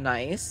fish.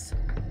 Nice.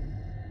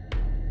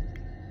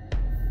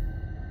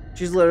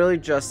 She's literally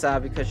just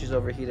sad because she's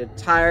overheated.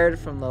 Tired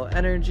from low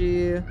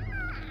energy.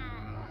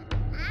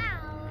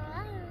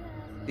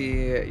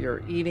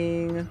 You're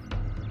eating.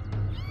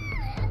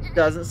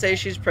 Doesn't say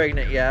she's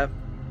pregnant yet.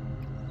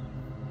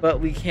 But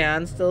we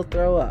can still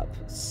throw up.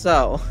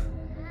 So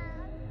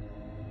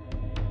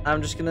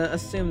I'm just gonna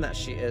assume that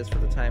she is for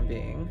the time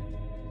being.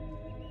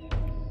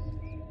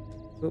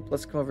 Oop,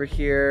 let's come over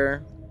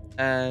here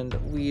and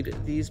weed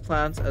these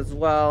plants as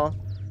well.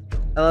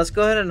 And let's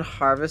go ahead and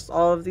harvest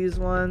all of these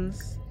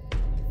ones.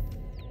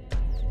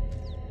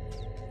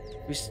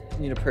 We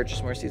need to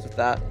purchase more seeds with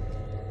that.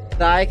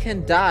 I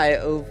can die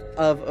of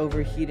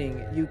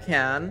overheating. You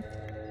can.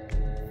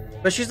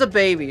 But she's a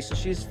baby, so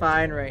she's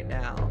fine right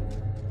now.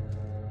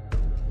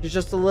 She's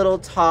just a little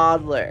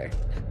toddler.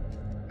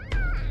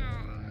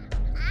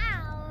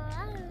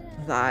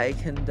 I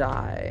can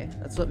die.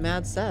 That's what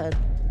Mad said.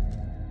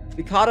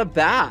 We caught a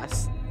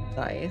bass.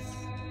 Nice.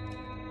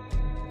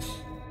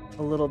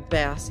 A little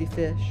bassy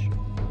fish.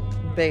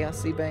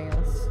 Bassy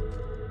bass.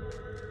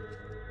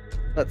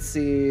 Let's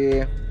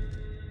see.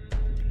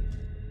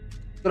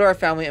 Go to our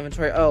family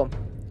inventory. Oh.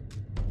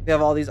 We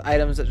have all these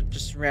items that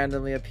just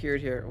randomly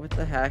appeared here. What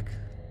the heck?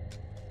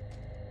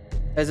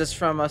 Is this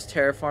from us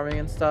terraforming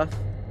and stuff?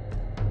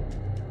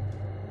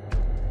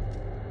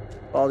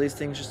 All these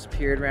things just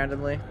appeared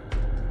randomly.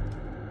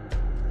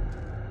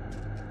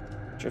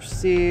 Shift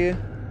C,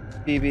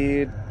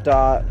 BB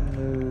dot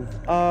move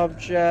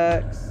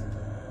objects.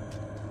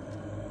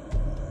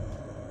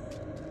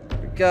 There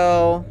we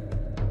go.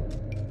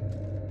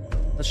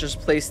 Let's just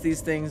place these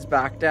things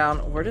back down.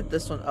 Where did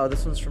this one? Oh,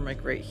 this one's from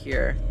like right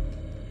here.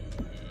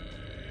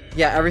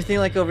 Yeah, everything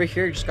like over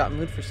here just got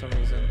moved for some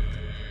reason.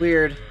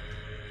 Weird.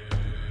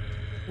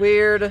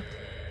 Weird.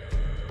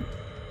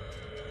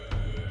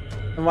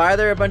 And why are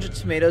there a bunch of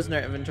tomatoes in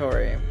our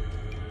inventory?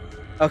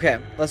 Okay,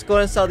 let's go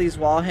ahead and sell these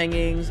wall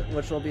hangings,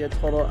 which will be a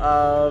total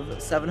of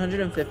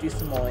 750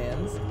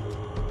 simoleons.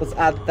 Let's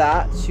add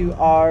that to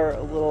our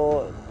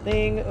little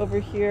thing over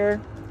here.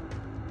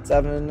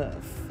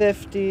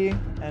 750,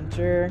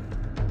 enter.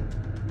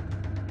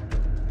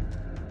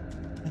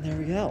 And there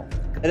we go.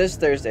 It is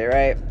Thursday,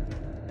 right?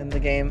 In the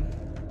game.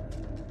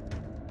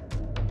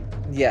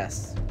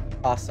 Yes.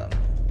 Awesome.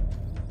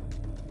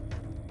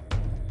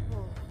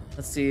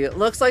 Let's see. It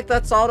looks like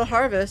that's all to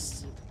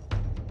harvest.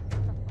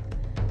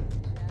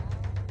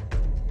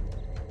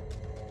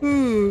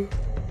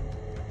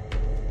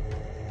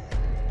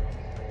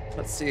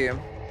 Let's see.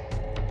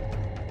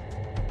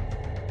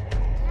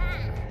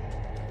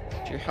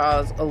 She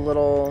has a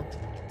little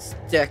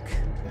stick.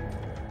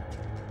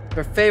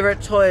 Her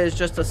favorite toy is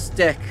just a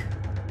stick.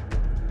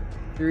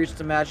 She reached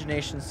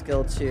imagination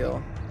skill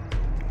 2.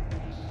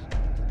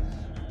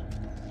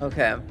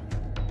 Okay.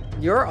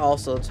 You're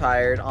also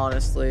tired,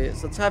 honestly.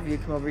 So let's have you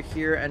come over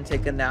here and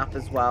take a nap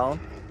as well.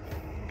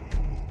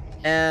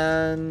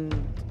 And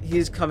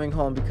he's coming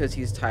home because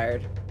he's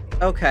tired.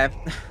 Okay.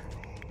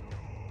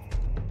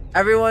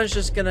 Everyone's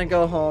just gonna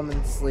go home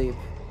and sleep.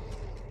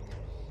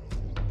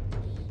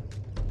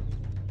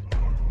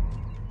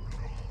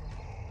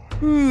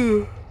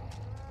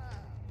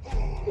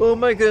 Oh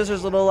my goodness,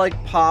 there's little like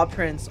paw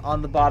prints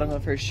on the bottom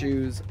of her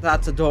shoes.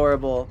 That's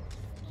adorable.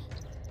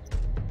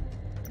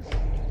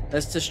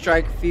 That's to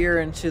strike fear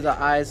into the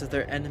eyes of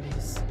their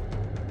enemies.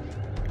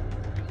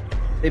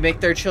 They make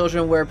their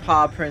children wear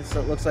paw prints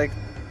that looks like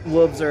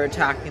wolves are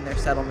attacking their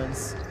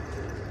settlements.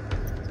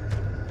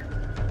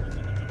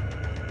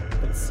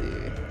 Let's see.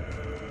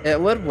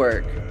 It would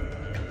work.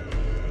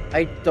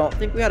 I don't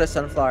think we had a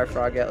sunflower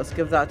frog yet. Let's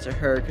give that to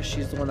her because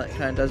she's the one that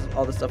kind of does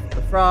all the stuff with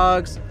the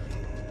frogs.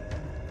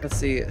 Let's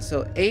see.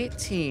 So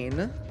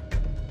 18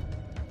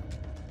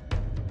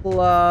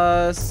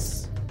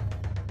 plus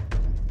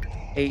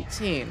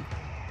 18.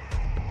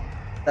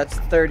 That's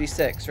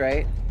 36,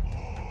 right?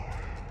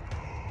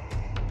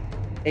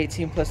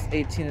 18 plus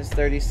 18 is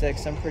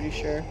 36, I'm pretty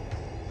sure.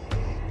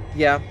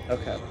 Yeah,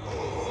 okay.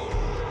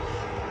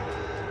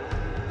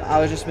 I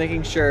was just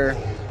making sure.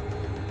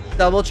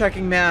 Double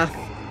checking math.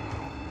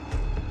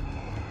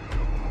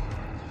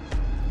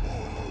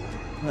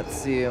 Let's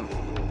see.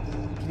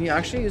 Can you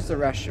actually use the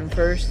restroom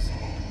first?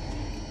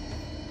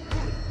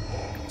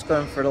 Let's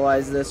go and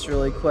fertilize this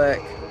really quick.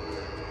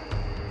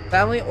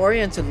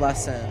 Family-oriented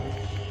lesson.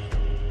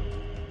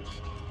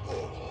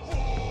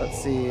 Let's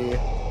see.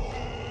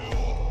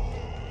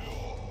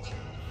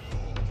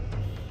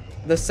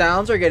 The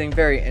sounds are getting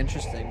very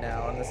interesting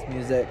now on this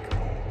music.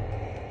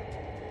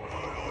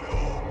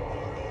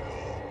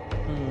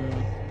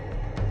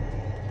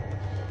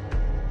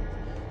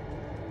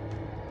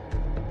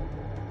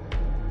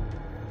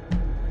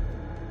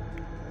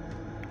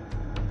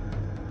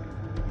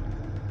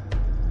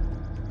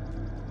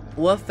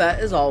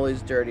 Woofette is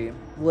always dirty.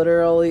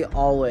 Literally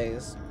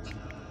always.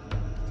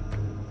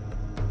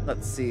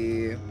 Let's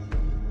see.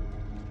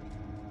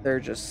 They're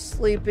just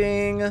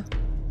sleeping.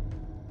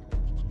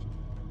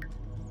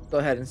 Go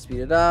ahead and speed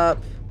it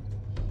up.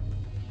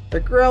 They're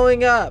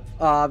growing up.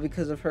 Aw,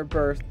 because of her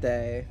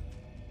birthday.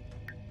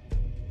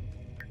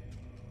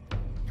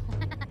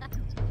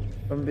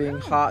 From being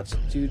hot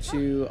due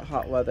to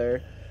hot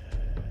weather.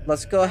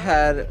 Let's go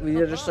ahead. We need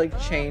to just like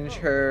change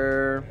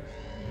her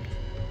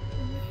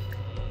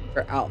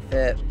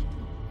outfit.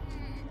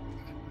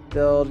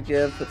 Build,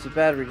 give, put to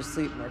bed, read to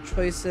sleep, more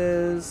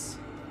choices.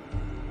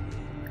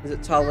 Is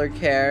it toddler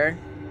care?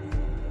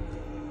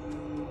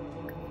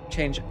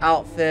 Change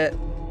outfit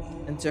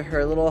into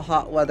her little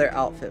hot weather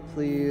outfit,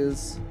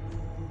 please.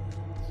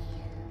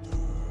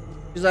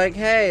 She's like,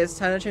 hey, it's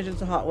time to change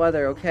into hot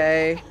weather,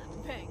 okay?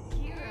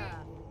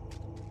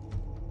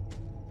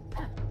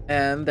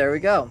 And there we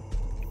go.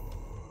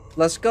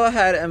 Let's go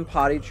ahead and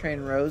potty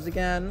train Rose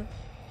again.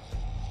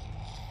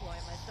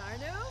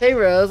 Hey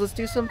Rose, let's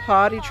do some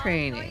potty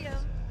training.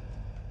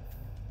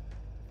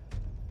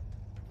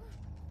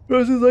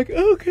 Rose is like,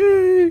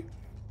 okay.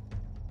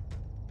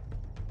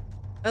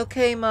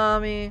 Okay,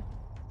 mommy.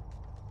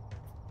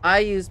 I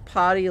use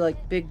potty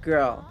like big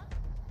girl.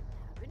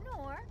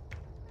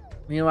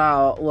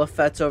 Meanwhile,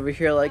 Lafette's over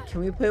here like,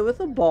 can we play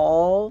with a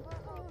ball?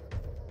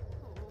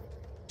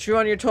 Chew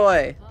on your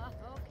toy.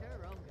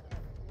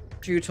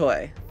 Chew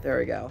toy. There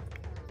we go.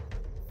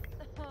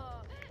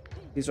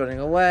 He's running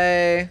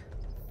away.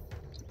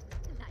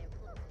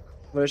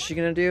 What is she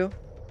gonna do?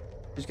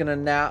 She's gonna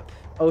nap.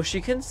 Oh, she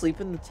can sleep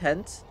in the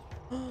tent?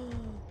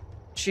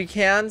 She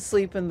can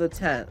sleep in the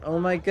tent. Oh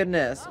my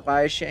goodness.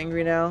 Why is she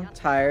angry now?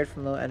 Tired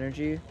from low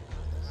energy.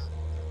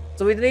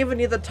 So we didn't even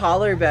need the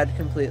taller bed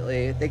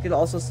completely. They could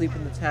also sleep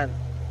in the tent.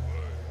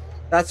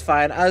 That's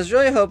fine. I was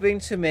really hoping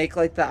to make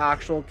like the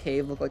actual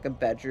cave look like a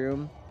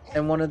bedroom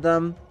in one of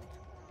them.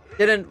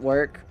 Didn't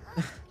work.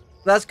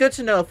 That's good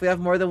to know. If we have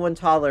more than one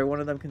toddler,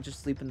 one of them can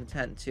just sleep in the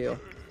tent too.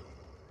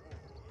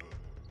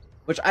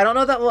 Which I don't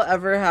know that we'll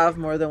ever have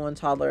more than one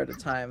toddler at a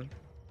time.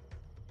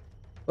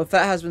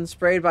 Lafette has been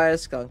sprayed by a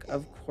skunk.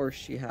 Of course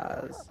she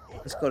has.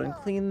 Let's go and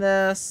clean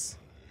this.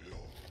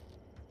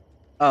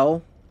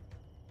 Oh.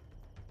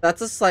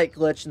 That's a slight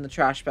glitch in the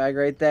trash bag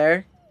right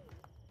there.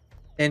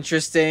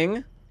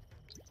 Interesting.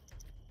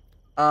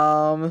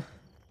 Not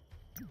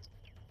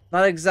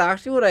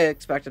exactly what I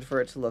expected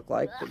for it to look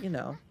like, but you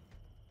know.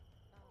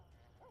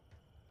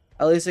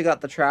 At least I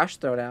got the trash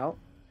thrown out.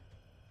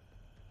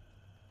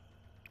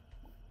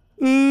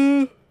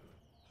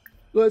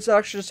 Let's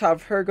actually just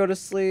have her go to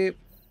sleep.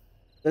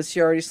 Is she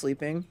already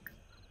sleeping?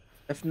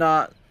 If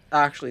not,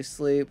 actually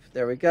sleep.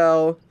 There we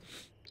go.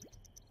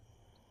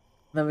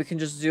 Then we can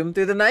just zoom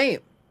through the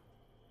night.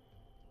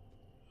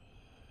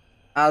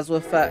 As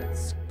Lafette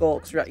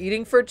skulks around,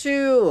 eating for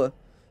two.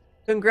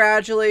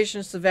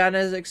 Congratulations, Savannah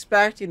is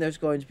expecting there's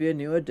going to be a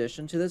new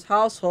addition to this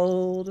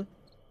household.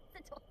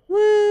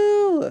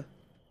 Woo!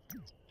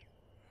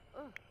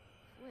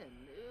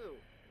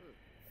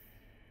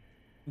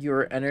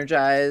 You're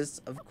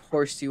energized? Of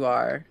course you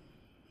are.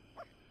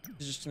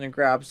 Just gonna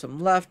grab some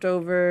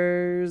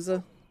leftovers.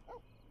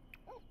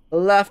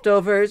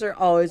 Leftovers are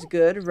always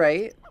good,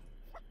 right?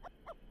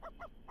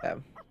 Okay.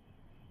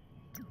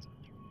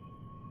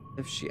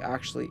 If she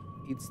actually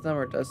eats them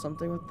or does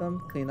something with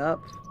them, clean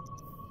up.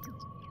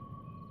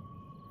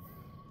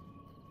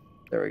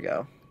 There we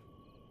go.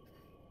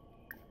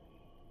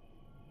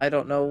 I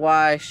don't know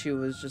why she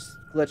was just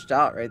glitched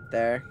out right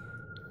there.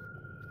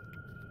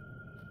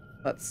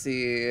 Let's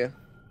see.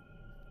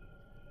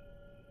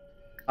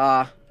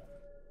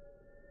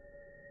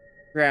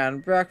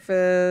 Grand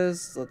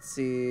breakfast. Let's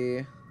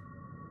see.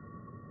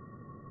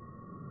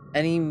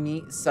 Any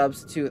meat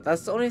substitute.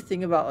 That's the only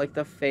thing about like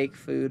the fake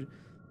food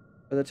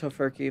for the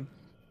tofurkey.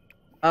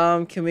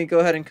 Can we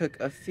go ahead and cook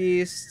a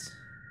feast?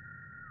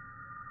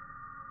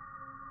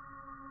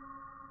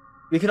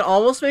 We can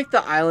almost make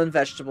the island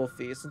vegetable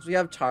feast. Since we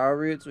have taro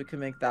roots, we can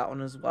make that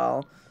one as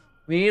well.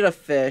 We need a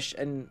fish,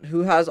 and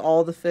who has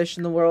all the fish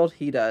in the world?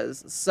 He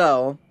does.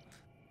 So,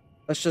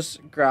 let's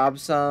just grab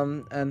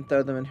some and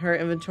throw them in her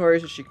inventory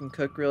so she can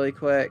cook really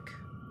quick.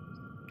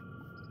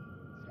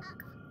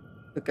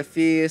 Cook a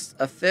feast,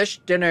 a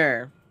fish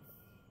dinner.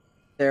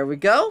 There we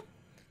go.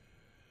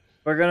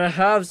 We're gonna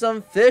have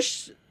some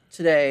fish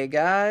today,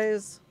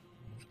 guys.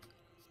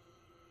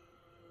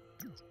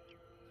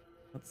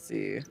 Let's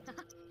see.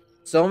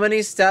 So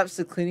many steps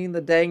to cleaning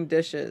the dang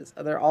dishes,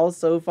 and they're all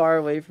so far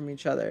away from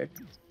each other.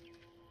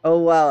 Oh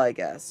well, I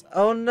guess.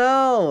 Oh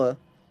no!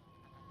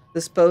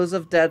 Dispose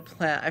of dead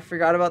plant. I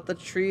forgot about the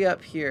tree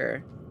up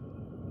here.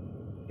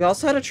 We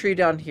also had a tree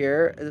down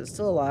here. Is it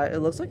still alive? It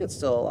looks like it's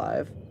still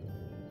alive.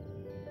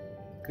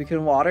 We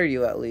can water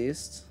you at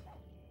least.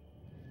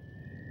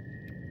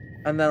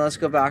 And then let's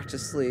go back to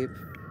sleep.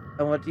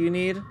 And what do you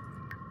need?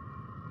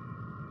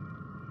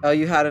 Oh,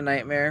 you had a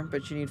nightmare,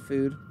 but you need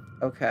food.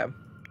 Okay.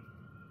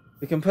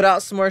 We can put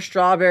out some more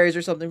strawberries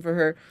or something for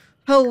her.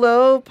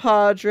 Hello,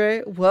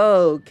 Padre.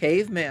 Whoa,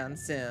 caveman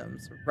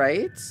Sims,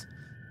 right?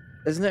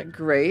 Isn't it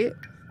great?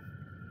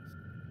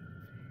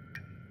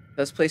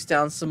 Let's place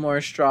down some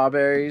more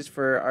strawberries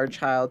for our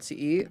child to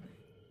eat.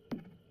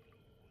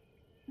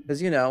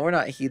 Because, you know, we're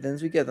not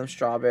heathens. We give them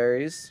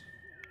strawberries.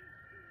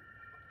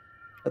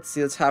 Let's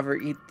see, let's have her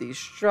eat these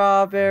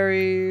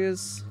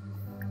strawberries.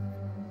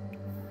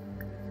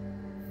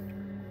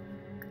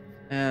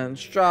 And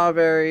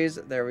strawberries,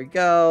 there we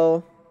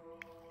go.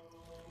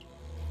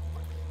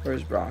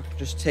 Where's Brock?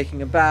 Just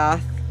taking a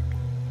bath.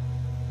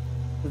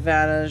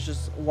 Savannah's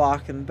just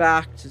walking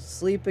back to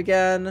sleep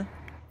again.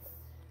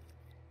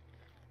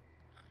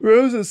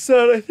 Rose is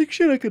sad. I think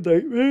she had like a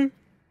nightmare.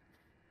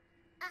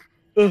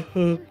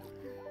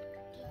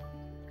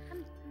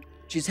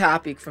 She's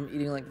happy from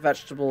eating like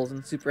vegetables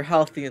and super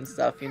healthy and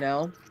stuff, you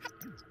know?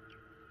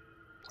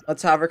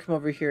 Let's have her come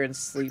over here and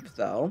sleep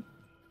though.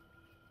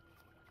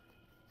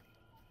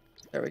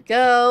 There we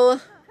go.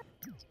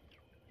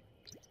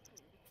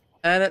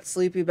 And it's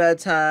sleepy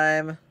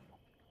bedtime.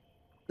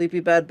 Sleepy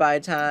bed bye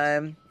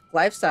time.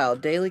 Lifestyle,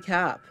 daily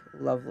cap.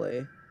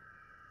 Lovely.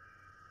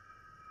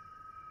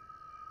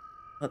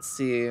 Let's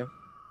see.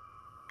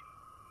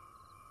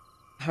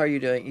 How are you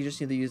doing? You just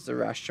need to use the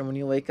restroom when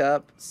you wake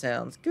up.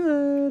 Sounds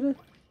good.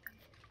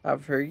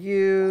 Have her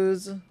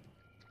use.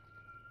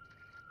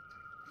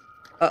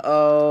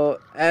 Uh-oh.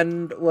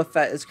 And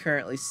Wafet is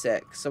currently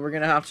sick. So we're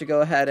going to have to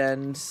go ahead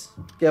and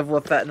give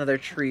Wafet another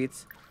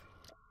treat.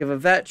 Give a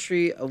vet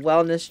treat, a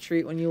wellness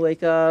treat when you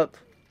wake up.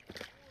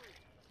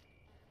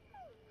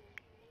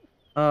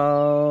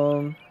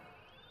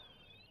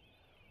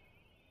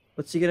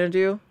 What's he going to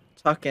do?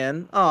 Tuck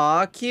in.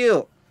 Aw,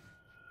 cute.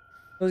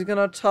 Who's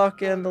gonna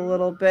tuck in the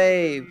little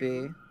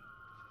baby?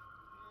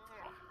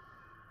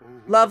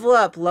 Level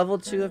up. Level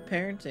 2 of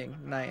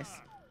parenting. Nice.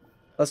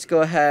 Let's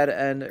go ahead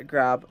and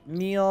grab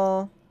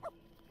meal.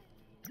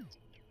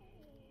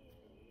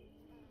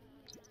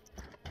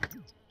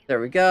 There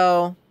we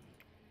go.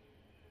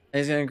 And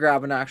he's gonna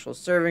grab an actual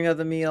serving of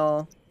the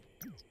meal.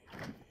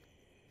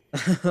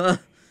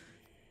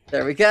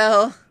 There we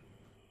go.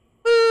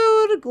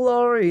 Food,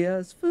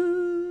 glorious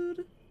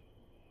food.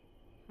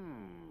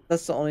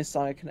 That's the only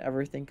song I can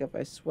ever think of,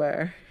 I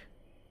swear.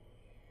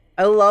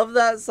 I love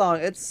that song.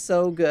 It's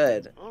so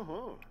good.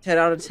 10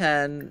 out of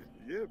 10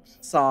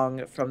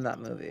 song from that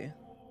movie.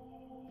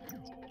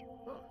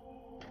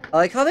 I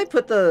like how they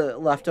put the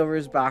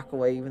leftovers back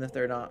away even if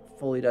they're not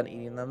fully done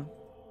eating them.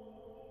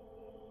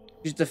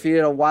 She's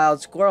defeated a wild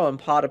squirrel in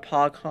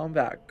paw-to-paw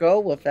combat. Go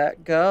with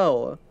that,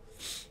 go.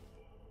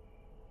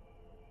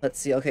 Let's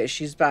see. Okay,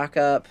 she's back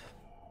up.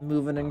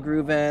 Moving and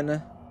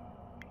grooving.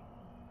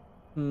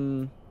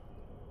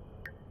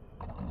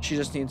 She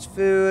just needs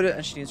food,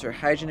 and she needs her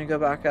hygiene to go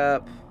back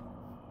up.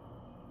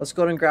 Let's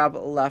go ahead and grab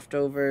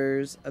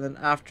leftovers, and then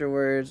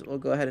afterwards, we'll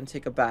go ahead and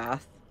take a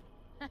bath.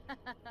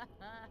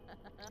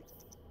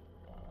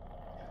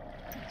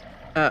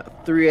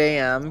 At 3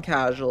 a.m.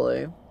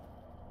 casually.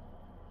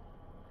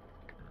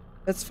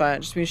 That's fine.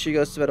 It just means she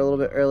goes to bed a little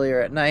bit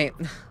earlier at night.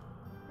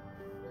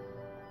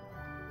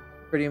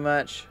 Pretty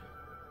much.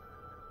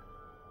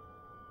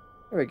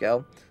 There we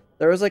go.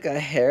 There was like a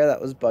hair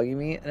that was bugging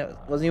me, and it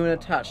wasn't even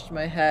attached to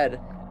my head.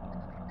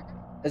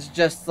 It's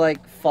just like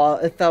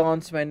it fell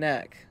onto my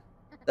neck.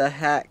 The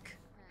heck?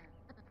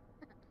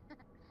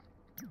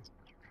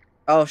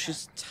 Oh,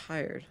 she's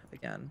tired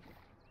again.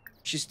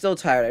 She's still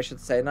tired, I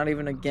should say. Not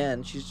even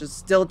again. She's just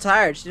still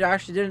tired. She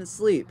actually didn't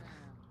sleep.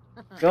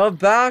 Go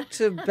back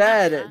to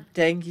bed.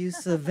 Thank you,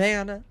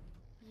 Savannah.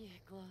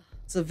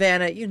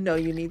 Savannah, you know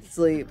you need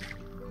sleep.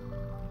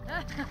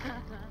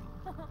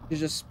 She's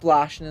just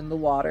splashing in the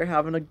water,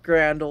 having a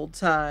grand old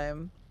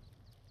time.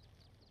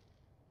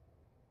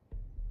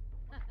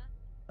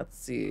 Let's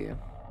see.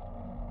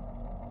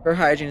 Her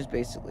hygiene is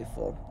basically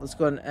full. Let's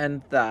go ahead and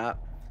end that.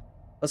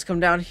 Let's come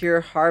down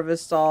here,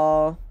 harvest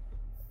all.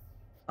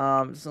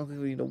 Doesn't look like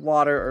we need to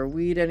water or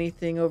weed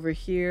anything over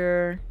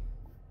here.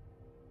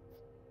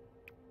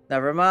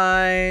 Never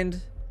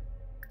mind.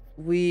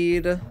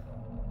 Weed.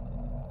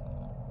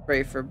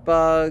 Spray for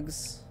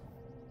bugs.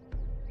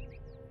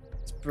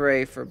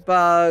 Spray for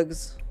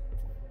bugs.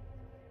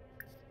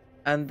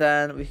 And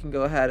then we can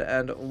go ahead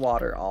and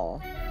water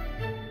all.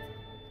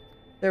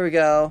 There we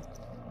go.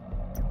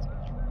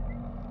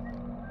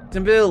 It's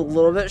gonna be a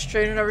little bit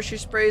strange whenever she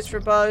sprays for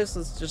bugs.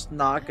 It's just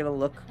not gonna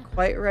look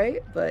quite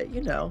right, but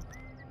you know.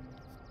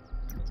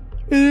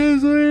 It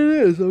is what it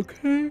is,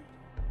 okay?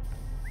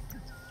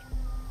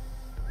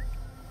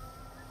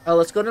 Oh,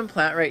 let's go ahead and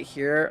plant right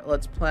here.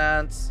 Let's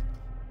plant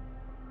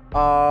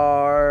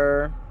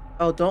our...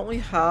 Oh, don't we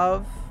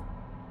have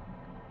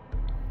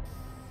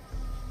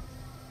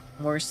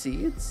more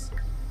seeds?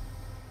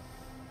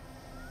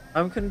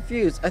 I'm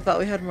confused. I thought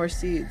we had more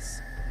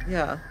seeds.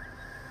 Yeah.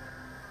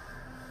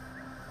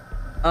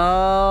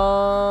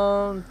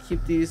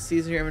 Keep these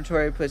seeds in your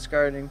inventory. Place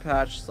gardening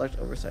patch. Select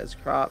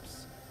oversized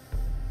crops.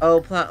 Oh,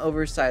 plant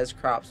oversized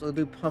crops. We'll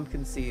do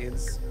pumpkin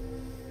seeds.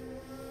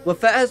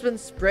 Wafet has been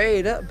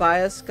sprayed by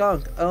a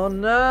skunk. Oh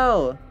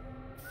no!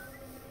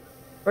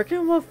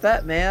 Freaking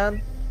Wafet,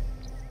 man.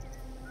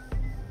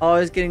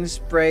 Always getting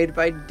sprayed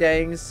by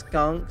dang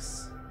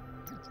skunks.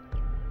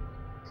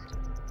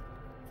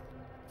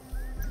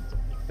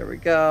 There we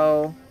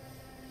go.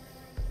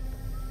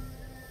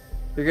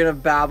 You're gonna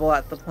babble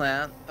at the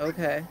plant.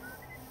 Okay.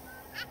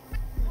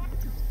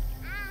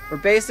 We're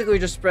basically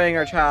just spraying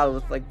our child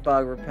with like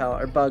bug repel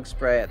or bug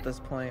spray at this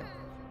point.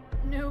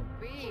 New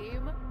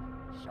beam.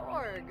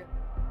 Shorg.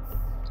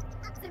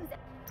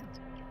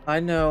 I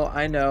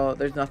know.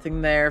 There's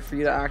nothing there for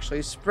you to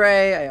actually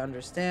spray. I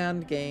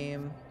understand,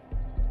 game.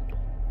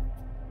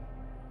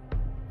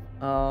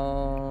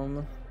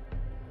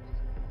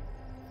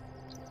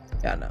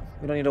 Yeah, no.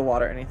 We don't need to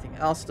water anything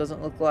else,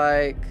 doesn't look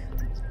like.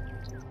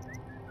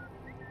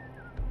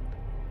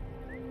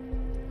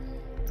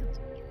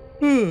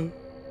 Can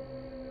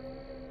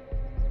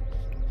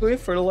we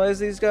fertilize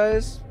these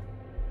guys?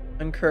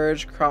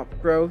 Encourage crop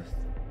growth.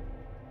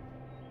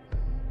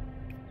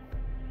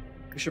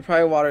 We should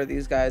probably water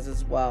these guys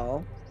as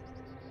well.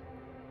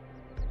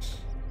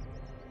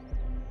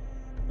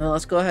 Now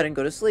let's go ahead and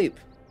go to sleep.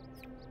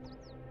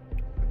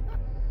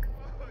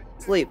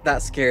 Sleep,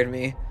 that scared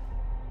me.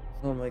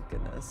 Oh my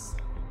goodness.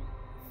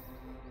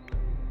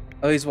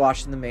 Oh, he's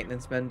watching the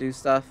maintenance men do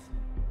stuff.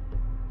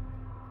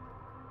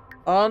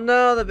 Oh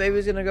no, the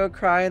baby's gonna go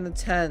cry in the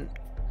tent.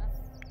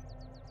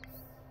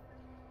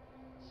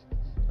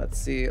 Let's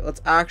see.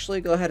 Let's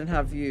actually go ahead and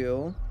have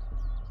you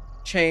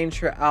change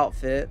her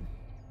outfit.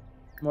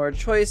 More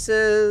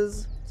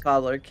choices.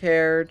 Toddler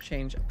care.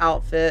 Change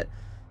outfit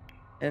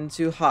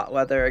into hot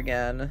weather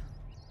again.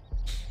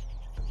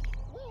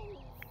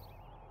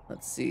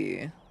 Let's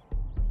see.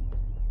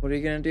 What are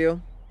you gonna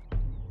do?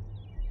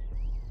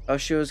 Oh,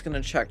 she was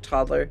gonna check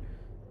toddler.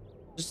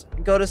 Just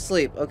go to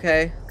sleep,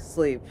 okay?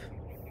 Sleep.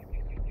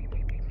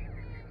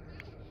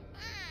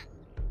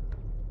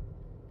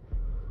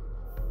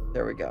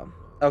 There we go.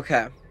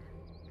 Okay.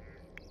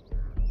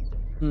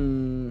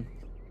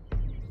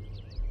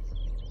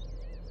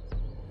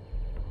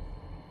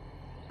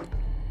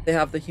 They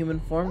have the human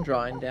form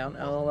drawing down,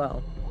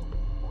 LOL.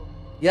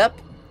 Yep.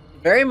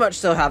 Very much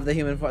so have the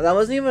human form. That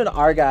wasn't even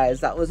our guys.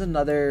 That was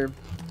another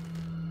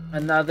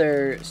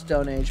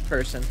Stone Age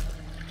person.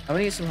 I'm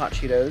gonna eat some hot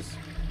Cheetos.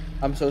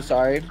 I'm so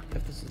sorry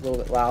if this is a little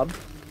bit loud.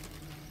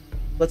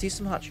 Let's eat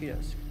some hot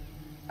Cheetos.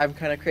 I'm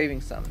kind of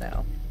craving some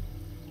now.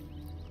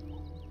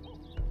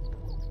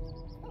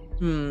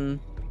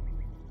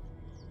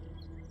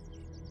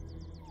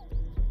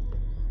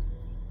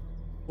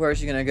 Where's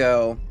she gonna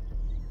go?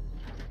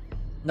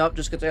 Nope,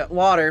 just get the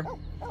water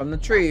from the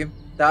tree.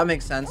 That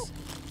makes sense.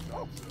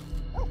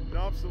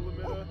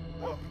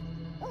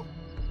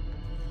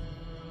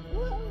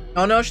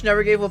 Oh no, she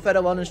never gave Wolfette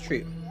a wellness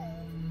treat.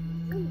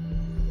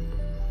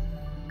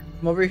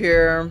 Come over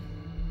here.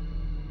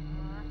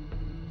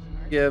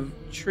 Give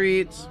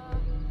treat.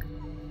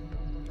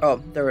 Oh,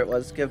 there it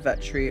was. Give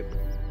vet treat.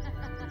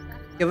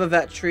 Give a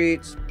vet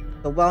treat.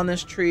 The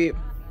wellness treat.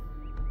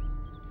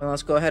 And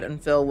let's go ahead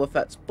and fill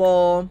Wolfette's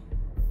bowl. And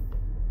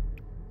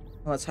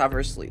let's have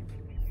her sleep.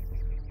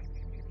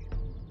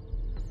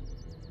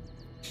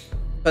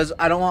 Because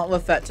I don't want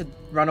Wolfette to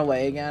run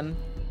away again.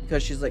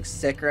 Because she's like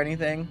sick or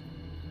anything.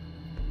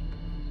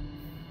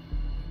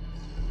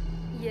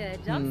 Yeah,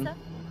 Johnson.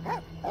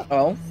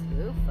 Oh?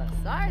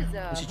 Is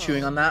Is she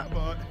chewing on that?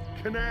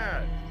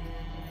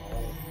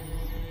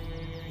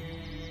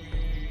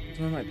 It's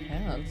one of my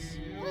pants.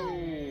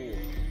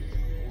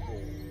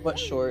 What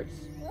shorts?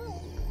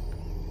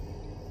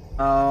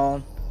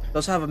 Oh,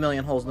 those have a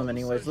million holes in them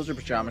anyways. Those are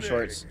pajama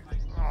shorts.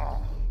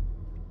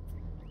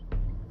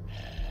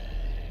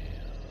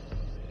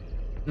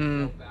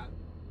 And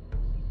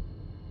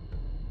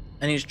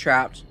he's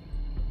trapped.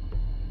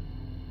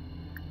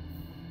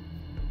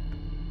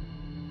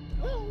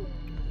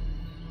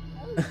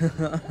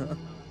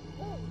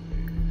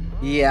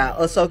 Yeah,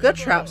 Ahsoka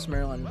traps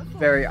Merlin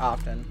very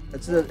often.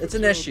 It's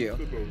an issue.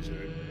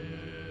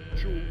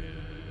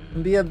 It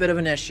can be a bit of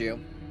an issue.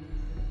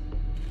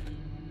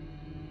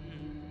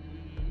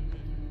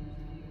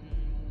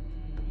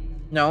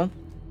 No?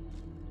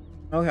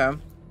 Okay.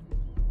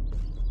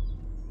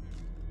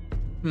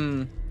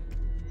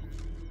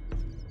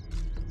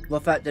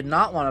 Wolfette did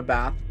not want a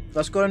bath.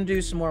 Let's go and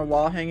do some more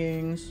wall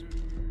hangings.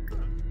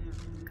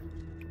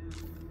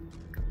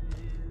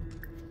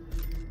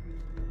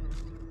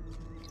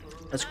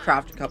 Let's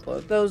craft a couple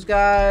of those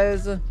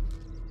guys.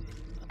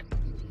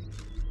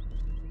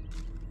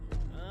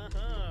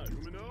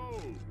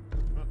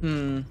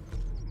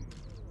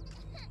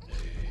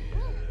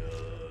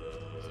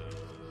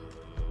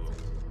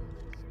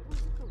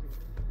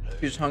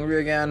 She's hungry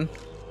again.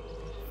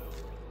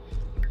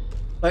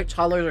 Like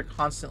toddlers are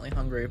constantly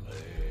hungry.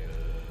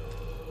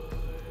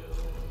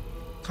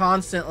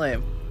 Constantly.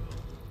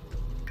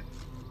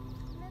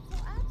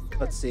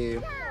 Let's see.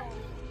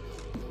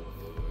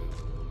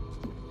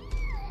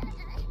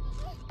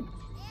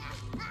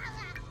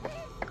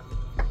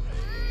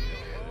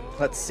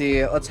 Let's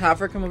see. Let's have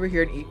her come over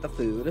here and eat the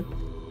food.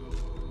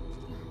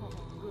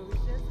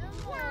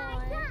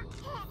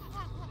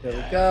 There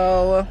we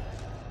go.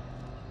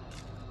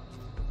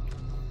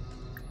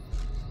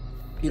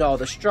 Eat all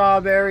the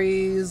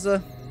strawberries.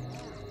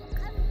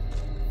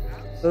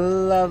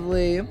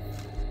 Lovely. And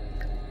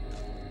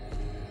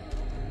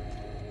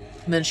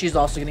then she's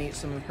also gonna eat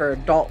some of her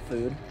adult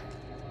food.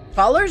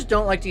 Toddlers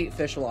don't like to eat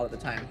fish a lot of the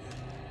time.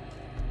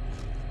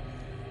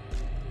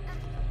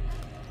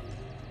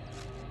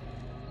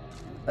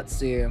 Let's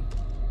see.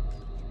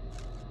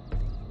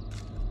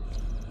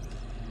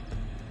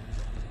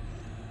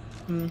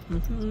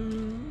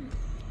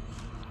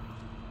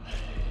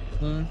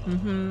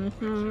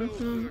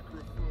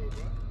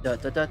 Da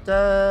da da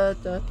da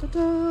da da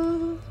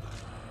da.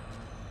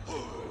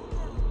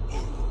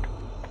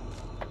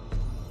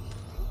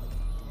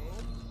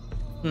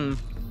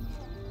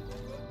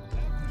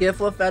 Give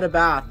Lafette a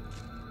bath.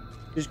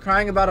 She's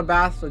crying about a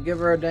bath, so give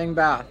her a dang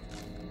bath.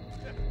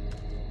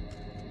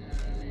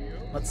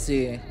 Let's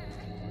see.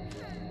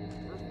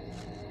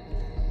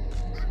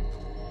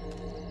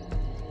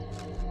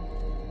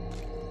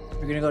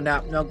 You're gonna go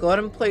nap. No, go ahead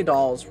and play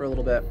dolls for a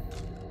little bit.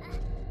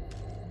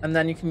 And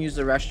then you can use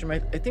the restroom.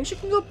 I think she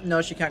can go.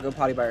 No, she can't go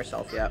potty by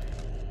herself yet.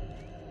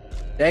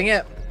 Dang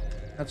it.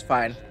 That's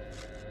fine.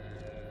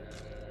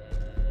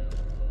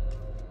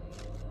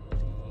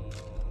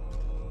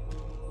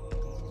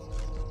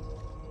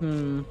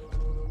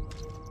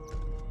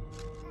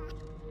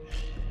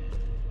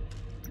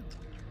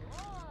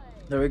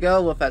 There we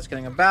go. Lafette's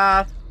getting a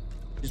bath.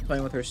 She's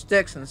playing with her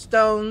sticks and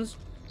stones.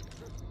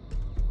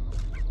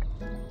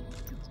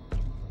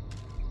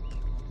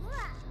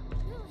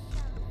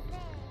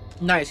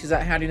 Nice. He's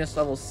at handiness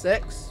level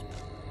 6.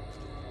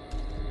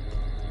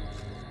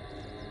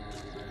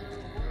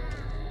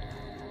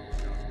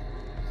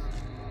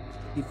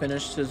 He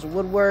finished his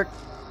woodwork.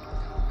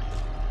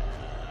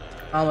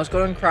 Let's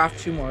go and craft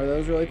 2 more of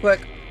those really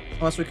quick.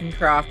 Unless we can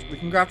craft a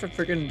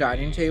freaking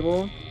dining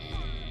table.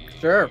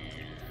 Sure.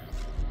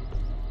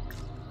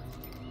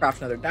 Craft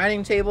another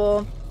dining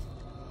table.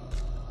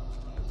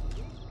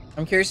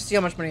 I'm curious to see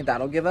how much money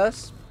that'll give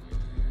us.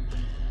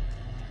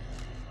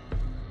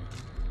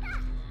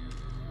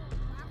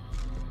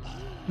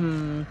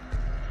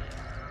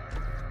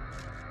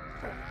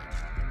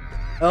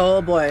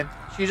 Oh boy.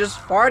 She just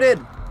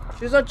farted.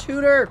 She's a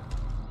tutor.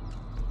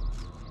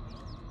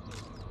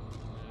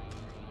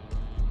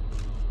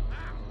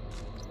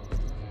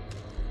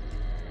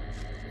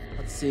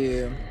 Let's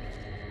see.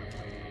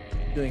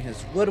 Doing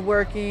his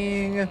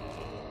woodworking.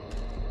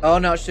 Oh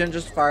no, she didn't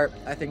just fart.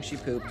 I think she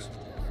pooped.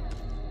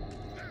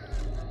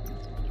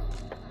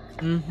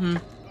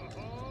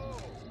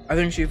 I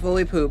think she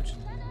fully pooped.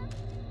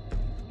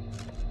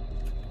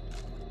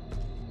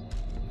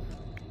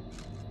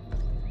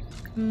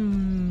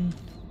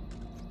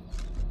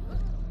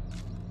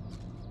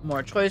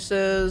 More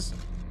choices.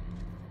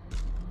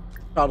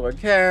 Toddler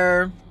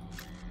care.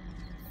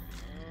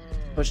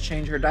 Push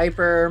change her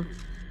diaper.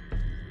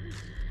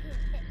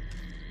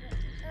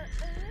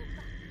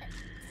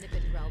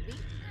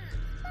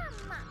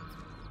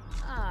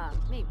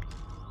 Maybe.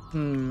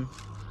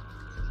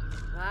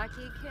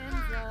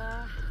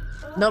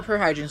 Nope, her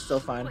hygiene's still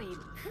fine.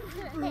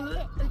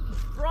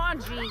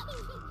 Raunchy.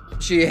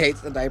 She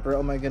hates the diaper,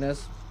 oh my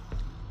goodness.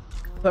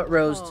 Put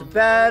Rose to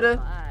bed.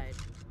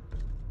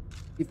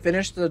 He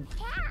finished the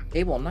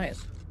table,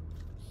 nice.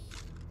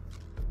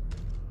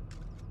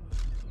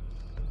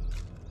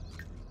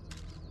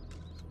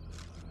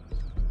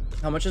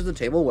 How much is the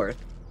table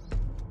worth?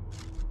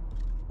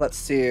 Let's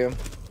see.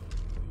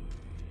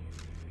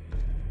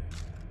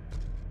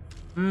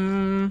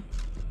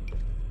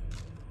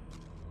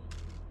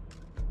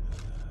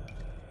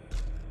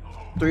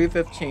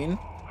 $315.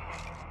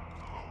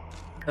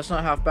 That's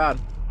not half bad.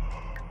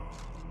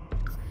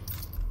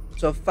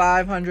 So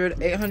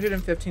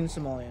 815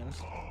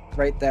 simoleons.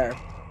 Right there.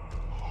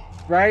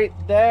 Right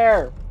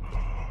there.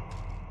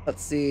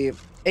 Let's see.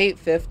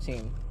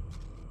 815.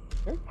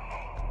 Sure.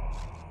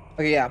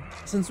 Okay, yeah.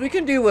 Since we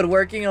can do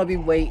woodworking, it'll be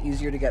way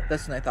easier to get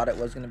this than I thought it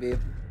was going to be.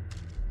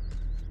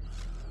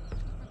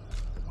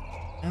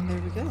 And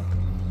there we go.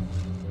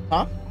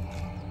 Huh?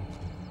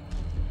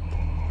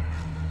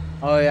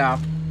 Oh, yeah.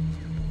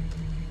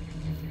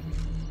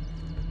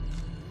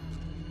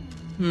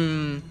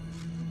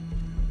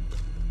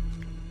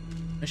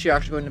 Is she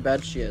actually going to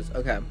bed? She is.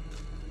 Okay.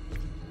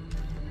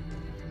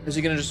 Is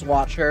he gonna just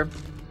watch her?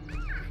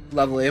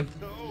 Lovely.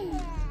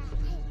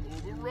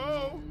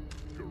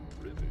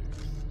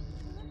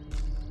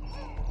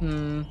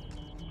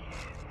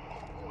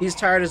 He's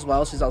tired as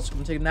well, so he's also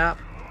gonna take a nap.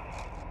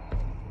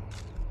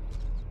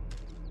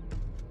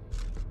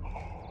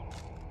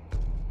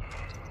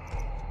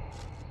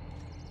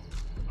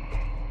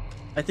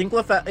 I think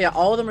Lafette, yeah,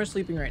 all of them are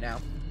sleeping right now.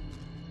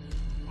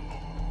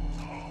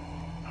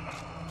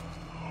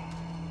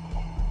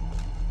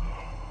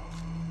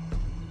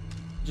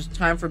 Just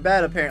time for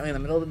bed, apparently, in the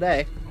middle of the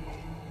day.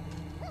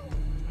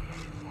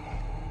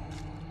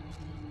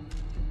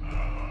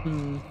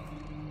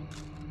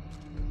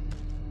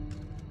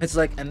 It's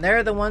like, and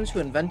they're the ones who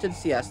invented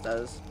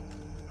siestas.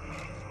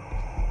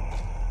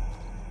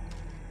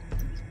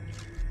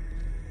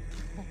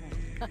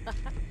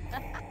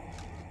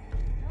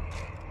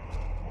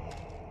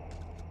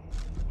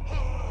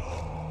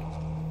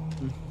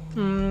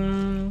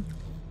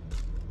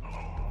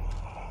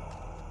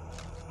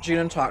 She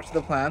gonna talk to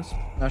the plants?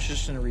 No, she's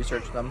just gonna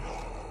research them.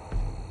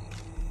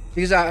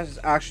 These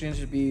actually need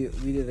to be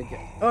weeded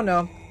again. Oh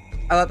no,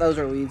 I thought those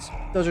were weeds.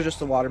 Those are just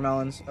the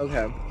watermelons.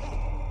 Okay.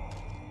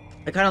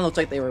 It kind of looks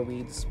like they were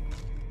weeds.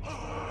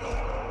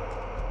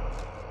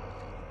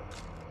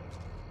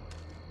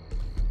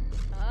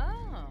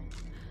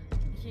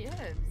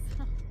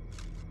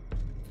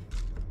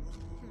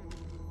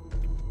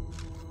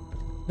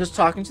 Just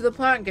talking to the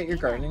plant, get your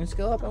gardening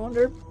skill up, I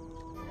wonder?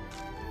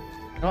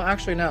 I don't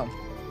actually know.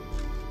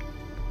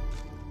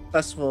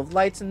 Festival of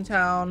Lights in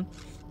town.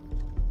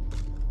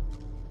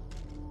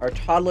 Our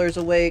toddler's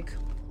awake.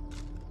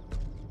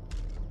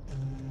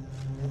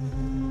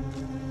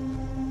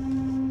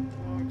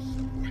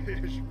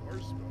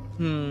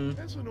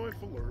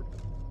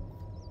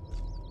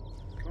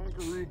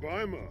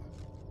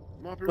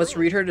 Let's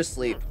read her to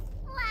sleep.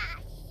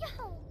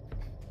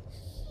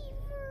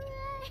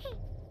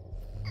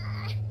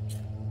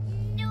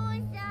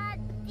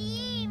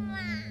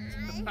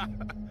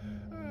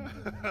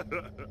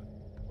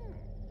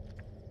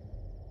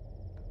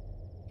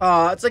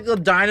 Oh, it's like a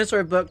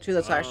dinosaur book too.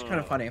 That's actually kind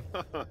of funny.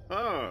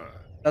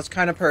 That's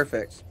kind of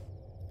perfect.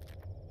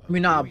 I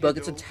mean, not a book,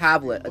 it's a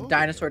tablet. A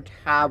dinosaur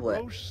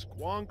tablet.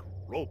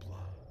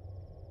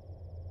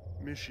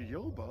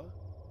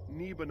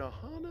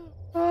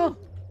 Oh.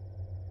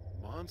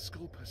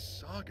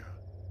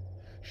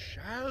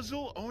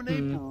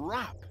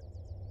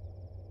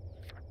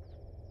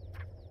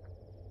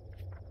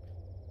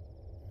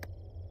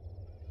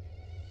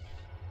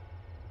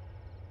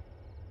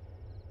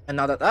 And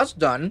now that that's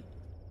done,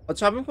 let's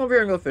have him come over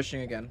here and go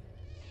fishing again.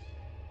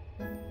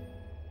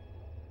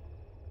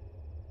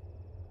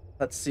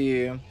 Let's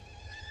see.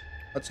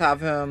 Let's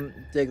have him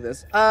dig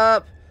this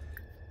up,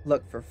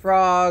 look for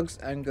frogs,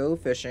 and go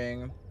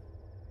fishing.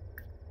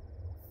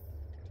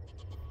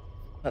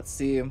 Let's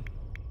see.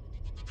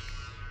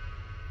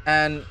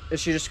 And is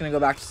she just gonna go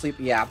back to sleep?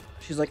 Yeah.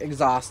 She's like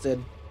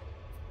exhausted.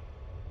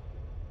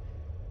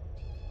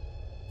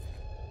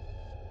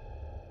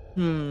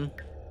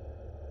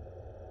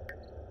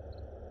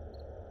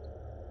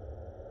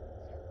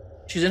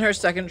 She's in her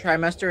second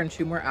trimester in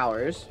 2 more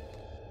hours.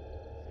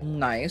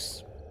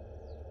 Nice.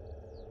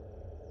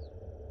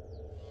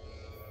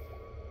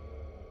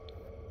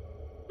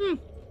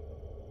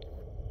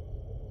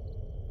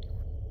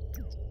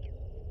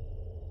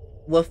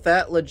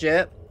 Lafette,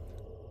 legit.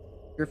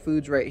 Your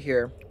food's right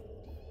here.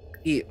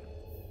 Eat.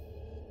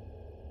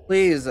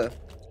 Please. Is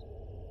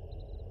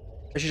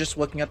she just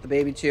looking at the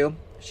baby too?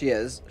 She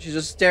is. She's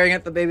just staring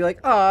at the baby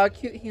like, aw,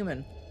 cute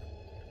human.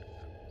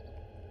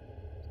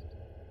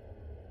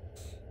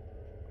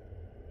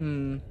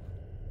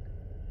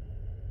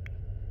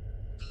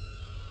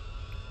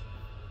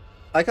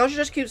 I like how she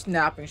just keeps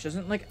napping. She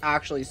doesn't like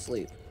actually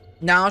sleep.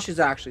 Now she's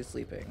actually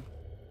sleeping.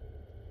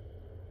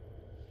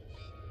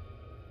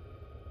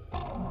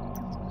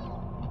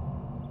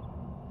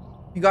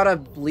 You got a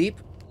bleep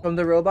from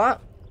the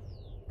robot?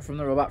 From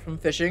the robot from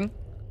fishing?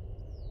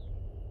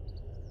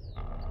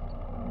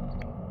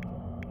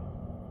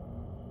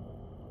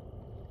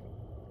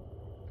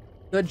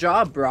 Good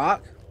job,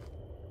 Brock.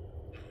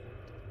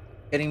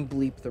 Getting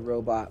bleep the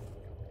robot.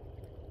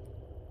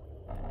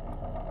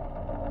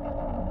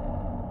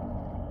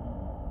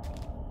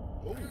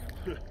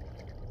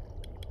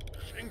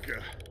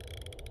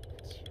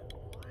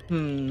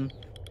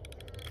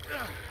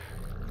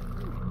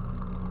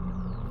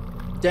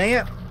 Dang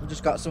it. We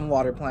just got some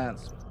water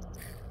plants.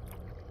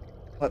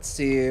 Let's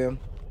see.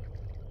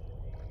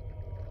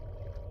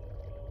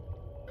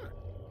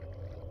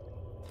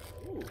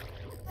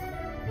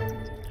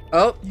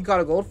 Oh, you got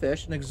a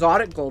goldfish. An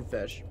exotic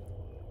goldfish.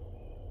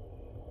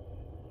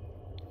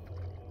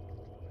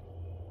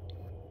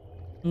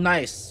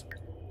 Nice.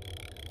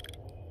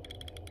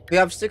 We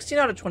have 16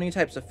 out of 20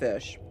 types of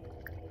fish.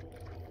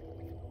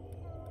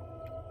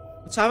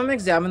 Let's have him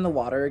examine the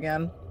water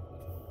again.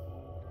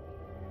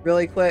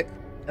 Really quick.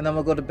 And then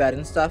we'll go to bed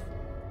and stuff.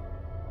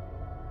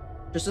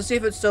 Just to see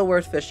if it's still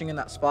worth fishing in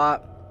that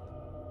spot.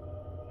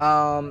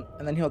 And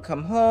then he'll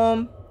come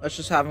home. Let's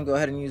just have him go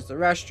ahead and use the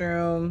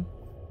restroom.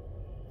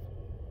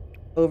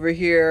 Over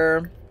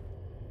here.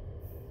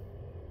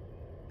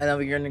 And then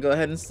we're gonna go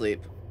ahead and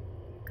sleep.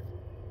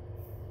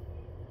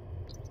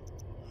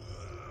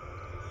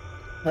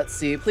 Let's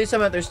see. Please tell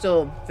me that there's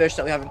still fish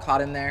that we haven't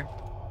caught in there.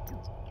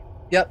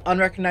 Yep,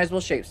 unrecognizable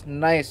shapes.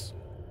 Nice.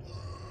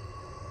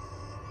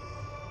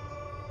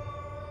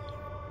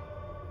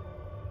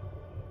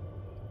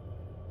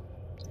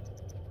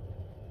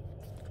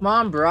 Come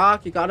on,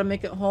 Brock. You gotta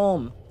make it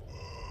home.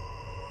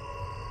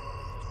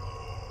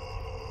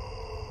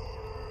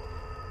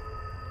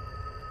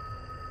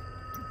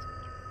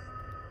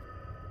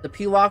 The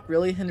P-Walk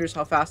really hinders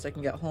how fast I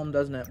can get home,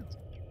 doesn't it?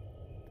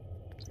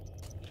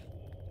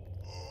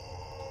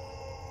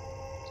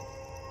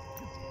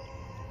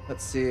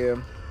 Let's see.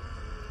 I'm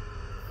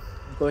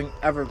going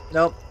ever...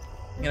 Nope.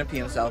 I'm gonna pee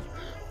himself.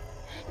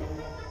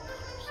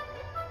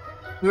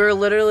 We were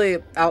literally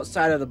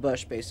outside of the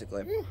bush,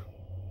 basically.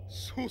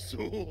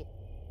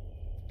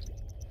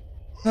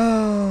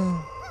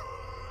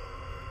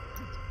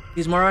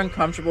 He's more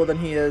uncomfortable than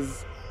he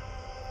is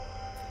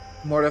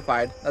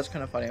mortified. That's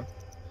kind of funny.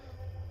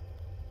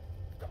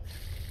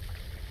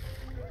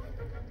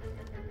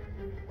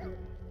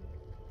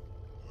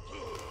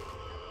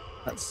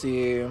 Let's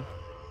see.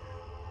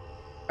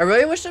 I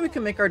really wish that we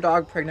could make our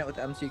dog pregnant with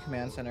MC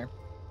Command Center.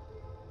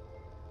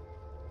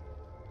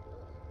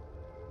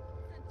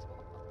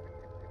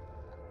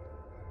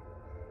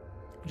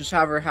 Just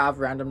have her have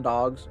random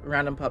dogs,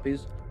 random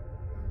puppies.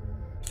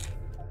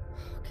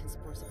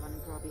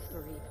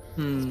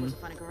 Hmm.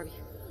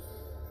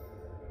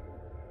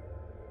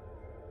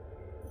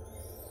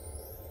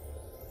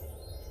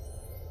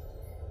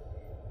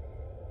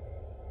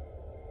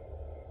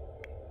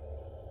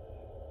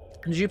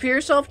 Did you pee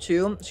yourself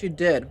too? She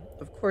did.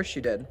 Of course she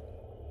did.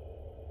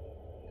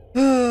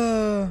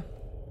 Why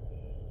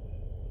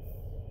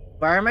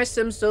are my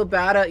Sims so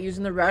bad at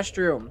using the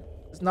restroom?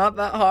 It's not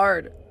that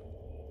hard.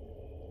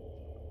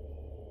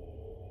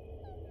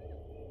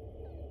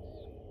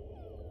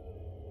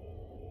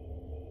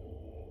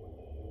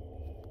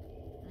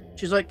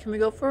 She's like, can we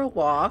go for a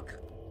walk?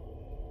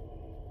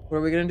 What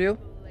are we gonna do?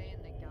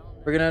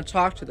 We're gonna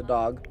talk to the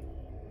dog.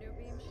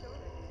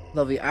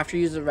 Lovely. After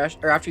you use the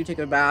after you take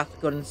a bath,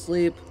 go and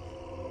sleep.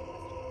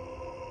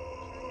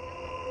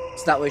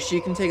 So that way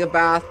she can take a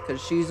bath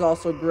because she's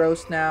also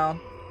gross now.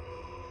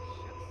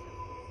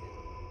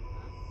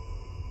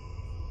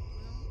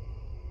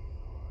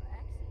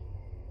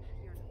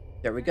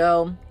 There we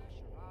go.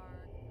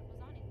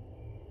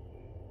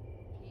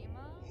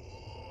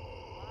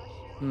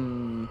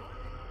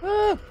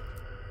 Ah.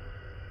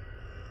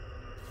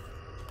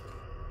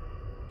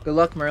 Good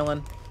luck,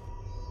 Merlin.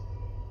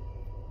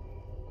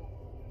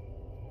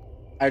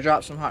 I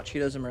dropped some hot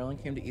Cheetos and Merlin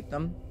came to eat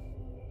them.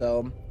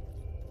 So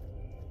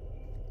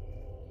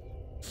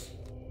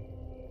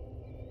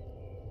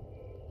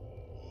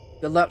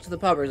good luck to the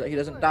puppers that he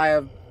doesn't die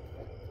of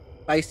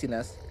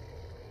spiciness.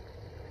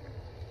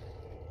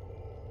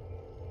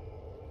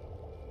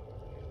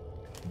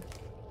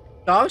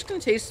 Dogs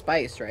can taste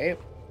spice, right?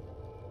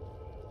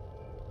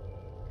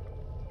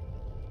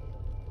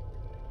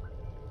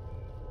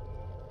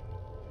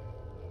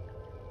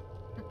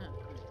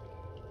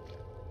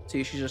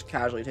 See, she's just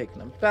casually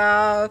taking a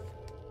bath.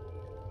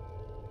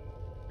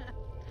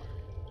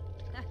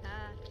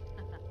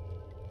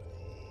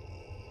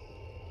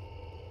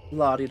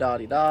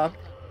 La-di-da-di-da.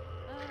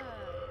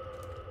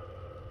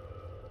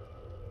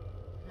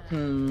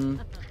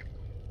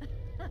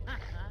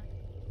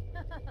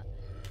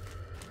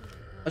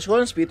 Let's go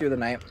ahead and speed through the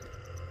night.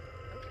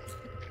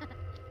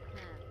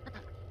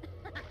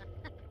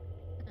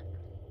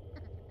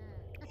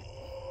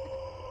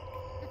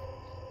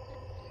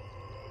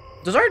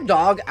 Does our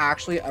dog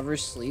actually ever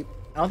sleep?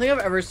 I don't think I've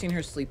ever seen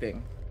her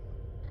sleeping.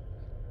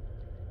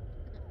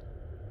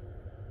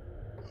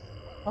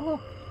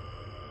 Oh.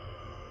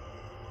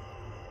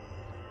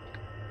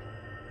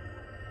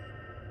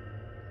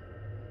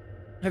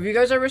 Have you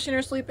guys ever seen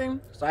her sleeping?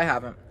 Because I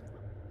haven't.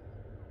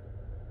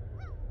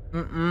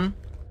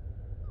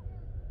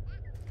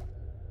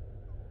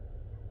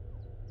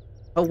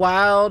 A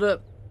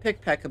wild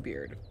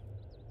pick-peck-a-beard.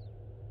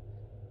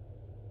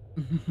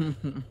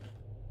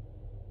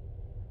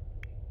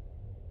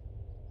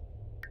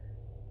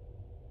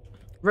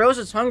 Rose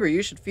is hungry.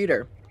 You should feed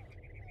her.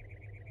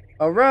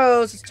 Oh,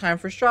 Rose, it's time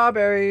for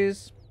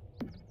strawberries.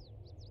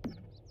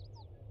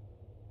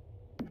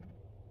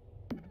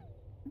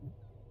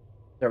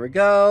 There we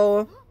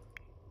go.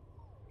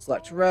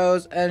 Select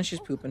Rose, and she's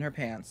pooping her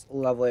pants.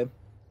 Lovely.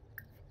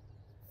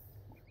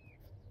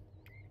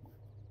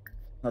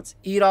 Let's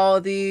eat all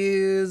of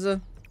these.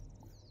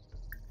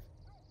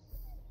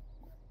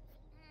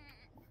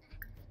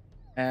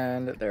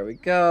 And there we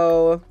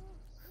go.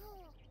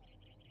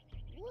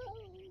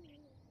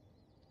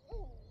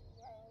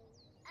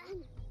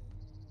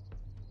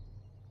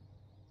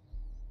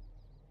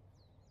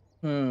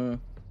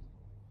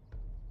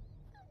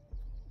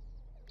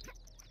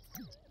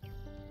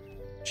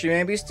 She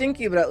may be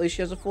stinky, but at least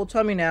she has a full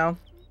tummy now.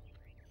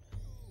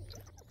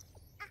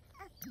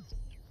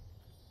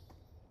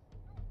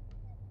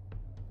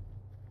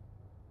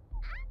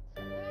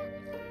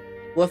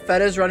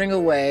 Lafette is running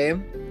away.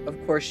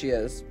 Of course she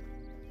is.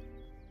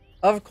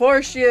 Of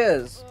course she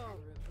is.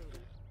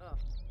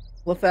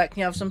 Lafette,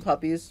 can you have some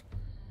puppies?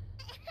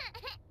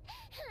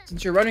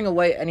 Since you're running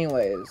away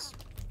anyways.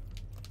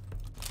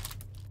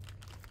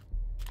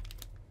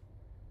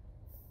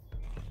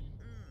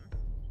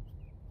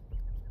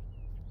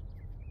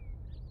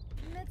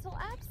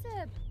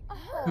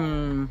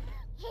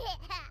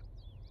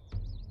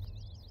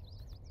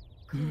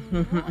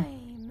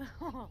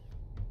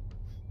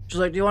 She's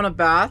like, do you want a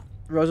bath?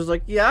 Rose is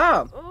like,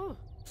 yeah. Oh,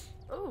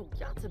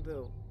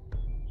 Yataboo.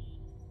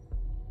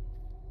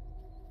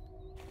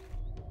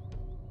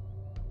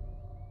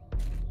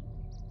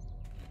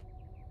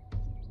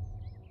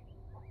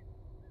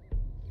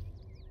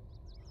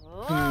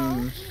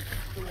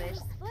 Splish,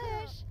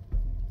 splish.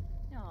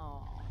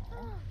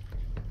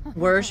 Aww.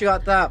 Where she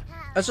got that?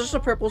 That's just a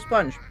purple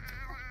sponge.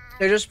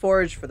 They just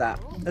foraged for that.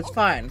 That's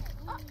fine.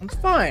 It's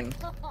fine.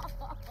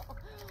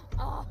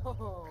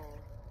 Oh.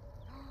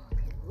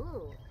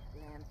 Ooh,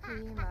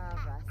 Lampima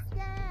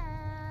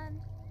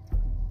Rascan.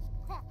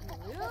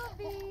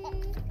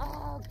 Gloopy.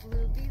 Oh,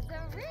 Gloopy's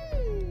a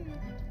reed.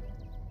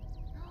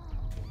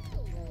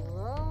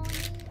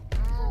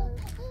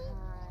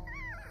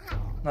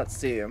 Let's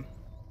see.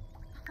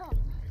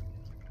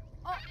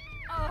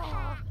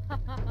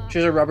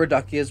 She's a rubber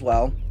ducky as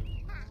well.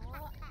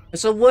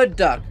 It's a wood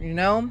duck, you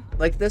know?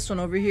 Like this one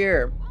over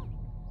here.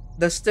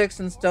 The sticks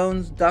and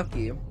stones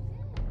ducky.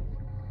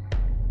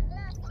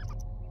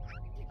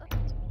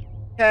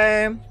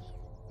 Okay.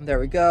 There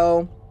we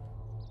go.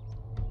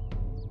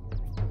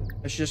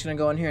 Is she just gonna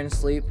go in here and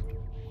sleep?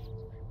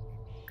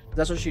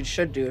 That's what she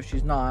should do if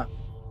she's not.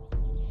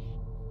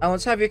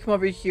 Let's have you come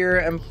over here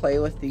and play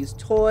with these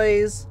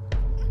toys.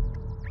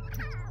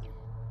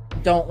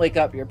 Don't wake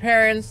up your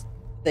parents.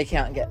 They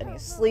can't get any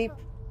sleep.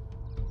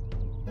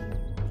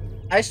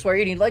 I swear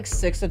you need like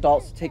 6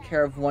 adults to take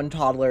care of 1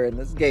 toddler in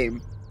this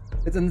game.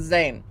 It's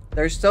insane.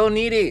 They're so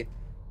needy.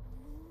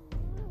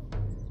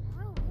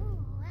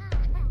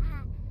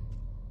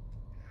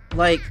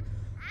 Like,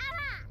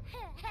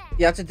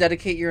 you have to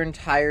dedicate your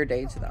entire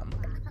day to them.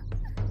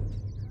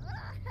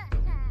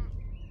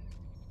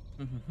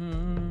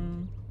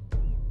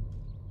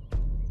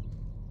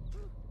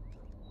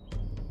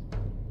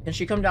 Can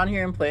she come down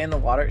here and play in the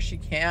water? She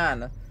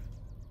can.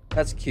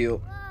 That's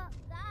cute.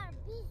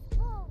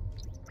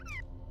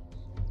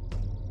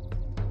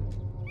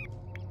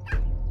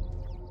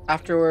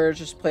 Afterwards,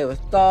 just play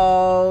with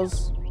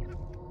dolls.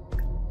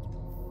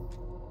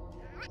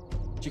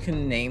 You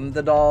can name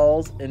the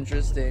dolls.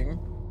 Interesting.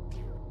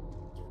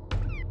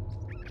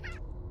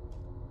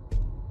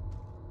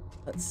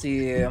 Let's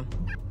see.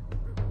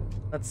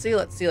 Let's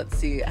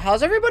see.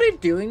 How's everybody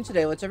doing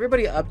today? What's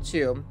everybody up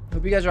to?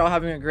 Hope you guys are all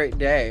having a great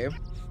day.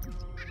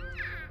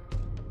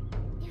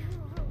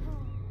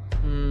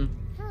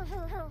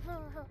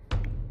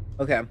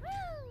 Okay.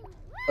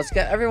 Let's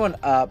get everyone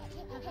up.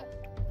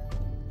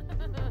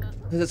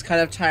 Because it's kind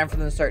of time for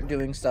them to start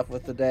doing stuff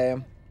with the day.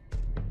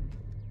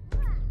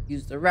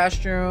 Use the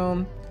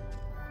restroom.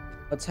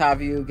 Let's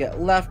have you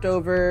get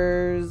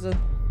leftovers.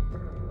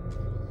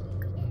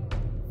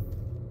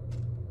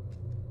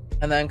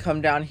 And then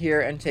come down here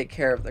and take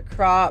care of the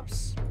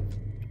crops.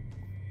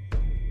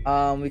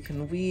 We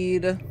can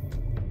weed.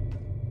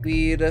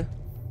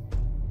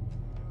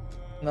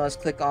 Now let's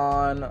click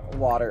on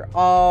water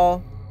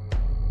all.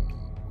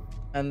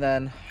 And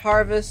then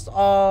harvest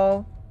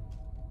all.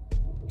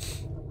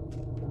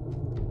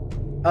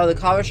 Oh, the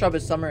coffee shop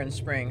is summer and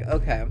spring.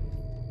 Okay.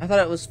 I thought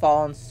it was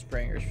fall and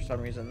spring for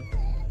some reason.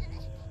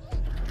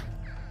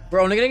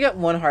 We're only gonna get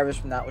 1 harvest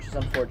from that, which is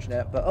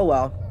unfortunate, but oh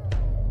well.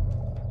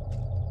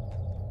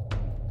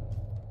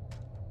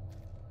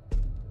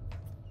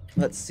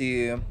 Let's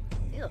see.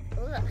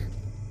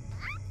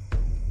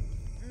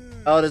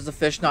 Oh, does the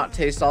fish not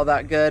taste all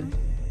that good?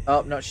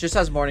 Oh, no, she just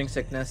has morning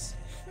sickness.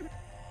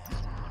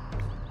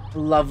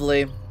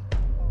 Lovely.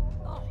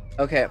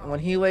 Okay, when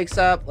he wakes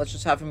up, let's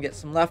just have him get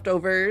some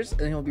leftovers,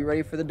 and he'll be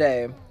ready for the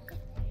day.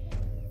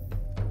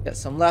 Get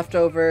some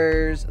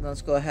leftovers, and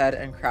let's go ahead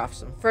and craft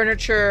some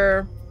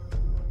furniture.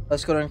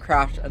 Let's go and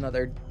craft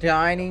another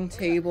dining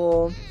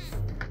table.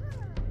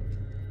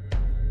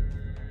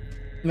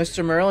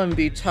 Mr. Merlin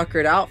be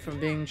tuckered out from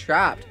being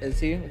trapped. Is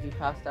he? Is he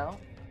passed out?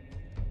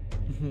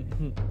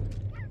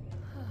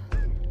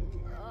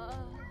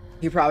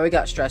 He probably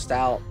got stressed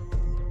out.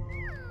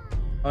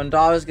 When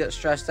dogs get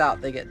stressed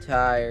out, they get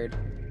tired.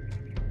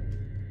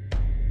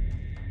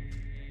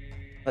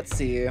 Let's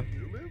see.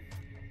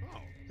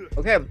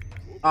 Okay.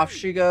 Off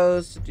she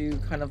goes to do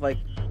kind of like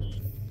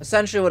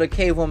essentially what a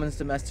cave woman's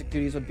domestic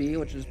duties would be,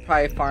 which is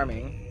probably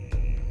farming.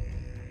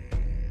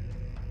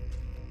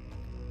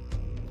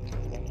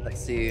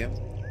 Let's see.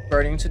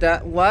 Burning to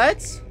death.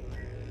 What?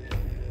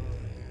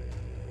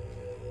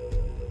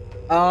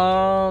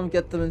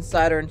 Get them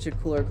inside or into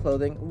cooler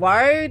clothing.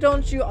 Why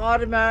don't you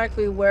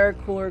automatically wear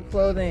cooler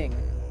clothing?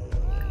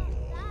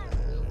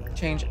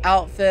 Change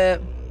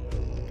outfit.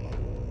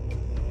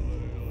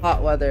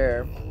 Hot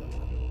weather.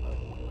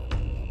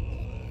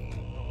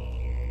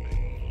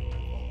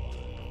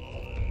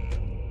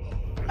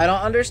 I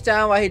don't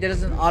understand why he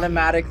doesn't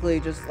automatically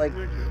just like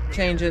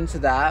change into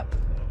that.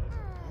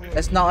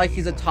 It's not like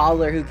he's a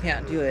toddler who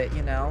can't do it,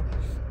 you know?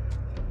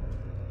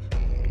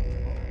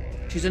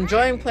 She's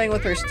enjoying playing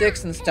with her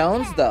sticks and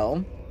stones,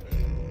 though.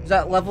 She's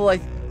at level, I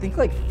think,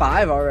 like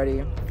 5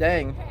 already.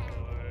 Dang.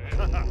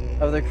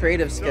 Of the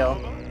creative skill.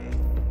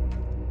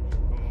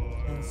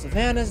 And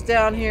Savannah's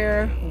down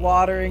here,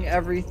 watering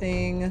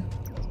everything.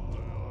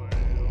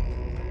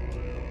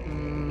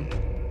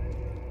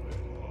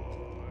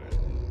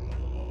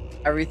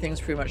 Everything's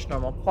pretty much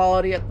normal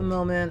quality at the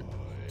moment.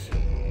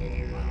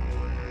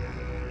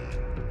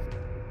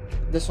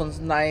 This one's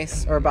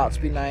nice, or about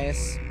to be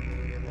nice.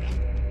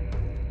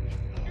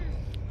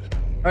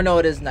 Or no,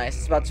 it is nice.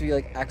 It's about to be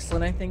like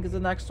excellent, I think, is the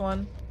next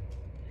one.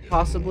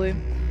 Possibly.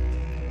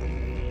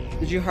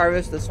 Did you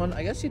harvest this one?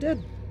 I guess you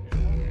did.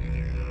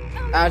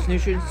 Adds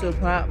nutrients to the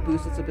plant,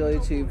 boosts its ability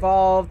to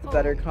evolve. The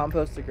better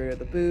compost, the greater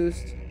the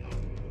boost.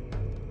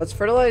 Let's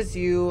fertilize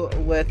you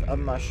with a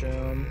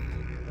mushroom.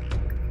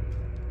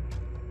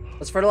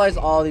 Let's fertilize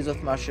all these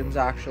with mushrooms,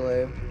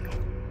 actually.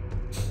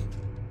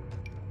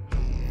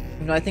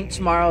 You know, I think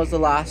tomorrow is the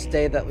last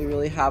day that we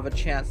really have a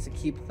chance to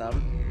keep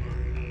them.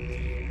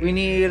 We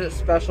need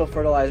special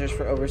fertilizers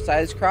for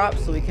oversized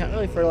crops, so we can't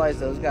really fertilize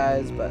those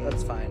guys, but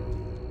that's fine.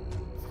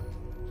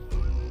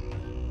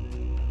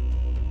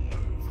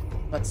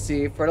 Let's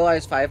see.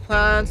 Fertilize 5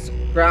 plants.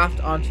 Graft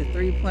onto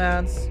 3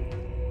 plants.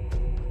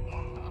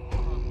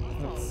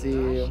 Let's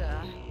see. Russia.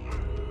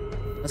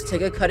 Let's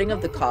take a cutting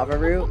of the kava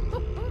root.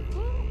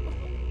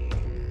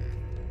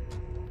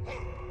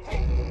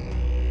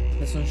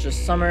 This one's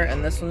just summer,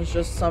 and this one's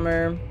just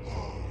summer.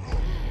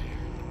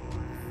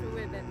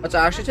 Let's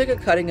actually take a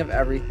cutting of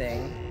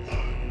everything.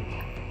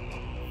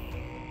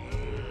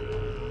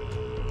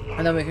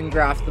 And then we can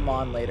graft them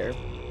on later.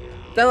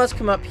 Then let's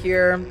come up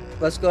here.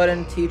 Let's go ahead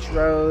and teach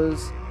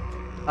Rose.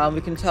 We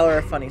can tell her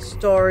a funny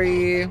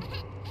story.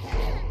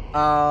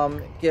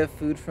 Give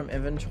food from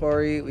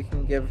inventory. We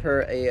can give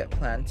her a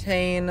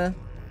plantain.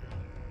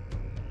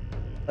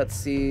 Let's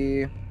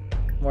see.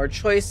 More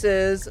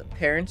choices.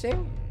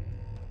 Parenting.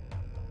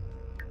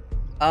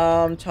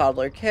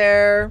 Toddler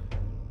care.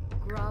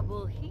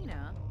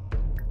 Grabelhina.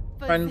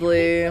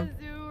 Friendly.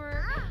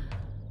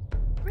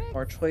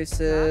 More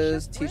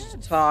choices. Teach to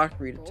talk.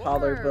 Read a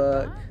toddler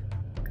book.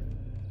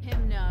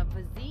 Himna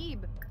Vazib.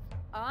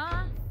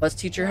 Let's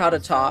teach her how to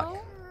talk.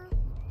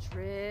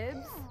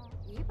 Tribs.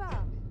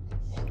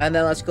 And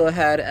then let's go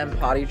ahead and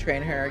potty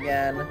train her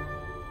again.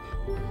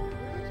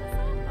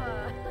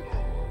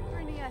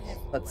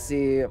 Let's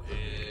see.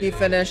 He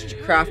finished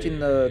crafting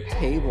the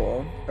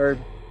table. Or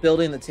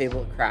building the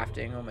table at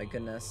crafting. Oh my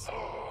goodness.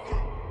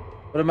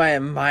 What am I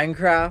in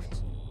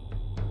Minecraft?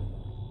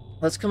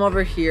 Let's come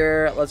over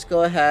here. Let's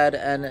go ahead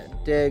and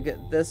dig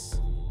this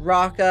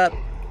rock up.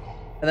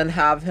 And then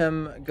have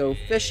him go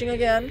fishing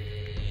again.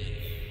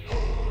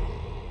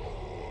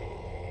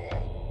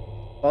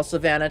 While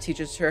Savannah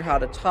teaches her how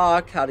to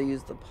talk, how to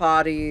use the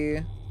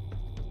potty.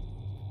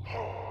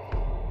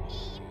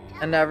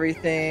 And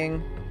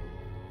everything.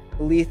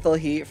 Lethal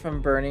heat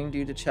from burning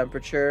due to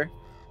temperature.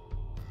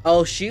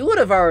 Oh, she would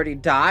have already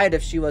died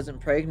if she wasn't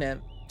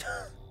pregnant.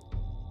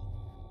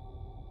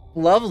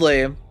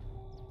 Lovely.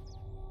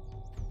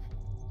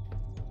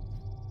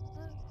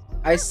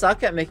 I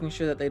suck at making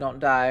sure that they don't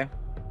die.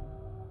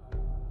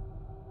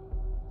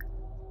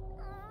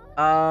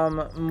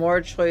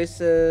 More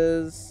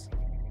choices.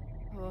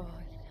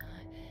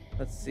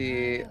 Let's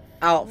see.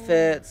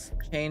 Outfits.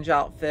 Change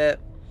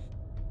outfit.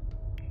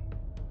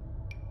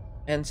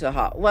 Into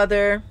hot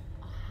weather.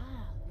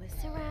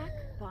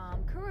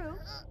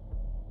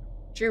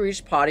 She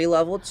reached potty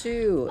level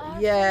 2.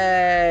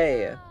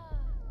 Yay!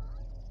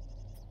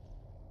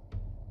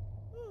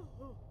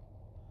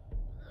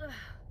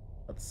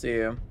 Let's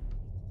see.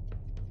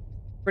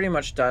 Pretty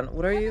much done.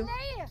 What are you?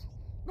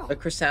 A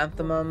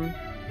chrysanthemum.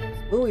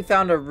 Ooh, we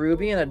found a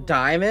ruby and a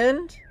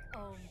diamond.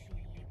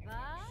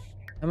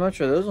 How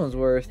much are those ones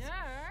worth?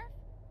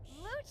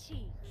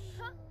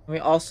 We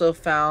also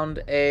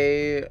found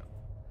a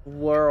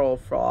whirl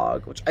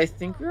frog, which I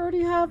think we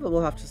already have, but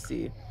we'll have to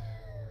see.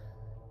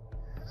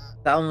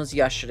 That one was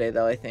yesterday,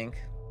 though, I think.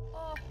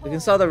 We can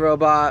sell the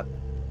robot,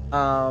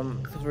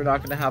 because we're not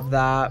going to have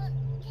that.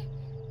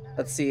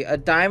 Let's see. A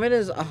diamond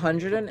is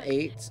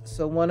 108,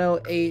 so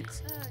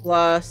 108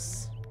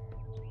 plus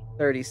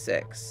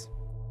 36.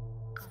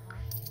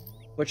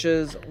 Which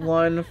is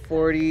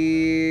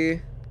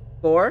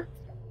 144.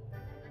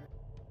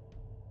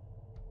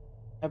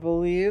 I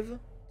believe.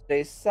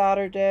 Today's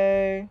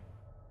Saturday.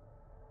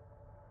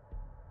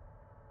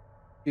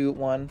 Do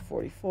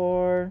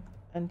 144.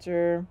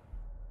 Enter.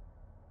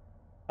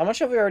 How much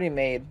have we already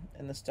made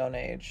in the Stone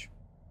Age?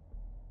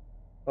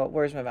 Well,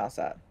 where's my mouse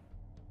at?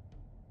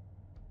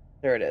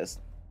 There it is.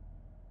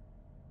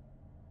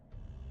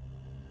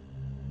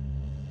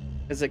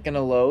 Is it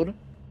gonna load?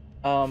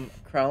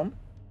 Chrome?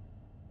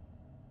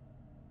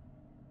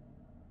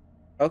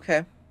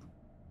 Okay.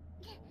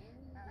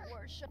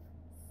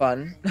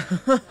 Fun.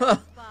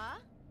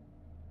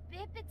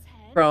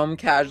 Chrome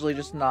casually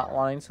just not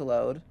wanting to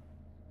load.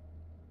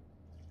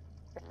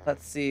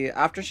 Let's see.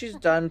 After she's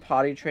done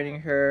potty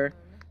training her,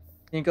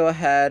 you can go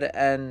ahead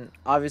and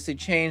obviously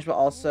change, but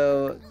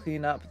also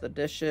clean up the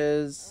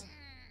dishes.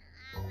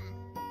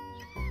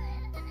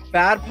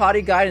 Bad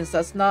potty guidance.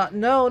 That's not...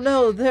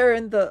 No, they're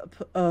in the...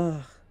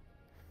 Ugh.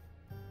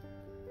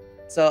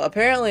 So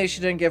apparently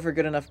she didn't give her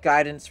good enough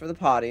guidance for the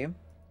potty.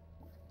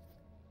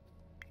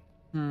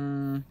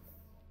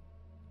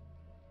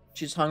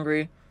 She's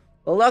hungry.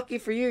 Well, lucky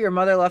for you, your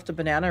mother left a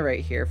banana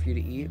right here for you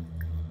to eat.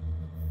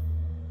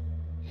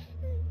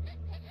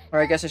 Or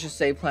I guess I should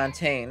say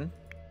plantain.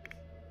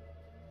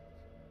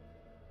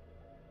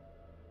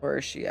 Where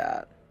is she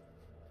at?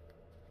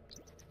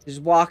 She's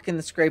walking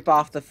to scrape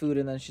off the food,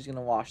 and then she's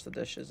gonna wash the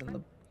dishes in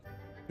the,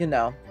 you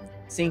know,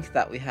 sink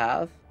that we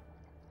have.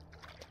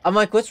 I'm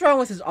like, what's wrong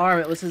with his arm?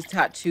 It was his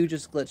tattoo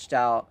just glitched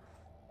out.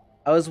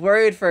 I was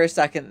worried for a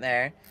second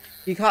there.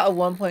 He caught a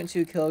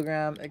 1.2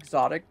 kilogram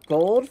exotic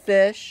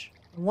goldfish.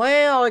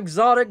 Wow,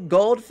 exotic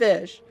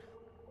goldfish.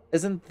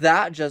 Isn't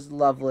that just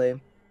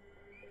lovely?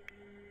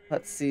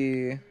 Let's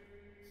see.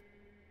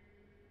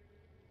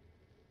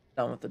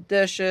 Done with the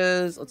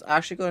dishes. Let's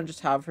actually go and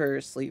just have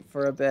her sleep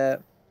for a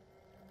bit.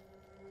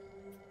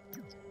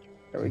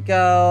 There we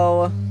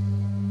go.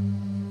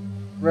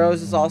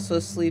 Rose is also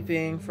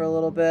sleeping for a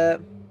little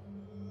bit.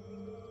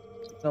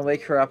 Gonna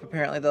wake her up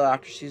apparently though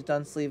after she's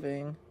done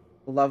sleeping.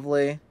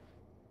 Lovely.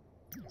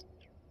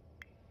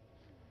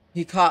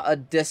 He caught a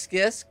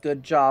discus.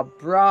 Good job,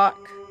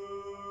 Brock.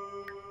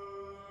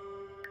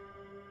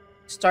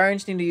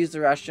 StoneAge need to use the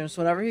restroom,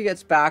 so whenever he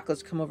gets back,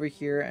 let's come over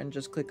here and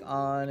just click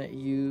on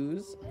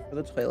use for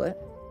the toilet.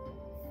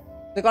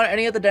 Click on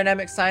any of the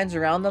dynamic signs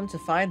around them to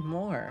find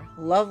more.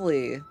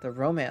 Lovely. The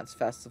Romance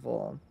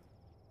Festival.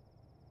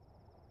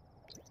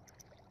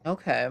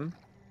 Okay.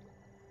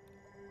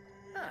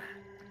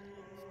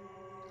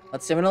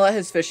 Let's see, I'm gonna let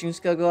his fishing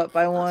skill go up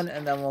by 1,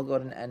 and then we'll go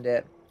ahead and end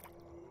it.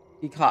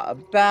 He caught a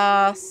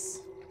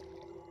bass.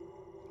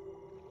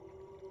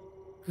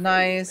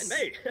 Nice.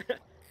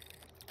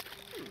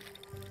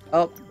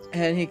 Oh,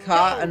 and he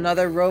caught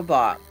another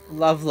robot.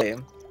 Lovely.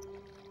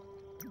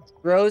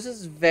 Rose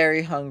is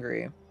very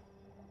hungry.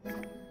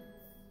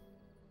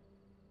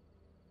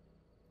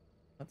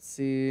 Let's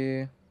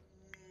see.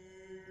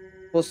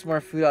 Pull some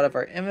more food out of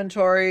our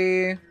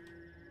inventory.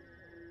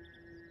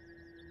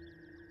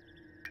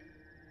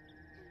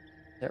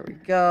 There we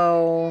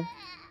go.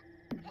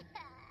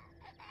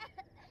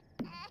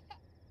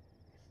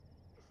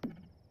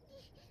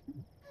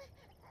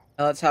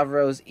 Now let's have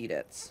Rose eat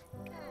it.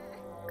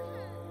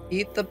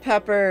 Eat the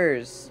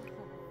peppers.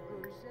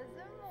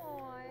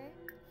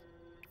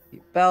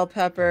 Eat bell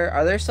pepper.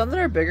 Are there some that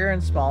are bigger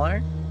and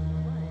smaller?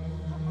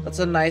 That's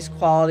a nice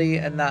quality,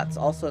 and that's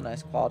also a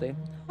nice quality.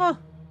 Huh.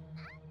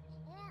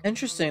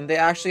 Interesting. They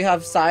actually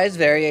have size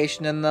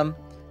variation in them.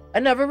 I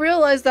never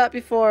realized that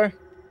before.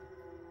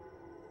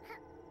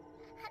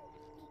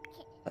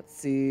 Let's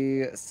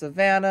see.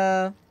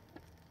 Savannah.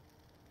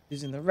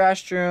 Using the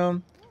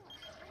restroom.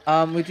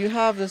 We do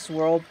have this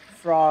world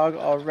frog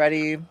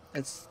already.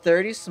 It's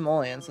 30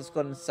 simoleons. Let's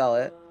go ahead and sell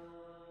it.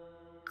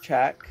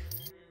 Check.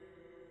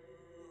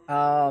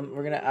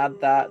 We're gonna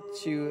add that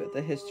to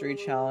the history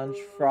challenge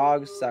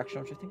frog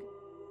section, which I think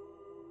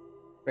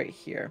right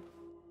here.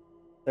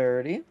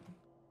 30.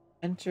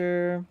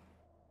 Enter.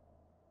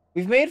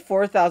 We've made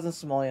 4,000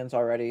 simoleons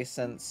already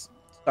since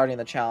starting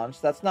the challenge.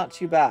 That's not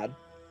too bad.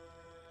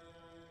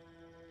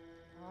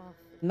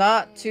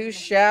 Not too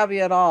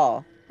shabby at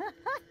all.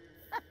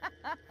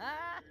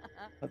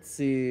 Let's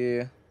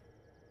see.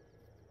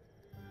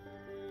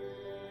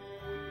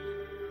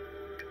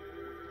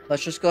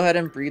 Let's just go ahead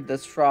and breed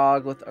this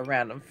frog with a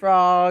random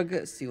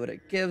frog. See what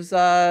it gives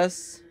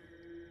us.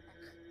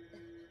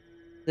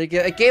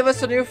 It gave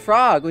us a new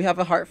frog. We have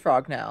a heart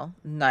frog now.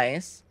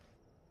 Nice.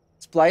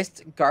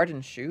 Spliced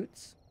garden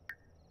shoots.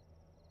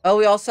 Oh,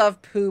 we also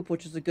have poop,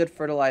 which is a good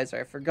fertilizer.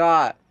 I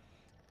forgot.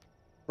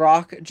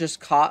 Brock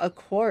just caught a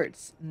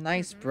quartz.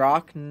 Nice,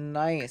 Brock.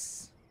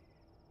 Nice.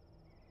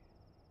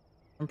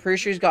 I'm pretty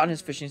sure he's gotten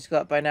his fishing skill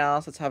up by now,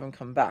 so let's have him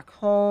come back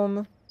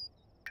home.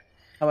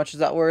 How much is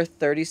that worth?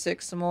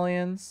 36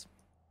 simoleons.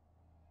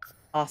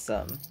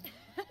 Awesome.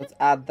 Let's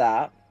add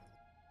that.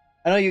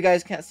 I know you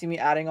guys can't see me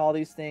adding all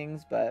these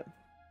things, but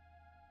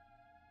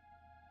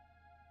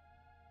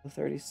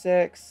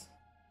 36.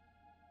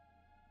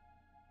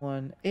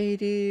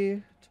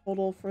 180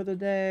 total for the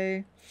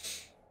day.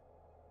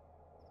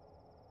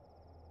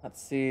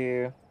 Let's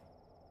see.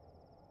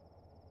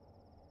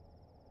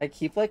 I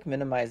keep like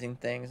minimizing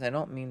things. I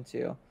don't mean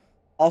to.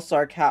 Also,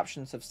 our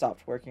captions have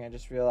stopped working. I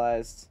just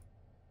realized.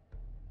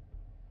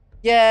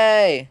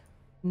 Yay!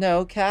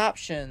 No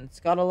captions.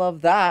 Gotta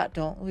love that,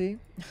 don't we?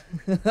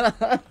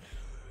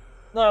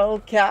 No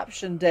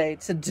caption day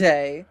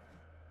today.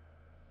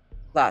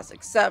 Last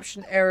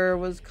exception error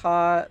was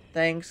caught.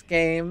 Thanks,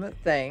 game.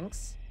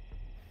 Thanks.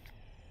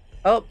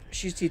 Oh,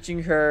 she's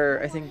teaching her,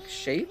 I think,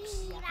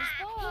 shapes?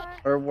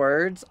 Or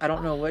words. I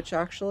don't know which,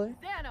 actually.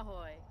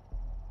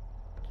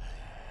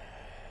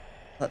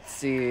 Let's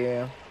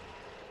see.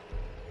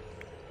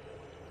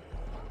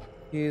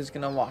 He's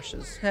gonna wash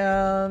his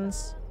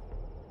hands.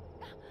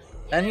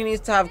 And he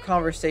needs to have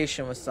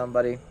conversation with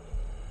somebody.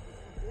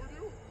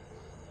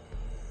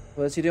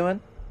 What is he doing?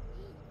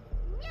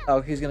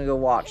 Oh, he's gonna go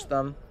watch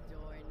them.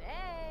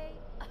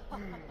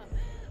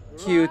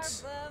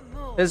 Cute.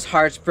 His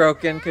heart's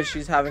broken because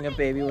she's having a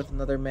baby with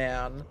another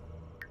man.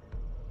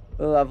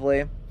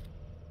 Lovely.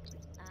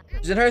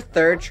 She's in her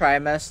 3rd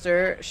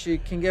trimester. She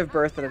can give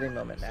birth at any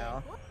moment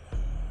now.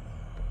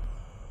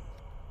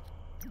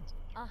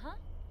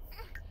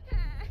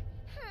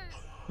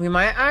 We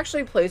might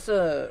actually place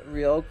a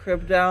real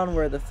crib down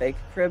where the fake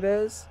crib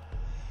is.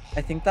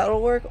 I think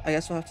that'll work. I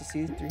guess we'll have to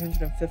see.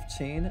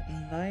 315.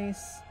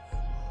 Nice.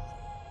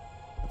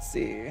 Let's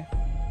see.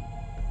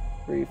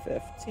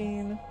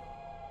 315.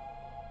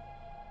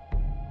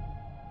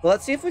 Well,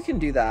 let's see if we can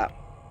do that.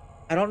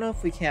 I don't know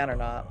if we can or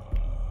not.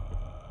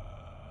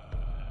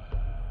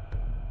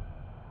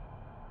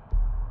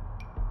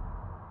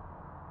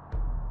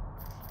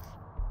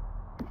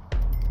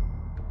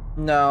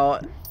 No.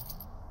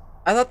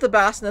 I thought the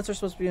bassinets are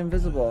supposed to be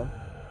invisible.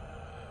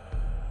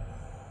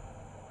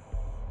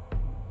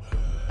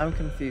 I'm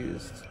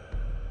confused.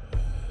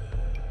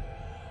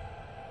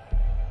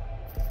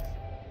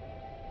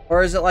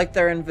 Or is it like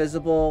they're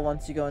invisible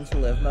once you go into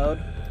live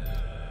mode?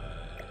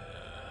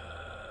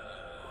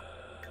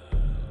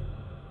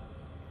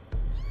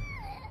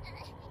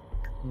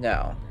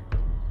 No.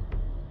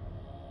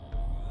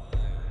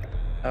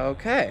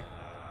 Okay.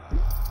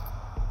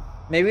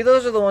 Maybe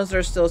those are the ones that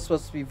are still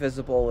supposed to be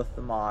visible with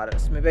the mod.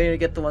 So maybe I need to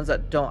get the ones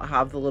that don't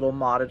have the little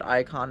modded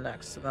icon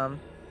next to them.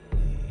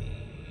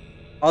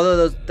 Although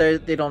those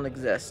they don't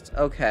exist.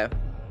 Okay.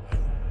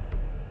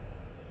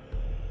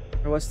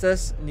 Or what's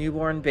this?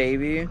 Newborn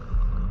baby.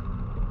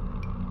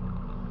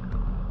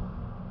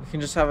 We can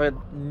just have a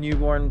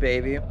newborn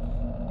baby.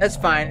 It's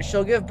fine.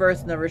 She'll give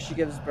birth whenever she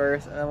gives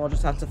birth, and then we'll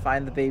just have to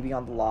find the baby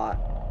on the lot.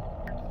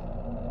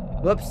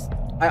 Whoops.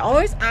 I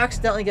always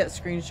accidentally get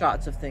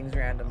screenshots of things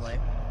randomly.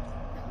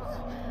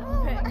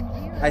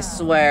 I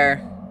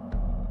swear.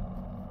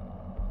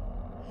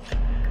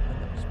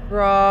 There's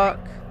Brock.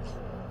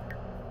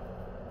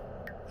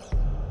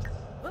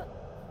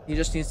 He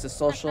just needs to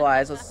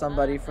socialize with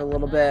somebody for a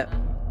little bit.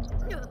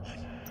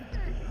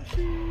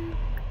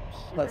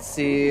 Let's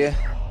see.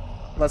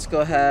 Let's go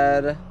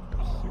ahead.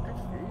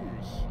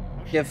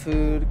 Give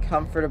food.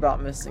 Comfort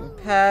about missing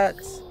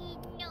pets.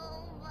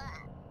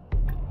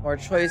 More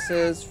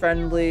choices.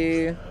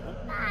 Friendly.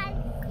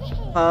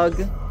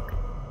 Hug.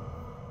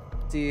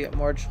 See,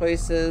 more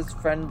choices.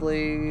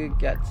 Friendly.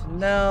 Get to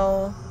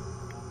know.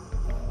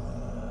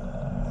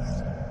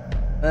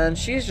 And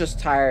she's just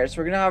tired, so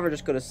we're gonna have her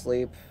just go to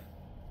sleep.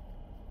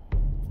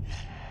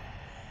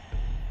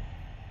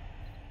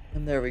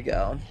 And there we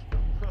go.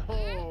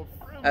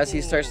 As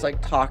he starts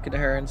like talking to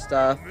her and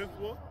stuff.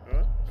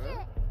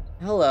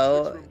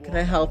 Hello, can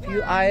I help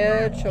you,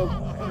 Aya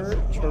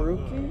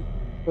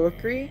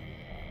Chorukri?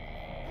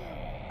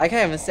 I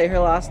can't even say her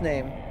last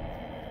name.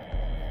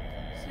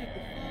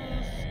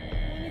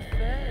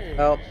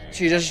 Oh,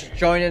 she just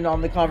joined in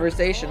on the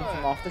conversation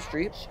from off the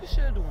street.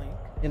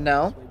 You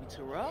know?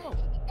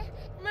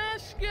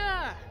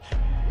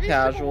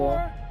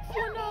 Casual.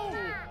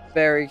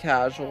 Very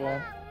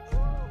casual.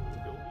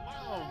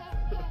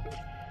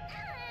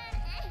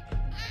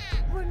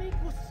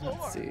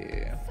 Let's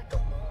see.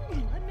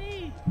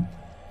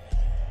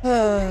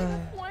 A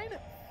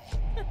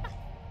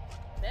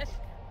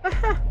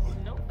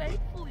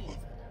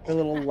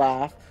little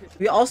laugh.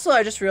 We also,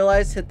 I just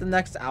realized, hit the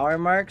next hour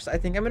marks. I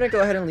think I'm gonna go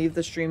ahead and leave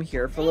the stream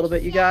here for a little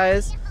bit, you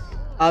guys.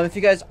 If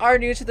you guys are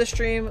new to the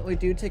stream, we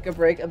do take a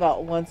break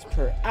about once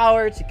per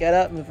hour to get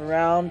up, move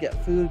around,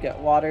 get food, get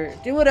water,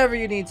 do whatever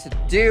you need to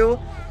do.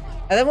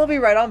 And then we'll be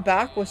right on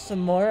back with some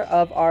more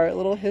of our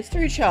little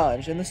history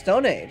challenge in the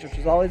Stone Age, which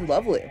is always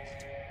lovely.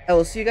 I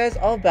will see you guys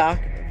all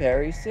back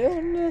very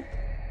soon.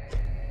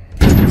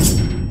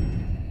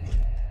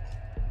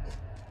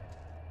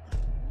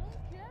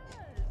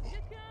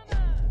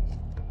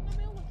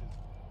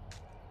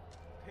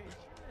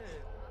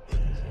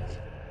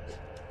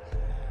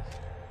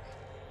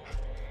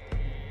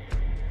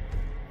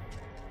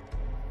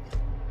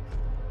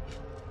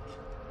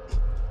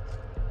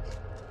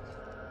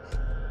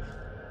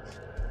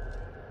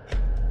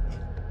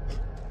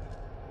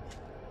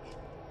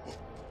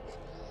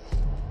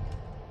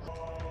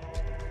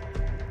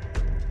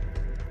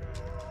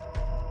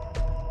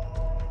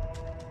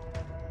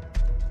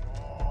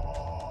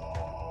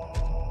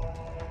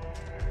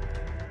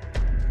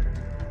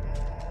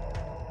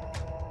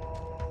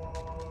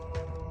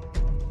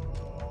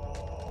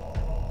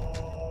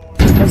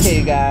 Okay,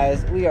 you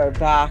guys, we are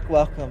back.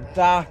 Welcome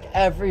back,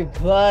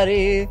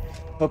 everybody.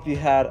 Hope you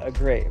had a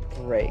great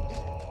break.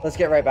 Let's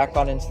get right back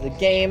on into the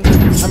game.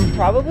 I'm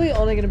probably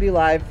only going to be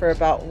live for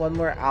about 1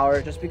 more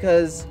hour just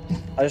because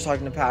I was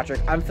talking to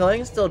Patrick. I'm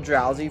feeling still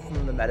drowsy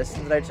from the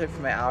medicine that I took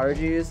for my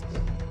allergies.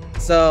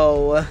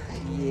 So,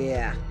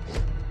 yeah.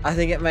 I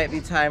think it might be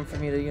time for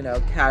me to, you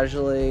know,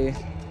 casually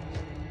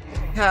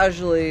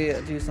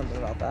do something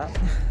about that.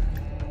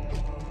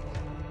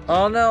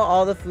 Oh no,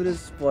 all the food is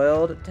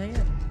spoiled. Dang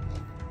it.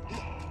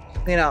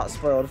 Clean out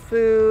spoiled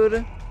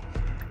food.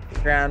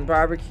 Grand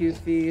barbecue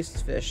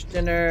feast. Fish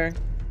dinner.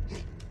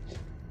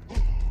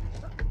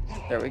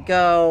 There we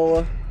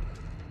go.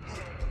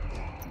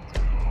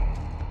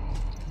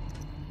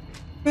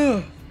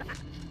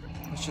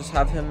 Let's just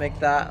have him make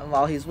that. And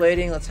while he's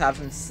waiting, let's have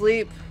him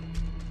sleep.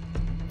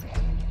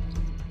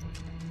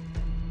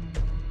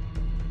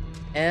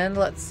 And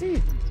let's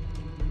see.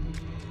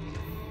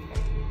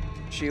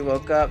 She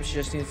woke up. She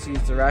just needs to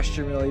use the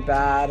restroom really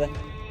bad.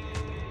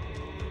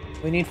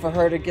 We need for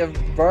her to give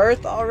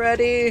birth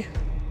already.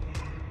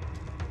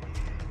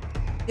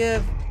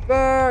 Give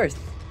birth.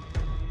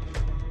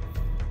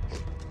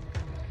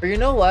 Or you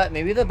know what?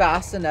 Maybe the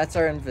bassinets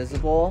are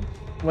invisible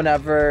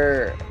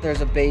whenever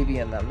there's a baby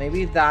in them.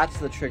 Maybe that's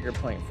the trigger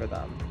point for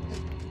them.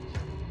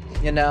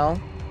 You know?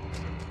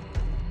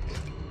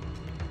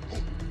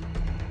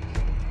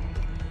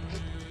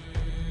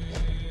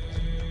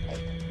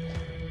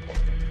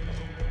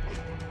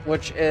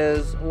 Which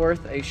is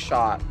worth a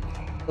shot.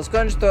 Let's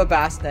go and just throw a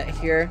bassinet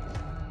here.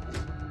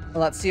 And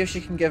let's see if she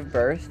can give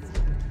birth.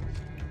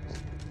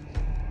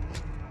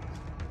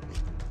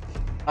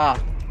 Ah.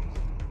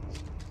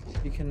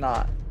 You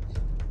cannot.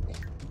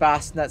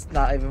 Bassinet's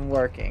not even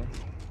working.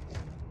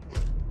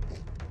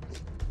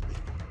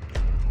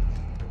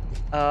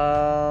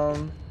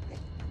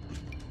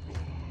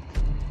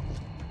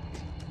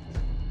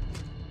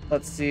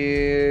 Let's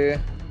see. You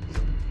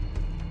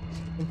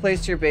can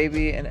place your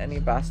baby in any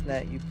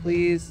bassinet you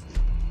please.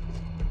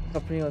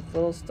 Accompany with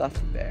little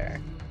stuffed bear.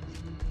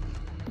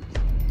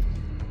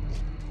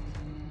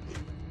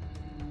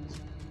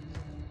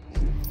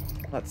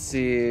 Let's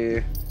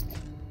see.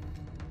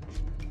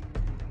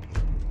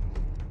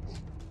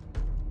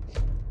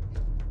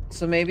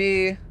 So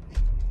maybe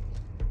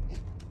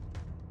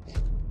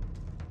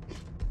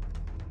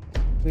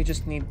we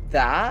just need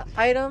that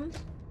item.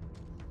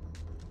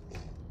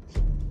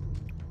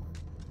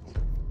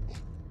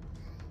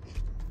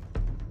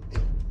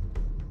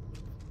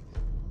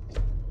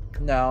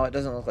 No, it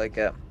doesn't look like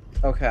it.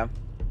 Okay.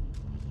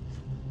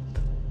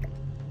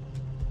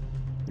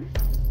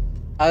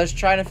 I was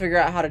trying to figure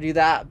out how to do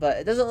that, but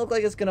it doesn't look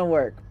like it's gonna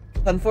work.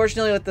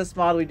 Unfortunately, with this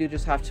mod, we do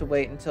just have to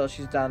wait until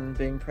she's done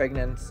being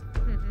pregnant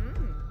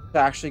to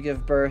actually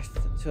give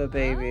birth to a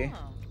baby.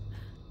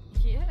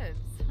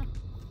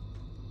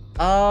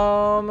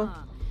 Oh.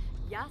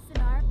 Yes.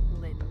 Yasenar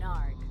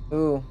Linarg.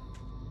 Ooh.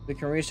 We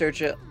can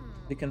research it.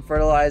 We can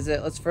fertilize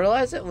it. Let's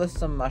fertilize it with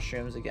some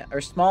mushrooms again.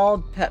 Or small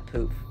pet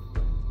poop.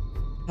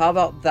 How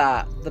about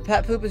that? The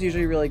pet poop is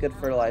usually really good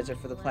fertilizer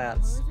for the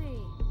plants.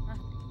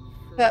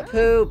 Pet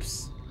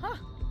poops.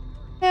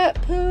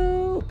 Pet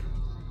poop.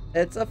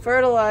 It's a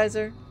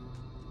fertilizer.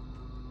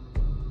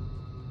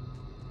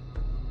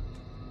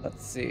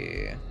 Let's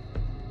see.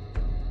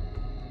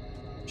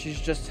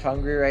 She's just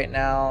hungry right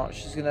now.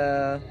 She's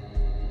gonna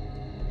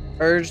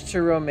urge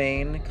to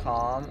romaine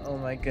calm. Oh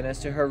my goodness,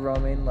 to her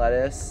romaine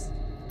lettuce.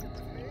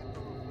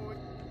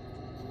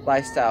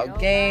 Lifestyle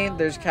gain.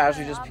 There's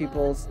casually just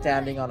people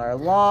standing on our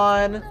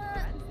lawn.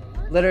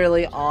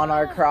 Literally on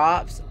our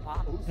crops.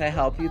 Can I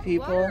help you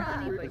people?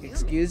 Like,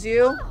 excuse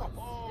you?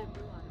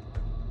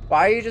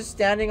 Why are you just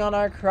standing on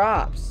our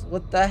crops?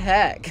 What the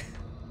heck?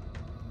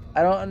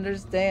 I don't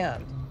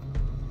understand.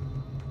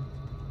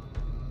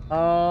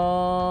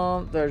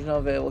 There's no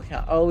available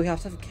count. Oh, we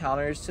have to have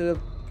counters to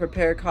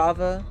prepare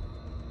kava.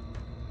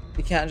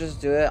 You can't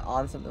just do it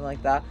on something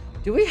like that.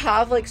 Do we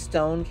have like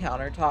stone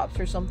countertops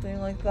or something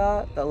like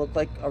that that look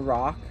like a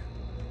rock?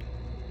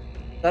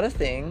 Is that a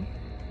thing?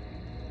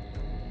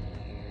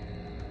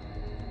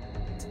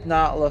 It's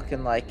not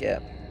looking like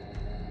it.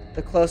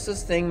 The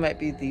closest thing might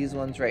be these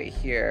ones right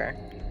here.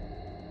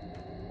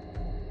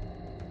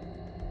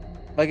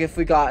 Like if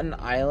we got an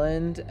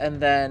island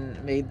and then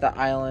made the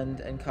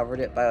island and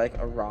covered it by like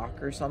a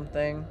rock or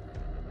something.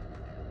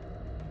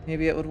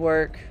 Maybe it would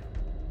work.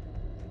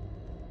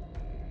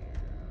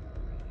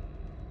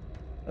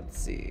 Let's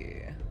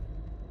see.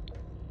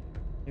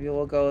 Maybe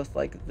we'll go with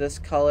like this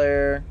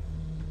color.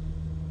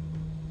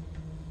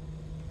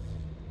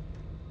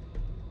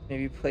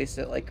 Maybe place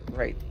it like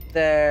right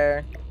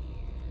there.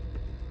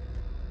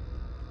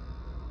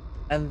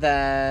 And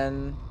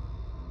then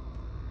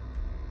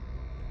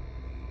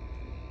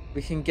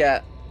we can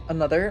get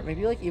another,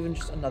 maybe like even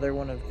just another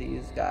one of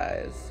these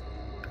guys.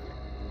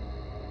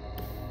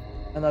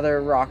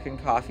 Another rock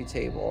and coffee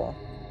table.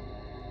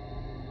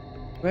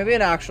 Maybe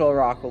an actual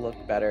rock will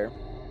look better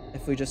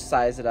if we just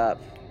size it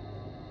up.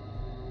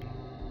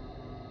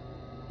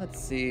 Let's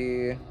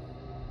see.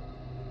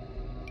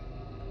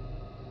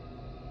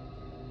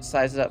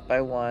 Size it up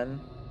by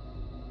 1.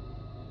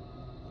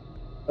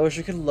 I wish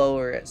we could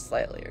lower it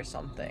slightly or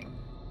something.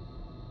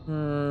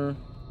 And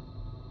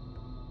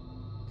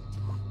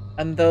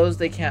those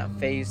they can't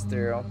phase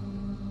through.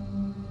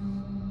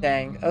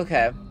 Dang,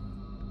 okay.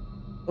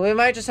 Well, we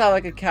might just have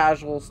like a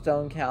casual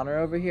stone counter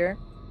over here.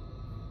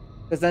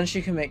 Because then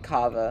she can make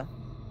kava.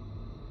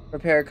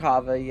 Prepare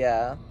kava,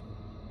 yeah.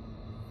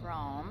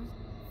 From.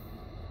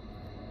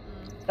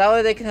 That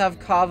way they can have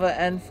kava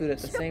and food at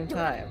the same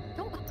time.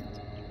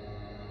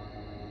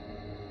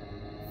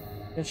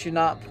 Can she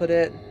not put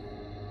it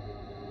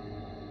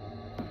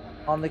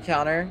on the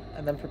counter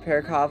and then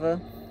prepare kava?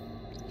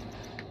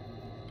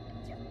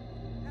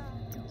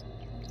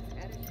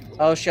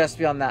 Oh, she has to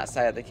be on that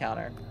side of the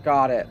counter.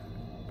 Got it.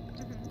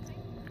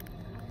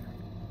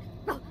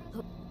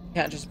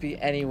 Can't just be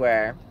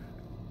anywhere.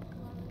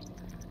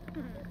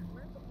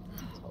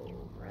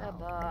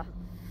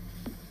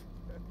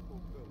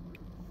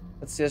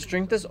 Let's see, let's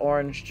drink this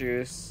orange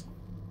juice.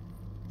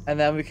 And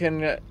then we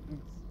can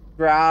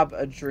grab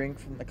a drink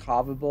from the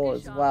kava bowl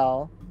as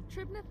well.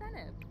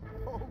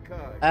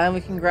 And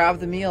we can grab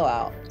the meal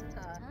out.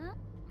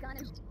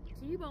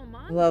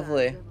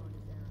 Lovely.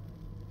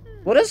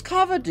 What does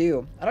kava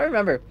do? I don't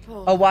remember.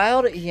 A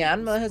wild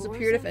Yanma has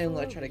appeared. If anyone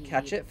would try to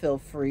catch it, feel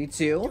free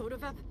to.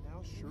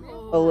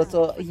 A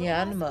little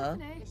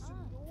Yanma.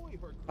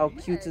 How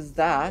cute is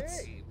that?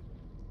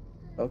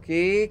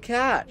 Okay,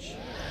 catch.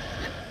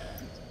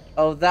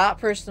 Oh, that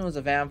person was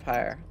a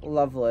vampire.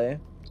 Lovely.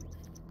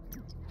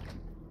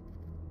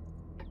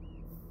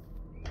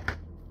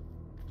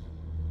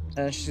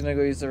 And she's gonna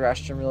go use the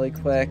restroom really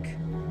quick.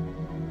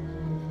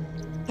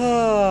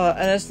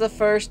 And it's the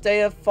first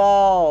day of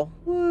fall.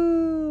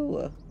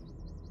 Woo!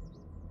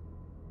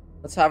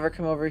 Let's have her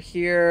come over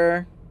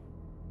here.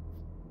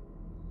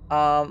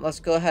 Let's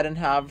go ahead and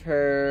have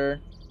her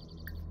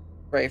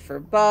Spray for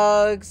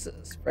bugs,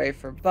 spray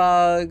for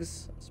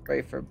bugs,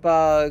 spray for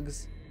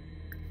bugs,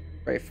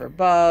 spray for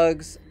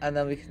bugs, and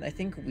then we can, I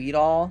think, weed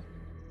all.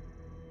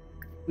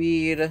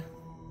 Weed.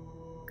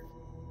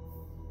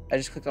 I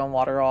just clicked on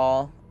water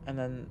all, and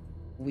then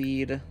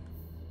weed.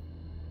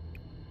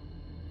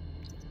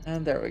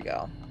 And there we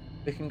go.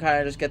 We can kind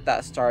of just get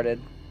that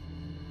started.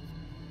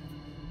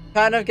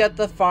 Kind of get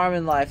the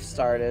farming life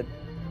started.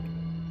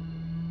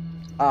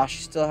 Ah,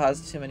 she still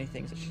has too many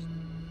things that she...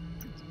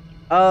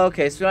 Oh,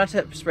 okay, so we don't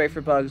have to spray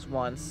for bugs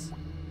once.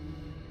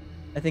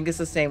 I think it's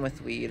the same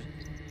with weed.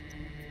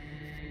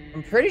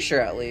 I'm pretty sure,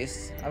 at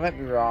least. I might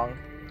be wrong.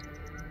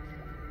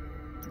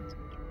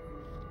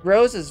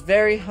 Rose is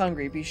very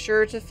hungry. Be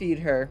sure to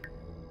feed her.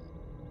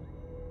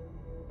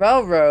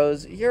 Well,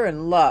 Rose, you're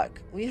in luck.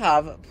 We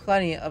have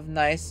plenty of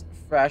nice,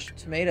 fresh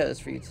tomatoes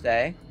for you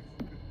today.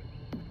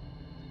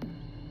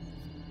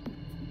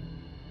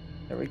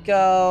 There we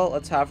go.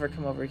 Let's have her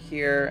come over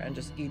here and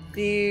just eat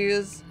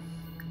these.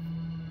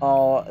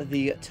 All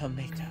the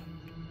tomato.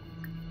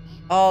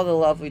 All the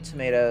lovely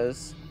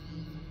tomatoes.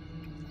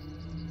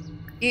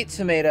 Eat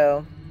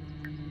tomato.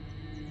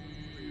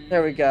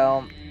 There we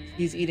go.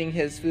 He's eating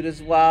his food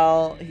as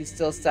well. He's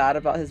still sad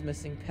about his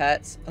missing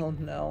pets. Oh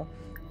no.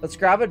 Let's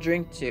grab a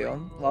drink too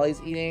while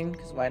he's eating,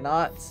 because why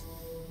not?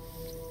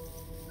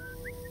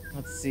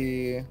 Let's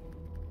see.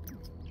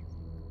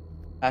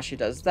 As she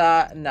does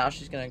that, and now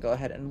she's gonna go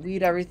ahead and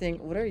weed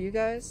everything. What are you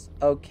guys?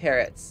 Oh,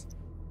 carrots.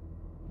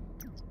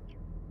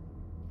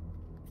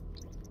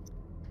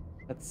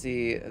 Let's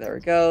see. There we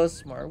go.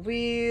 Some more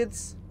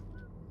weeds.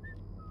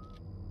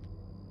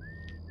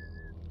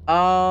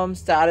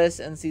 Status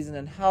and season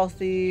and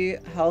healthy.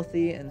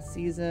 Healthy and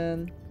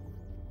season.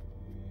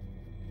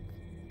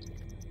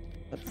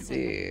 Let's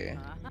see.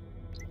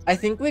 I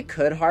think we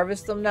could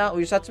harvest them now.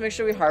 We just have to make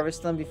sure we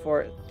harvest them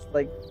before it,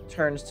 like,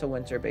 turns to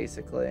winter,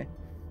 basically.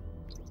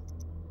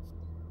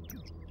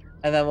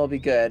 And then we'll be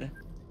good.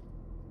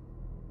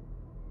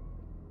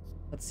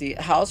 Let's see.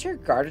 How's her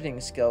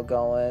gardening skill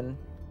going?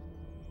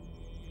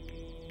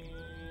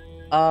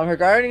 Her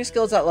gardening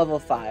skill is at level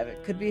 5.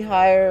 It could be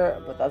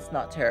higher, but that's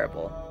not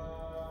terrible.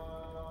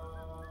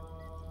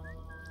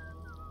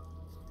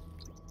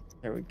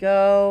 There we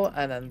go.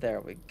 And then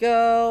there we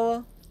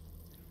go.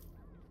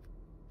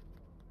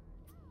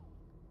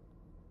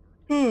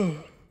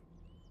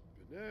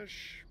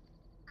 Ganesh.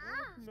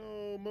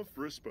 No,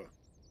 Mafrispa.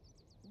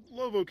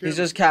 Lovo He's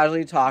just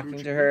casually talking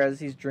to her as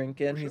he's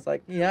drinking. He's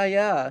like,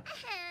 yeah.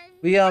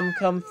 We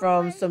come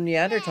from some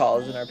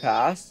Neanderthals in our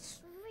past.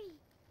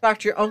 In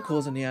fact, your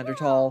uncle's a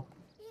Neanderthal.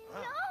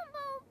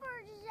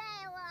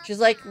 She's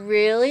like,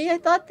 really? I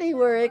thought they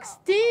were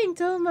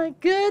extinct. Oh my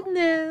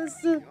goodness.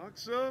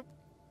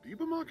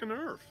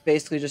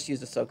 Basically just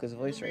used Ahsoka's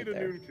voice right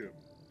there.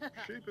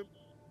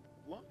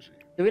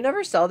 Did we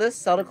never sell this?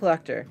 Sell to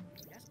collector.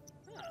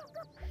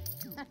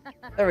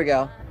 There we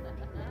go.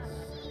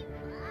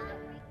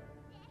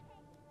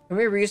 Can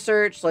we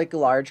research, like,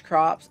 large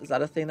crops? Is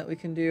that a thing that we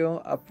can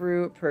do?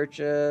 Uproot,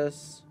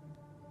 purchase.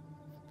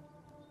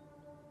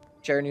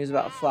 Share news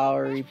about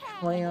flowery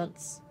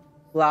plants.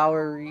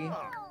 Flowery.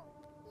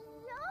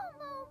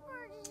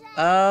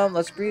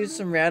 Let's breed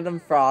some random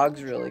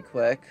frogs really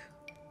quick.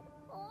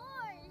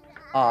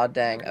 Aw,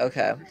 dang.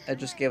 Okay. It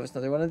just gave us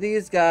another one of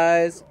these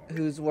guys,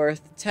 who's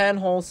worth 10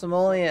 whole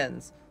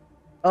simoleons.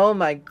 Oh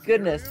my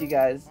goodness, you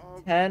guys.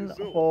 10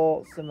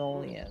 whole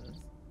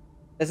simoleons.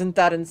 Isn't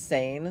that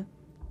insane?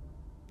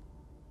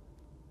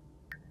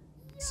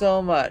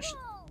 So much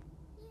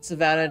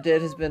Savannah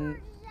did has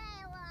been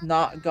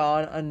not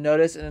gone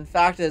unnoticed, and in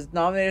fact has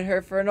nominated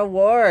her for an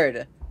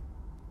award.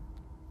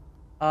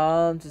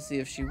 To see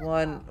if she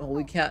won. Well,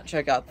 we can't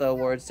check out the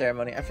award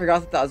ceremony. I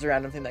forgot that that was a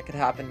random thing that could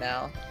happen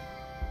now.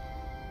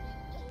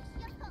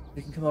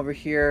 We can come over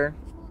here.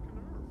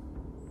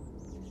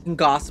 We can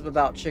gossip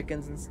about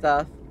chickens and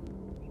stuff.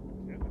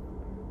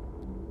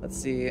 Let's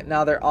see.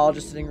 Now they're all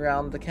just sitting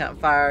around the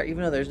campfire,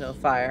 even though there's no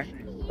fire.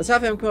 Let's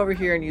have him come over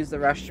here and use the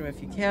restroom if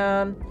he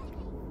can.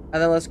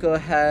 And then let's go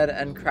ahead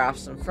and craft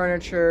some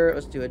furniture.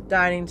 Let's do a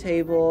dining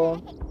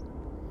table.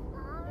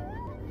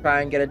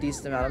 Try and get a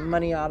decent amount of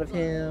money out of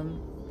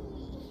him.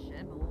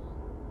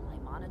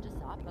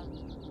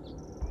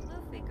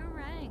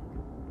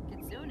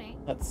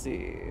 Let's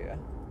see.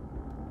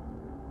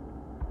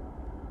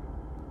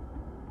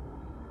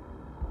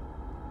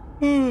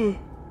 I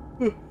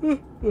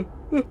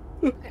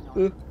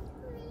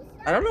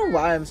don't know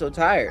why I'm so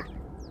tired.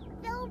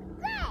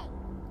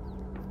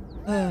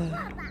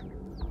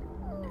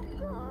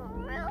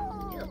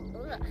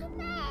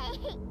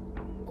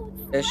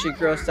 Is she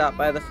grossed out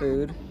by the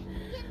food?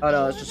 Oh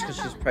no, it's just because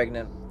she's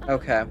pregnant.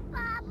 Okay.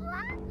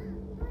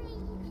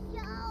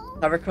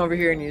 Have her come over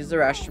here and use the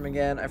restroom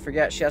again. I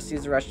forget she has to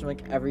use the restroom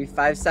like every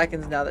 5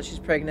 seconds now that she's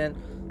pregnant.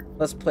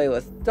 Let's play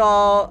with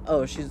doll.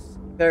 Oh, she's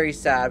very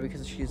sad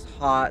because she's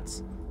hot.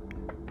 So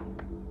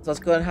let's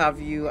go ahead and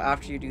have you,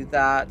 after you do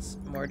that,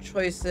 more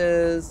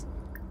choices.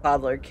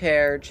 Toddler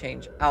care,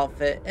 change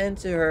outfit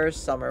into her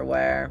summer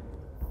wear.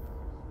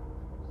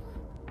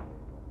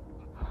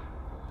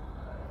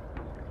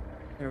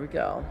 There we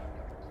go.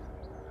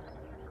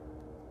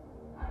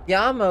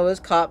 Yamo is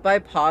caught by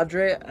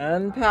Padre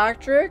and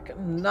Patrick.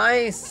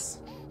 Nice.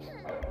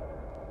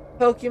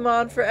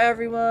 Pokemon for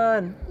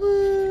everyone.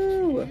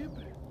 Woo!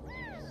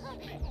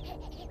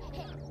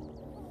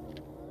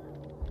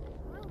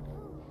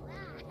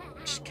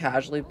 Just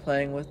casually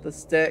playing with the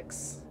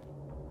sticks.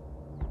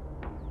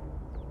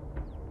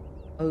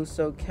 Oh,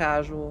 so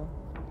casual.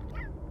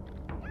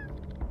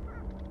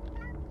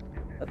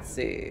 Let's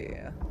see.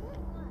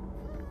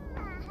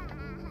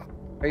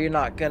 Are you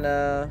not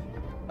gonna...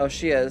 Oh,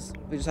 she is.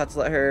 We just have to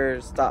let her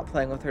stop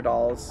playing with her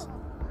dolls.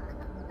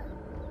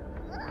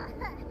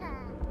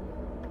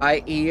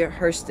 I.e.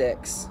 her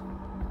sticks.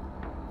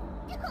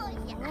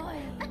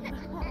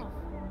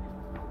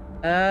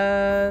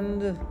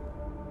 And...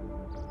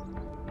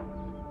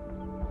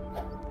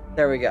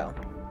 there we go.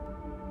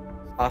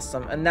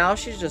 Awesome. And now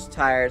she's just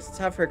tired. Let's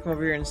have her come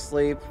over here and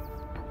sleep.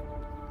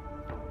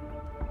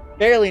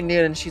 Barely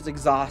noon and she's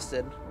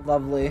exhausted.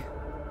 Lovely.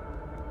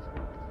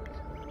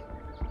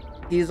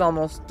 He's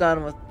almost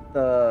done with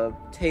the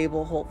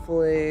table,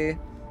 hopefully.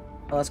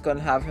 And let's go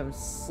and have him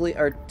sleep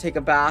or take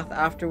a bath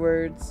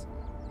afterwards.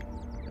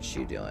 What's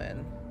she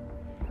doing?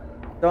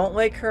 Don't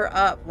wake her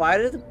up. Why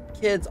do the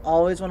kids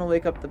always want to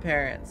wake up the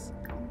parents?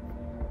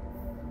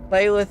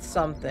 Play with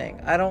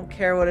something. I don't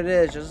care what it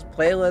is. Just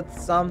play with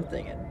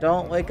something and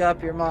don't wake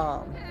up your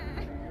mom.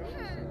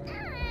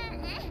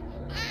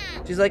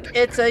 She's like,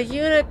 it's a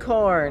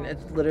unicorn.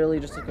 It's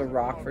literally just like a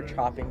rock for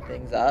chopping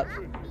things up.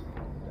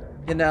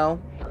 You know?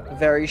 A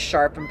very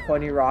sharp and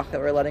pointy rock that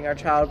we're letting our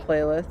child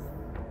play with.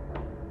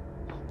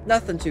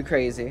 Nothing too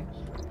crazy.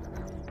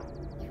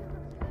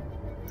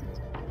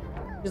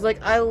 She's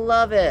like, I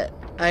love it.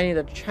 I need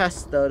a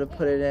chest though to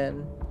put it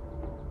in.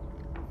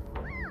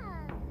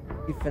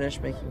 He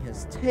finished making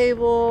his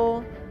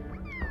table.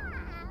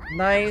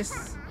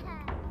 Nice.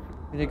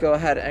 Need to go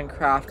ahead and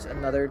craft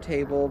another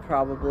table,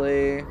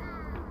 probably.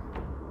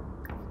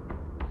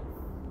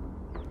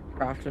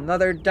 Craft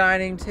another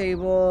dining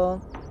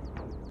table.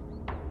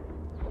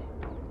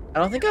 I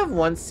don't think I've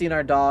once seen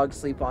our dog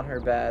sleep on her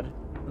bed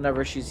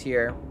whenever she's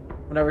here.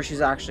 Whenever she's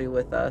actually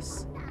with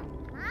us.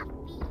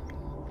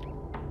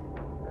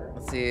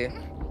 Let's see.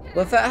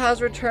 Lafette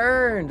has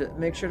returned.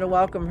 Make sure to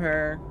welcome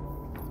her.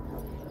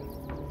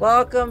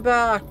 Welcome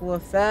back,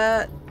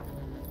 Lafette.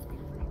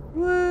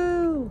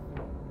 Woo!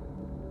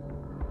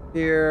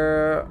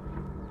 Here.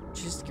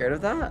 She's scared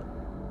of that?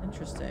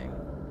 Interesting.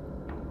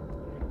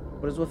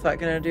 What is Lafette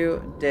gonna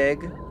do?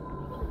 Dig.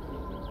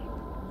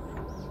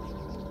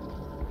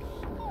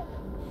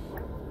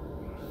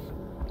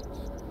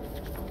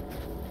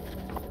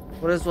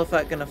 What is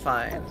Lafette gonna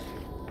find?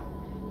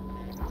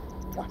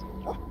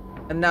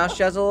 And now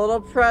she has a little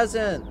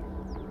present.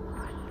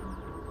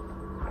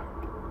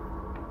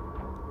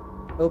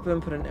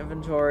 Open, put in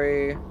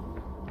inventory.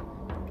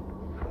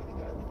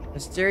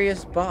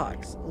 Mysterious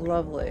box.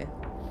 Lovely.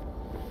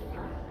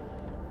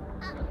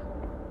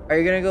 Are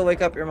you gonna go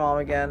wake up your mom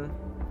again?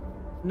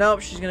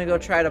 Nope, she's gonna go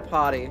try to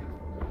potty.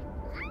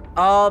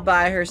 All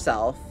by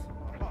herself.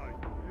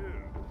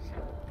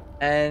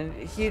 And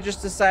he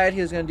just decided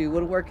he was gonna do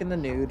woodwork in the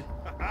nude.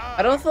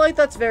 I don't feel like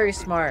that's very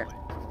smart.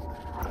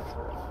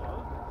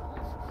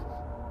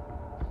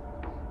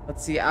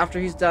 Let's see, after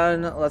he's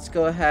done, let's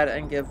go ahead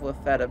and give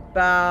Lafette a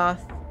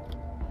bath.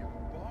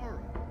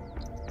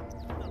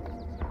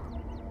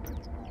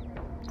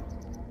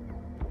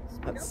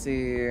 Let's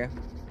see.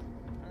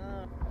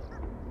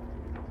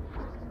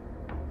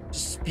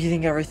 Just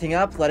speeding everything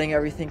up, letting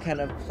everything kind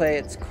of play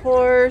its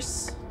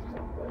course.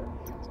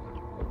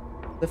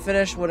 The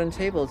finished wooden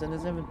table is in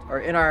his or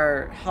in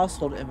our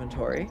household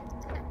inventory.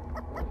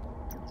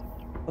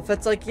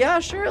 Lafette's like, yeah,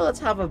 sure, let's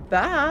have a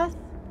bath.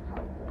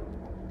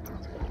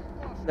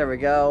 There we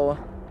go.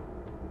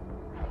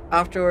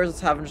 Afterwards,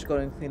 let's have him just go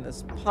and clean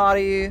this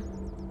potty.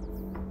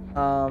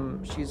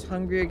 She's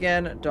hungry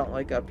again. Don't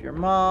wake up your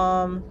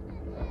mom.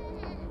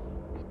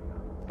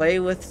 Play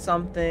with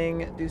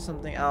something. Do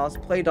something else.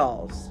 Play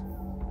dolls.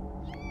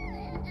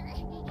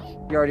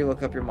 You already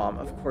woke up your mom.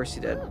 Of course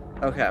you did.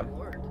 Okay.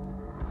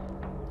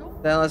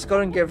 Then let's go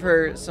and give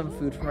her some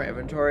food from our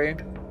inventory.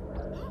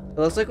 It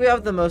looks like we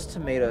have the most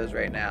tomatoes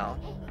right now.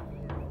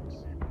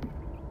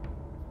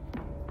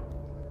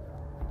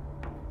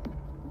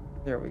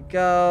 There we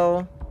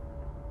go.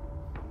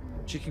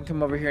 She can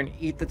come over here and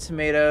eat the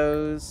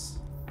tomatoes.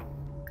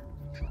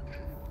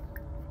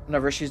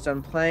 Whenever she's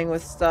done playing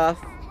with stuff.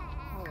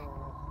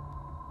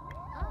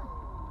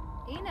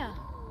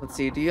 Let's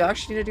see, do you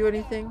actually need to do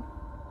anything?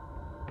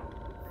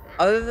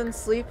 Other than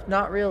sleep?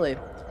 Not really.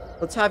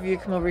 Let's have you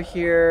come over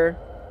here.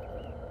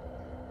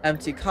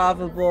 Empty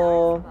kava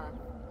bowl.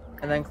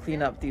 And then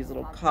clean up these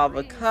little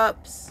kava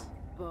cups.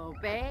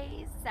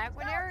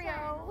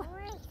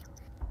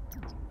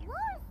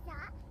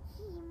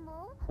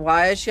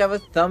 Why does she have a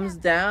thumbs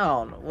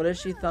down? What is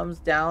she thumbs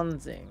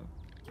downsing?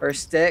 Her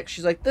stick?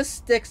 She's like, this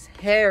stick's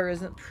hair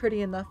isn't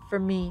pretty enough for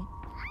me.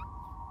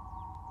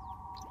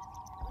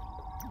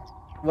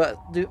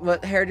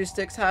 What hair do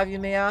sticks have, you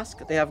may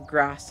ask? They have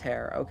grass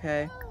hair,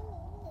 okay?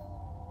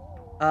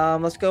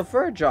 Let's go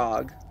for a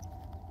jog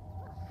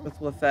with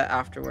Wafet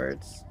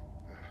afterwards.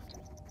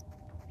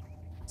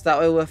 So that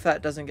way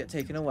Wafet doesn't get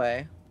taken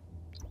away.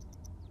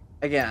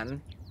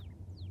 Again.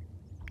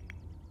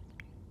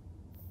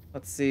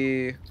 Let's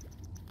see.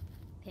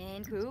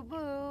 Pin Boo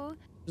Boo.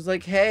 She's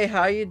like, hey,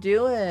 how you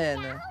doing?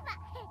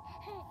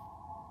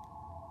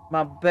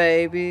 My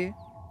baby.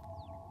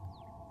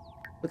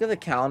 Look at the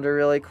calendar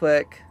really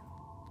quick.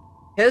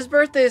 His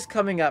birthday is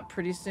coming up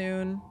pretty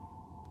soon.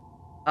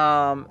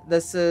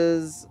 This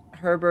is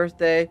her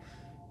birthday.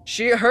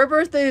 Her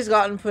birthday has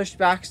gotten pushed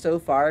back so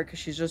far because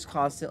she's just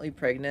constantly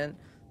pregnant.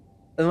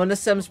 And when the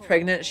Sim's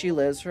pregnant, she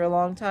lives for a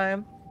long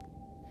time.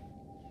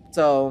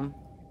 So,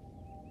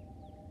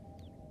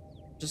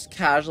 just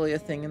casually a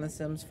thing in The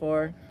Sims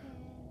 4.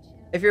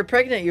 If you're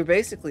pregnant, you're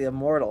basically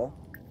immortal.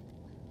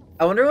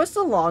 I wonder what's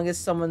the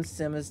longest someone's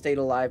Sim has stayed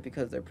alive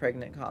because they're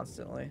pregnant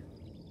constantly.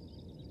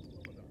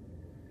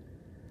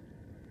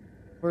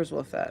 Where's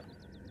Wafet?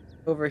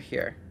 Over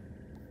here.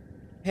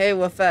 Hey,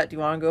 Wafet, do you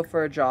want to go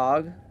for a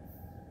jog?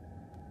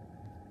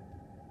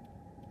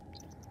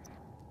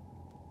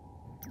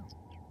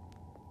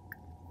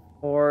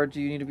 Or do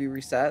you need to be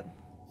reset?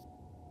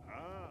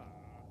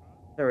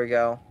 There we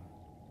go.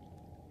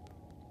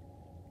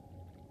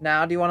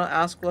 Now, do you want to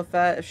ask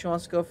Wafet if she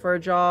wants to go for a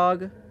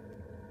jog?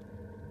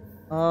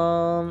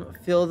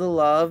 Feel the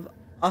love.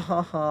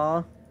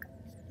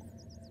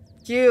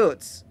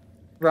 Cute.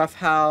 Rough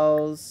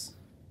house.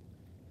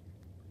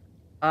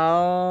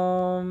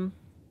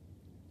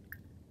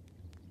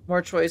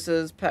 More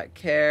choices, pet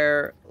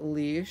care,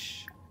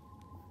 leash.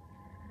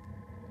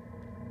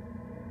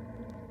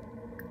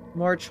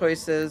 More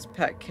choices,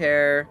 pet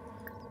care.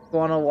 Go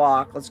on a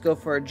walk. Let's go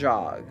for a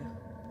jog.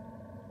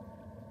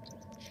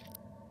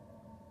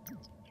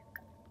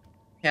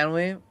 Can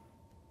we?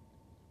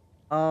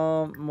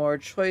 More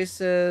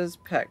choices,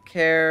 pet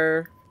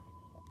care.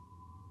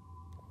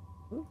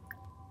 Ooh.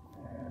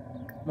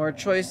 More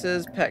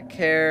choices, pet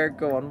care,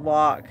 go on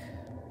walk.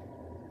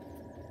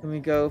 Can we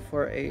go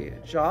for a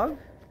jog?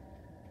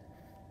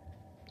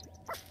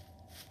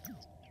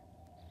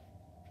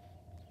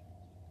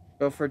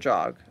 Go for a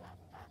jog.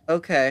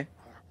 Okay.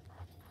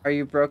 Are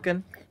you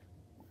broken?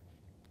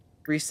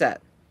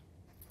 Reset.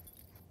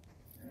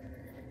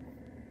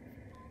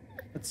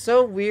 It's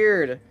so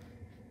weird.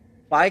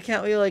 Why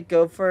can't we, like,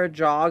 go for a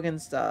jog and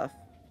stuff?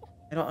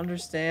 I don't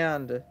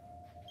understand.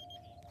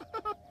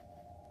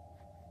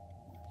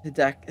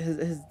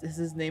 Is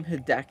his name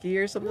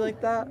Hideki or something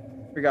like that?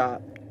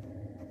 Forgot.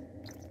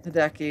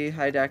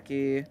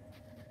 Hideki.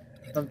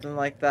 Something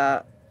like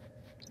that.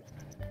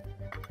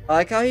 I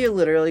like how he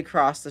literally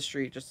crossed the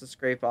street just to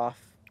scrape off.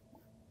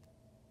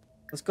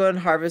 Let's go ahead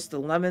and harvest the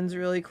lemons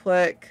really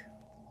quick.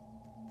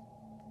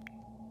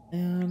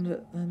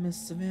 And Miss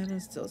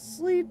Savannah's still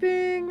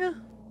sleeping.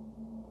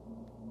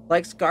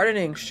 Likes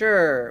gardening,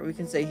 sure. We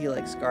can say he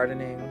likes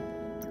gardening.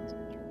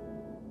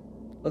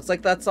 Looks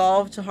like that's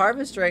all to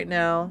harvest right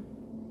now.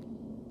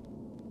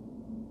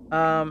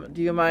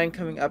 Do you mind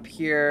coming up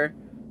here,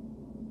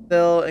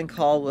 Phil, and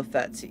call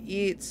Wafet to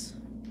eat?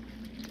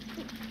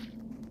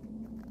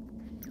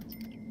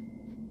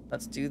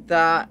 Let's do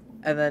that.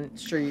 And then,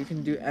 sure, you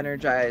can do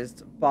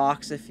energized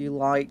box if you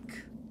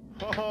like.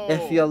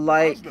 If you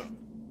like.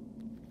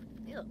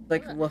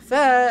 Like,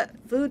 Wafet,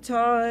 food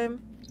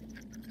time.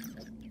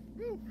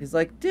 He's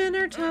like,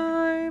 dinner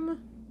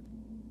time.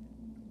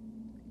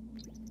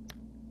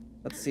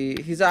 Let's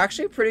see. He's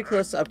actually pretty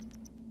close to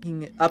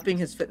upping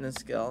his fitness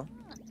skill.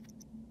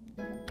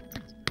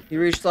 He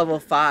reached level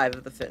 5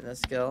 of the fitness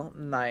skill.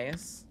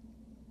 Nice.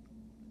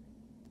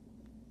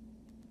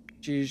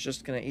 She's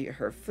just gonna eat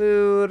her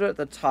food.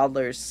 The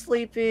toddler's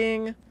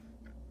sleeping.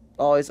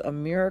 Always a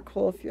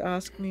miracle if you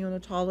ask me when a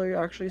toddler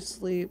actually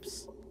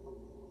sleeps.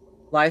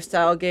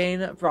 Lifestyle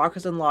gain. Brock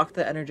has unlocked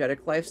the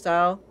energetic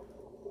lifestyle.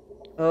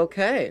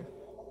 Okay.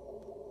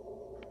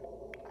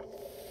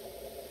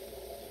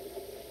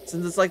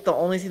 Since it's like the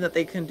only thing that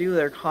they can do,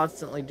 they're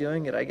constantly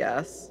doing it, I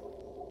guess.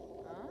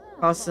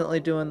 Constantly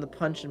doing the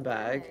punching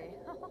bag.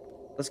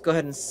 Let's go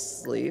ahead and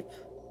sleep.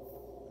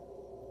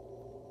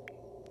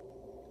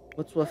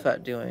 What's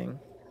Wafet doing?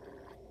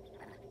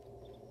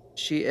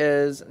 She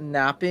is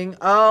napping.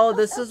 Oh,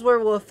 this is where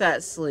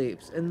Wafet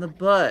sleeps. In the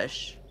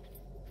bush.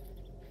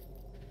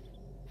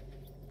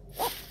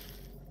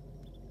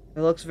 It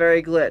looks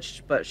very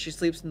glitched, but she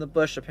sleeps in the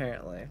bush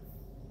apparently.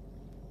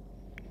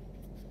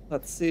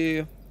 Let's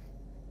see.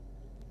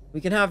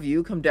 We can have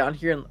you come down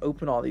here and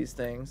open all these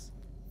things.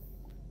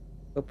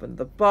 Open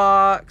the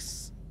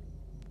box.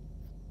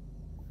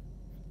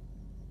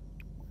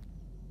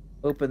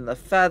 Open the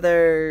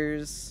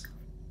feathers.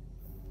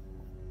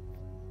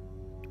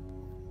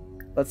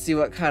 Let's see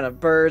what kind of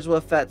birds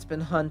Wafet's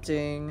been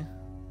hunting.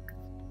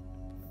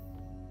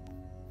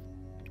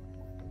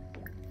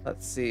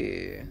 Let's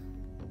see.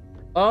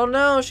 Oh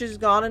no, she's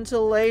gone into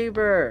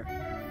labor.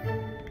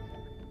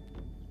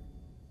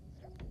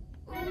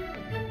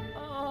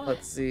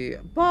 Let's see.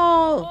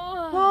 Ball!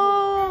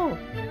 Ball!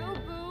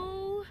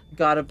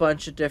 Got a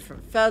bunch of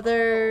different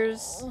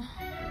feathers.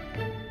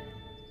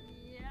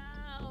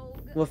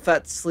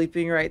 Wafet's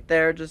sleeping right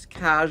there, just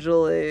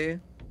casually.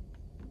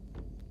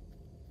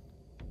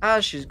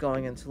 As she's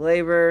going into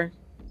labor.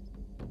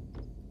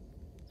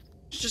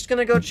 She's just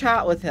gonna go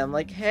chat with him,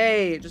 like,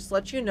 hey, just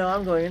let you know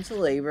I'm going into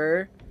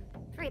labor.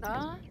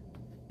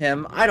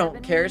 Him, I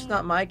don't care, it's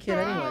not my kid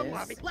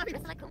anyways.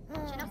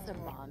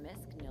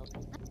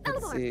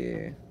 Let's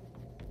see.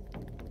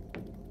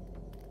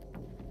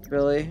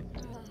 Really?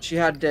 She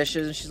had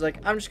dishes and she's like,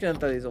 I'm just gonna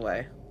throw these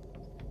away.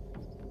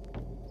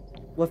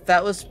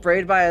 Wafet was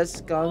sprayed by a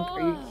skunk?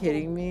 Are you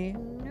kidding me?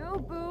 No,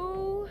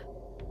 boo.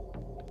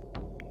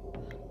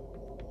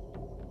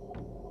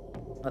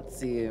 Let's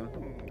see.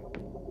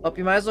 Oh,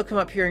 you might as well come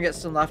up here and get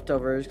some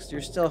leftovers because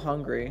you're still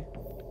hungry.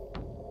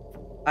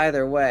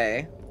 Either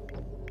way.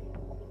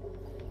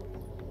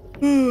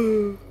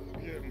 Boom.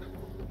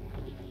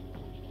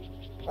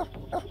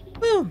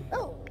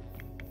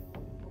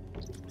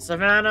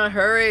 Savannah,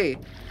 hurry!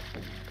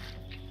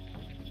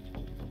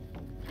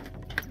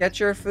 Get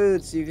your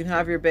food so you can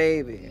have your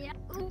baby.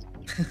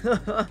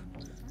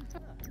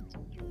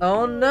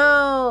 Oh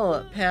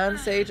no!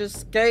 Pansage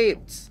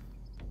escaped!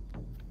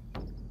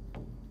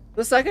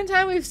 The second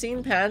time we've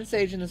seen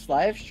Pansage in this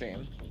live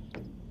stream.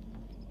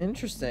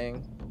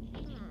 Interesting.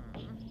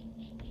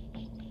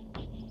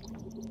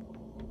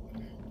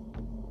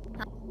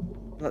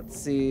 Let's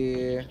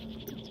see.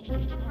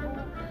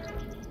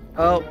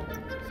 Oh.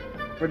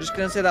 We're just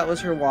gonna say that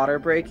was her water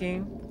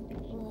breaking.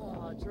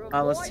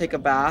 Let's take a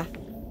bath.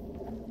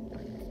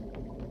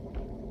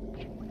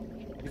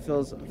 She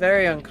feels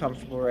very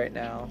uncomfortable right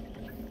now.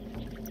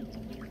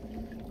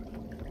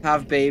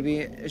 Have baby.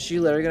 Is she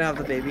literally gonna have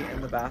the baby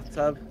in the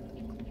bathtub?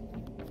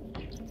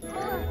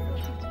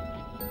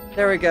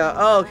 There we go.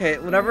 Oh, okay.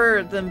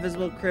 Whatever the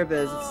invisible crib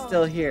is, it's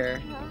still here.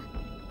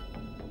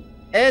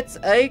 It's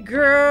a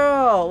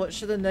girl! What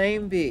should the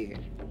name be?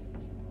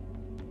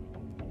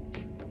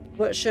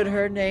 What should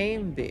her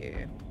name be?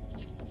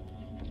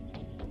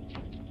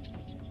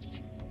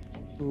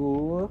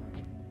 Ooh.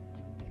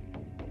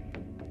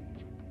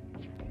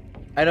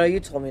 I know you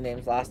told me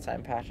names last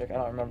time, Patrick. I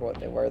don't remember what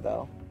they were,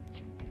 though.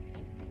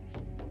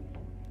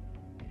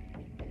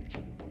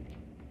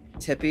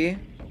 Tippy?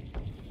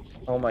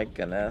 Oh my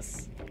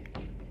goodness.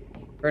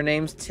 Her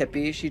name's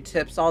Tippy. She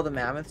tips all the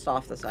mammoths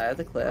off the side of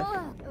the cliff.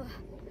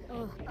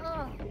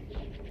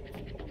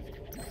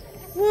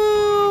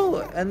 Woo!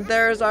 And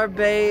there's our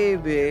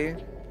baby.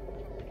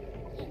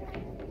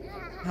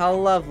 How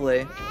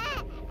lovely.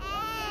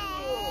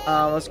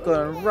 Let's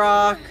go and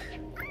rock.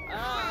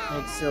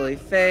 Make silly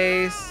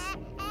face.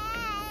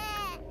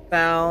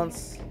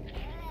 Bounce.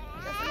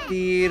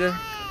 Feed.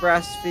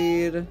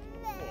 Breastfeed.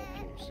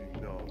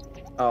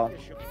 Oh.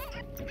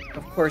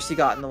 Of course he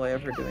got in the way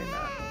of her doing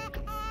that.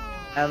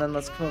 And then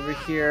let's come over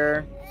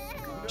here.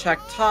 Check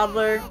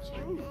toddler.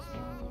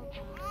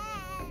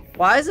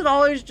 Why is it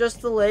always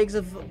just the legs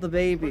of the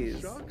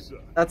babies?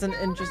 That's an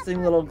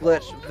interesting little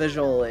glitch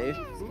visually.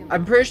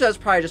 I'm pretty sure that's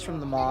probably just from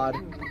the mod.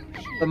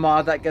 The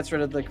mod that gets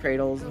rid of the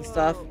cradles and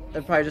stuff.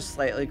 It probably just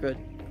slightly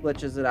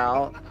glitches it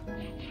out.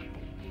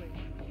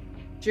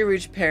 She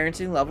reached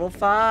parenting level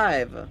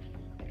 5.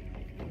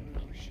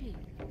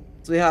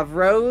 So we have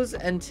Rose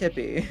and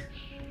Tippy.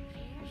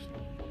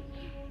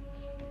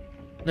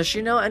 Does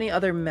she know any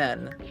other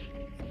men?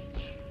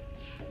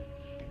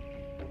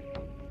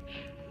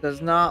 Does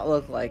not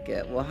look like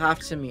it. We'll have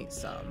to meet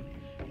some.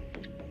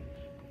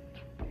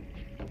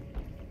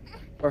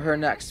 For her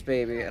next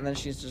baby. And then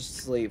she's just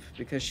asleep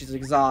because she's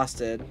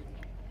exhausted.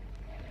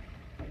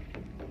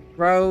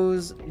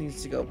 Rose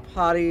needs to go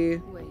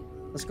potty.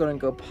 Let's go and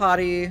go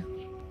potty.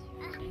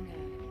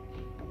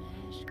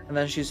 And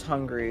then she's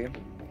hungry.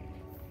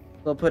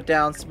 We'll put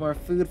down some more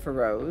food for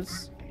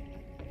Rose.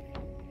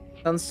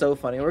 Sounds so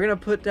funny. We're gonna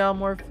put down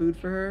more food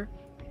for her.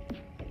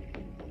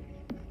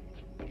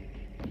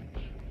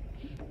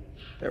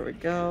 There we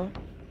go.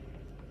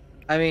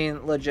 I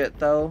mean, legit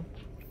though.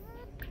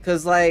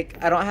 Cause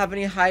like, I don't have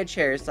any high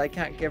chairs, so I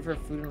can't give her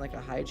food in like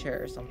a high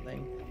chair or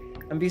something.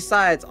 And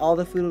besides, all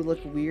the food would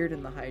look weird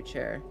in the high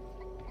chair.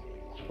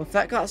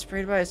 Wafet got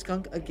sprayed by a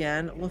skunk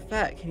again.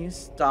 Wafet, can you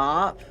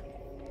stop?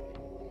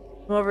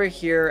 Come over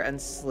here and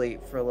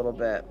sleep for a little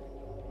bit.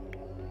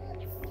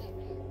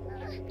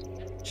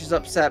 She's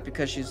upset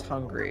because she's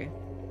hungry.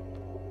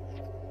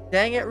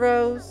 Dang it,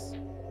 Rose.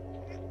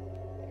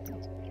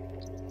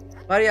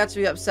 Why do you have to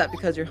be upset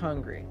because you're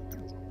hungry?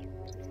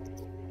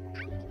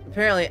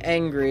 Apparently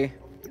angry.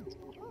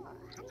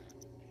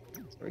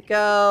 There we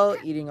go.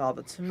 Eating all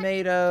the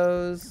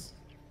tomatoes.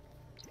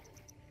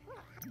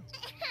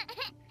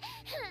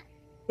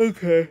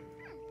 Okay.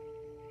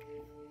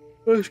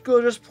 Let's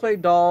go just play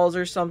dolls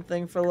or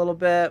something for a little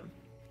bit.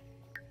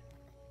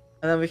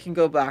 And then we can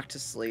go back to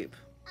sleep.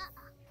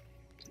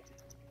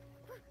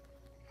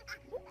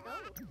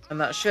 And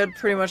that should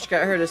pretty much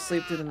get her to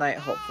sleep through the night,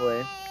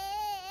 hopefully.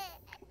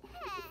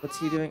 What's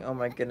he doing? Oh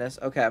my goodness.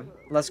 Okay.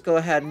 Let's go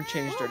ahead and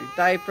change dirty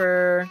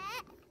diaper.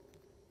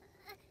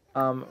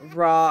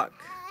 Rock.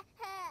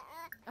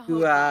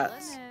 Duat.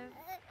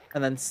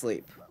 And then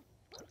sleep.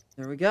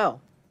 There we go.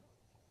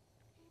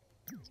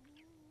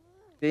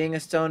 Being a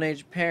Stone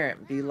Age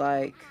parent be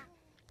like.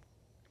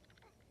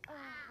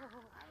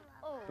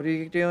 What are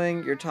you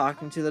doing? You're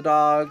talking to the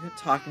dog,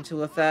 talking to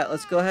Lafette.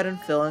 Let's go ahead and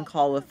fill and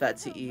call Lafette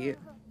to eat.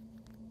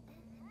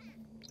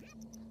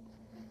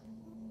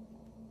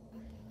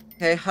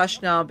 Okay,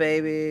 hush now,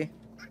 baby.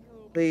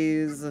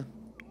 Please.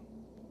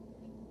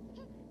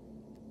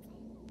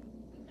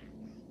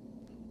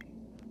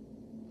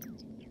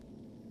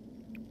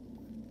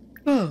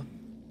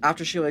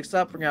 After she wakes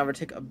up, we're gonna have her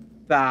take a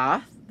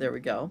bath. There we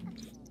go.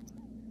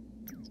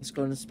 Let's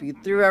go and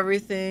speed through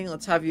everything.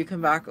 Let's have you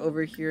come back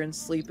over here and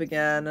sleep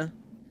again.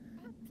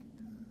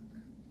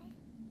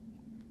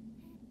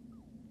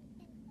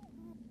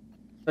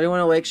 Anyone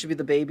awake should be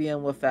the baby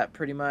and Lafette,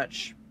 pretty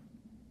much.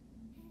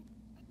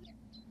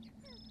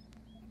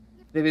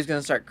 Baby's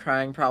gonna start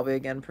crying probably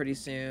again pretty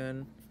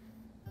soon.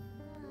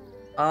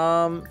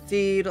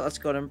 Feed. Let's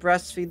go ahead and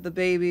breastfeed the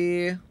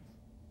baby.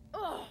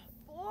 Oh,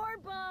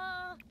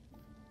 Borba.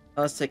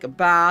 Let's take a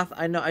bath.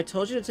 I know, I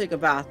told you to take a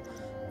bath.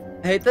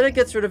 I hate that it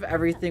gets rid of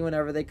everything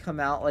whenever they come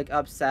out, like,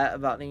 upset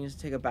about needing to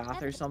take a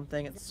bath or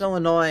something. It's so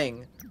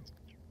annoying.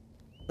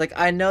 Like,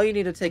 I know you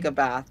need to take a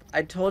bath.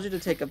 I told you to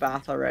take a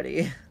bath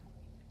already.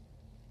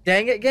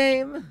 Dang it,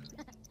 game!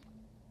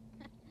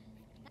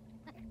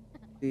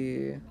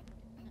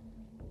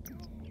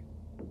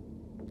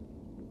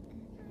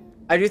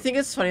 I do think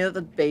it's funny that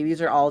the babies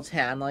are all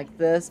tan like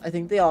this. I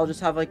think they all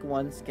just have, like,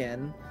 one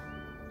skin.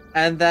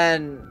 And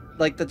then,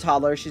 like, the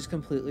toddler, she's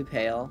completely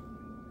pale.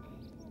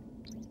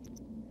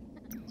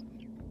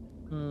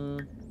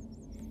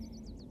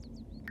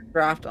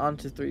 Graft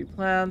onto 3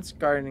 plants.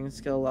 Gardening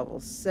skill level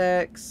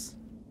 6.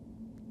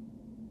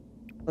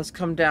 Let's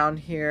come down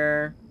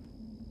here.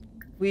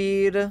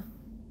 Weed.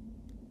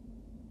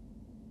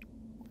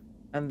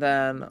 And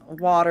then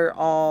water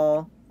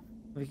all.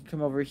 We can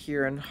come over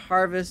here and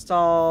harvest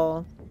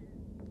all.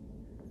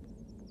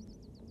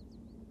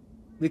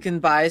 We can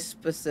buy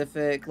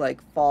specific,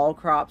 like, fall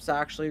crops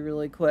actually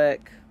really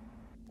quick.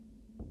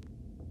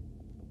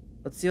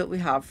 Let's see what we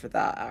have for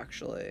that,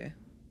 actually.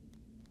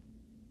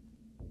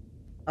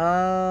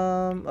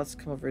 Let's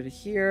come over to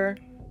here.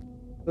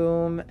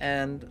 Boom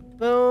and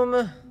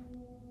boom.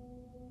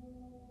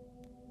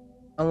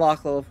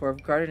 Unlock level 4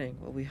 of gardening.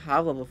 Well, we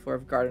have level 4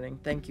 of gardening.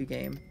 Thank you,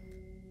 game.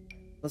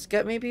 Let's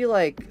get maybe,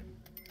 like,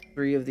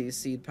 3 of these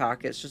seed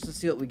packets just to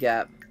see what we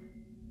get.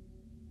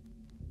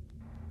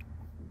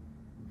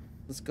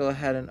 Let's go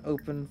ahead and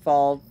open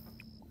fall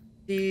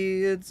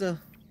seeds.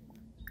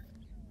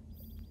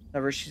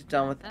 Whenever she's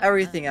done with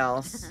everything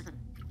else.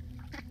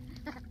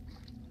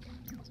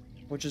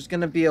 Which is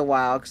gonna be a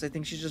while, because I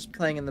think she's just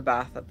playing in the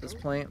bath at this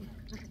point.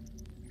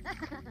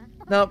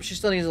 Nope, she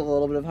still needs a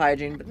little bit of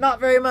hygiene, but not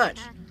very much.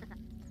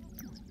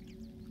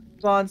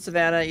 Come on,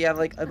 Savannah, you have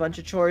like a bunch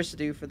of chores to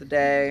do for the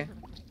day.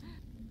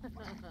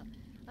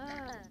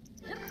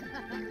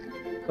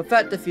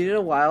 Buffett defeated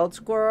a wild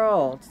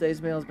squirrel.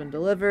 Today's mail has been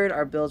delivered.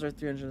 Our bills are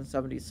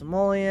 370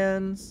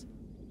 simoleons.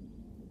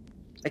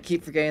 I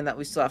keep forgetting that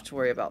we still have to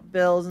worry about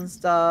bills and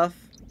stuff.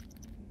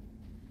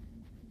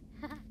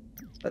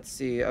 Let's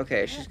see.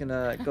 Okay, she's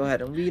gonna go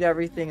ahead and weed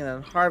everything and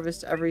then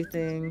harvest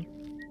everything.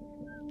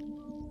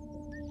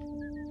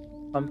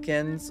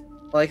 Pumpkins.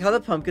 I like how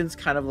the pumpkins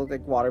kind of look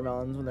like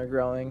watermelons when they're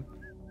growing.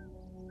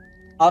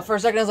 For a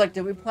second I was like,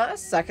 did we plant a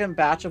second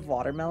batch of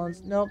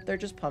watermelons? Nope, they're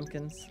just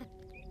pumpkins.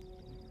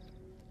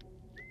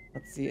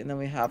 Let's see, and then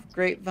we have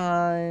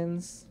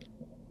grapevines.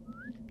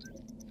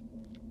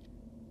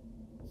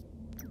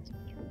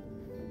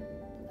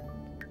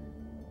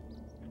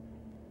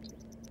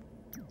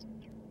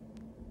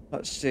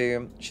 Let's see.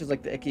 She's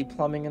like the icky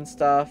plumbing and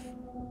stuff.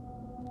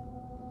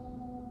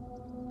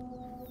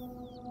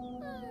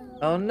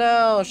 Oh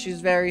no,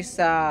 she's very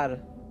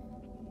sad.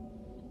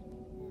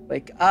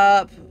 Wake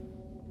up.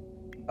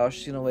 Oh,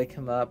 she's gonna wake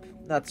him up.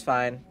 That's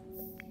fine.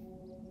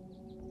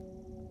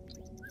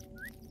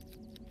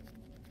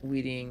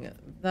 Weeding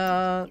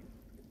that.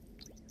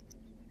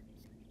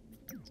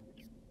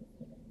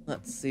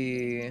 Let's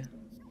see.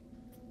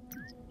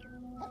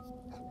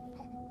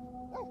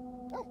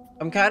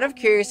 I'm kind of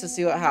curious to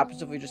see what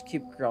happens if we just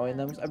keep growing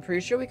them. I'm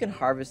pretty sure we can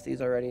harvest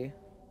these already.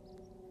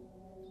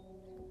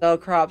 Sell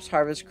crops,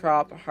 harvest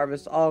crop,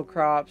 harvest all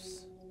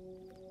crops.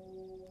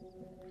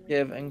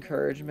 Give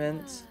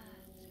encouragement.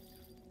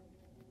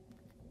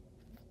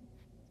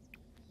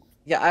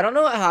 Yeah, I don't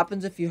know what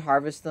happens if you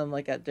harvest them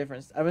like at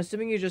different... I'm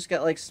assuming you just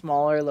get like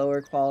smaller,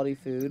 lower quality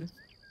food.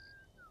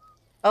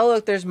 Oh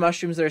look, there's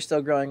mushrooms that are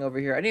still growing over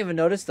here. I didn't even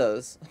notice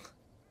those.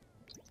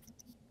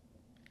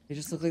 They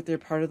just look like they're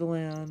part of the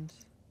land.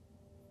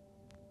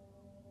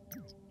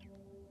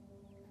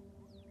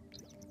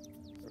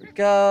 There we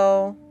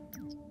go.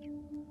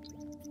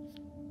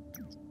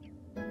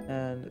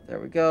 And there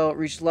we go.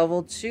 Reach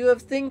level 2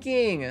 of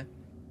thinking.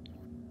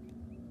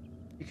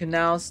 You can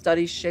now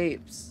study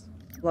shapes.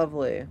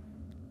 Lovely.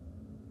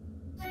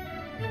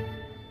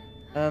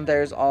 And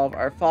there's all of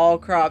our fall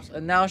crops.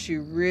 And now she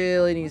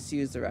really needs to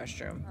use the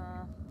restroom.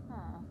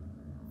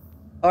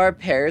 Are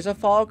pears a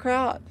fall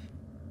crop?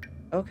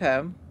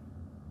 Okay.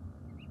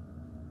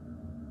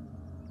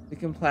 We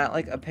can plant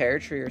like a pear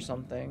tree or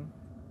something.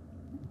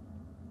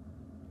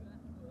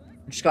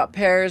 We just got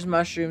pears,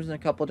 mushrooms, and a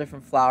couple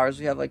different flowers.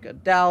 We have like a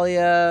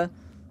dahlia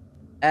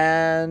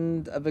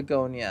and a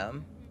begonia.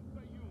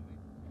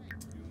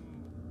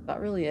 Is that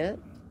really it?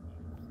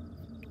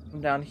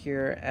 Come down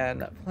here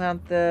and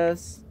plant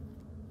this.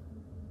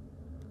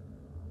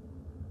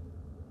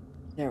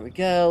 There we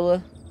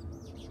go.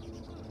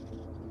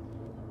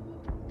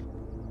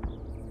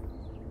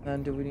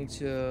 And do we need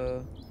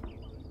to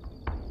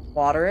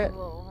water it?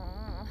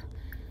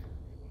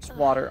 Just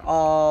water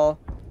all.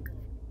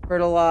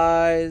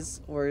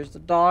 Fertilize. Where's the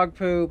dog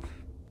poop?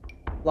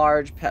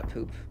 Large pet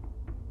poop.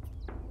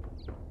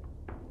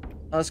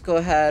 Let's go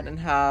ahead and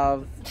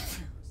have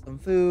some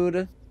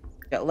food.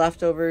 Get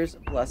leftovers.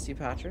 Bless you,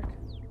 Patrick.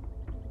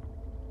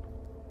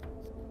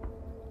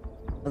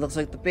 It looks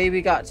like the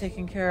baby got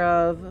taken care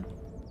of.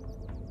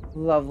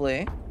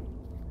 Lovely.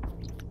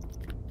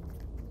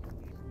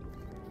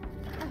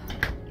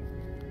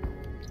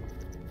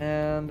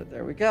 And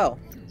there we go.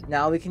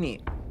 Now we can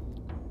eat.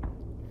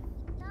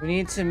 We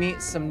need to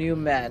meet some new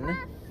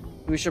men.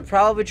 We should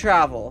probably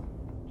travel.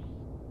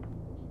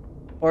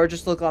 Or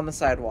just look on the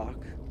sidewalk.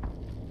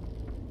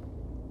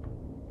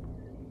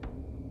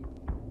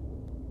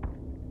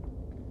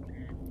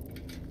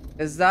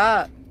 Is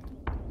that...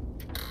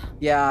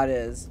 Yeah, it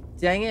is.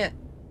 Dang it.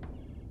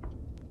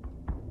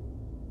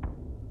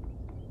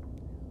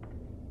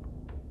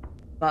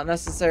 Not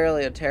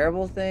necessarily a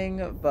terrible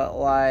thing, but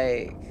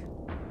like...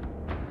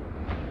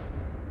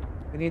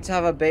 We need to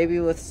have a baby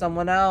with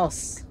someone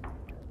else.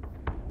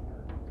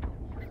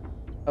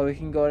 Oh, we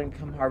can go and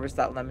come harvest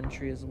that lemon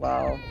tree as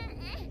well.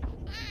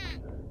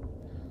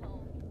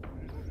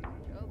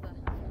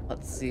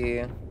 Let's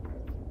see.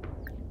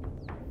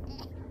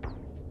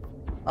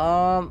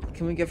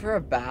 Can we give her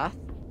a bath?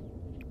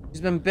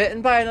 She's been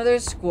bitten by another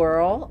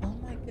squirrel. Oh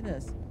my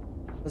goodness.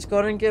 Let's go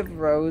ahead and give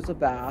Rose a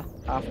bath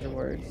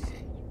afterwards.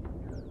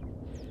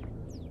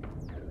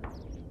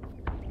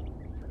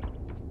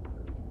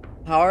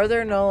 How are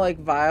there no, like,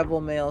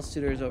 viable male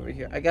suitors over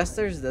here? I guess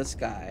there's this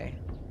guy.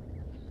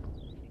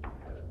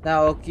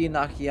 Naoki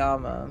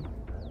Nakayama.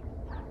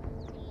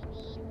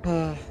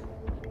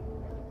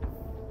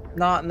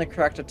 Not in the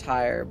correct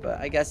attire, but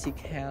I guess he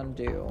can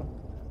do.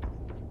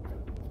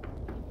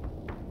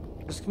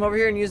 Just come over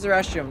here and use the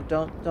restroom.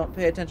 Don't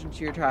pay attention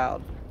to your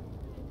child.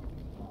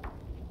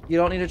 You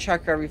don't need to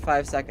check her every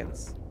 5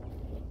 seconds.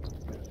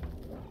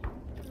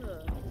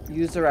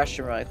 Use the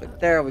restroom really quick.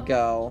 There we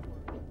go.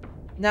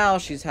 Now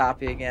she's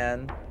happy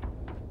again.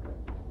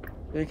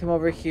 We come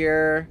over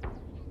here.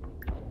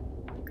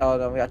 Oh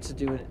no, we have to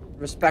do a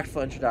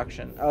respectful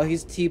introduction. Oh,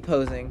 he's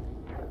T-posing.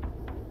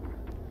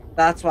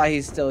 That's why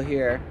he's still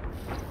here.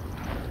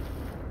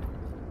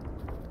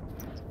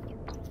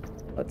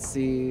 Let's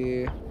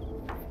see.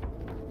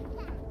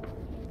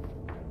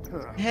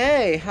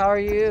 Hey, how are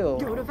you?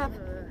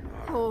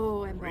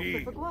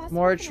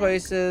 More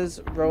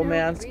choices,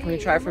 romance. Can we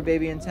try for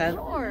baby intent?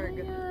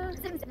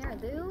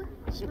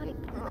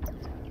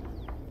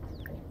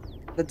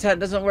 The tent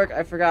doesn't work.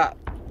 I forgot.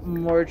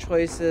 More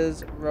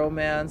choices,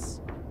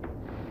 romance.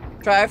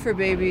 Try for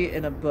baby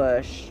in a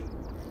bush.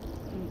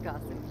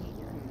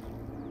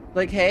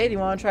 Like, hey, do you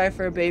want to try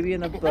for a baby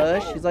in a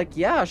bush? He's like,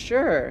 yeah,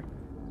 sure.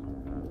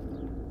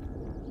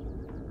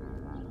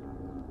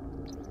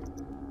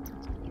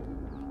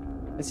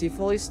 Is he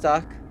fully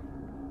stuck?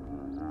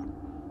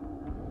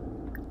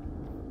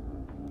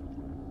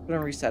 I'm gonna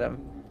reset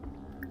him.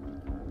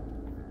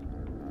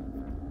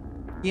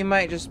 He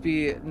might just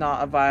be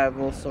not a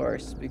viable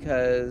source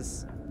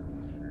because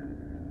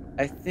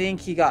I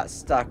think he got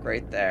stuck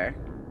right there.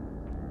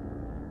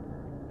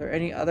 Are there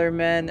any other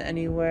men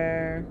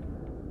anywhere?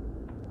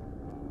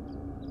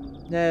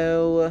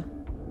 No.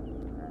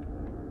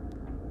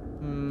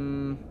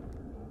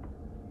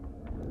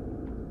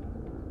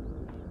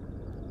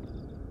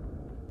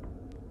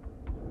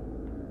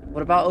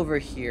 What about over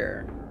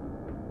here?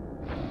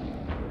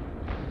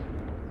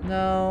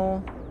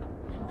 No.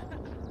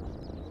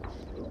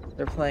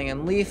 They're playing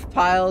in leaf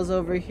piles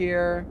over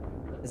here.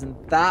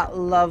 Isn't that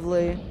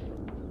lovely?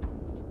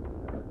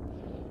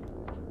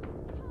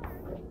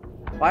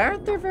 Why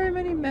aren't there very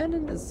many men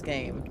in this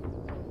game?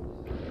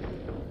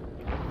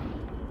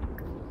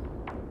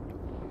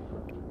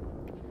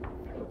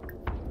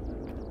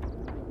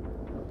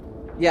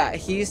 Yeah,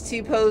 he's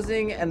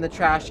T-posing and the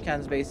trash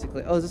can's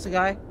basically... Oh, is this a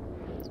guy?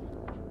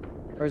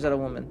 Or is that a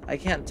woman? I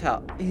can't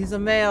tell. He's a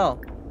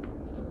male.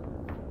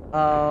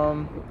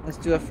 Let's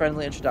do a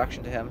friendly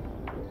introduction to him.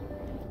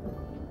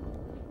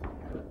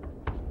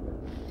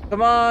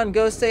 Come on,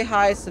 go say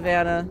hi,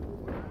 Savannah.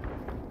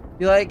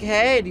 Be like,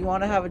 hey, do you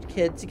want to have a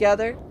kid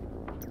together?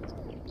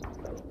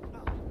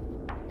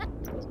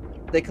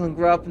 They can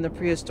grow up in the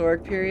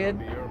prehistoric period.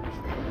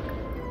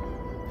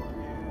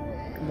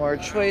 More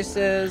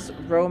choices,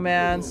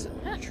 romance,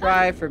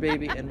 try for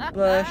baby in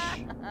bush.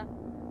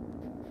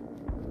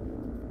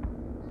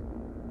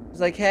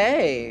 He's like,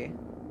 hey.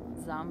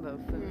 Zombo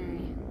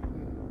food.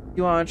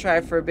 You want to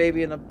try for a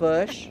baby in a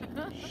bush?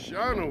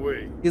 Shine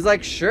away. He's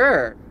like,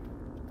 sure.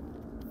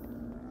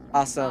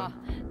 Awesome.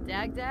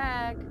 Dag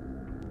dag.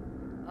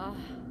 Oh.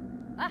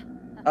 Ah.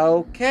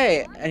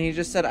 Okay, and he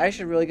just said I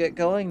should really get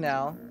going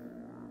now.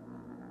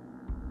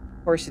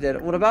 Of course he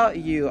did. What about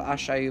you,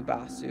 Ashayu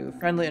Basu?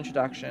 Friendly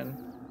introduction.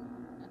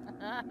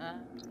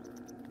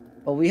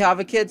 Well, we have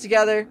a kid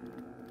together.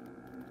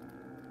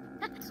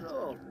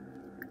 So,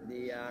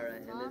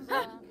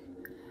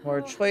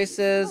 More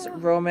choices,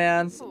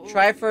 romance.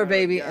 Try for a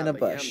baby in a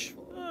bush.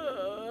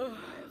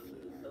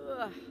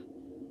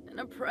 In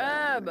a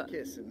preb.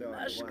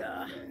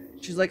 Ashka.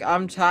 She's like,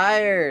 I'm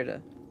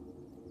tired.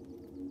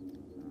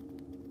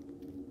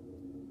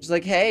 She's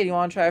like, hey, do you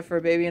want to try for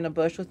a baby in a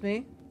bush with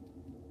me?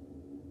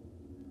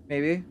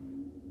 Maybe.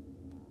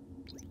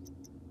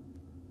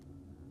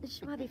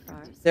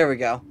 There we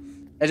go.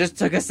 It just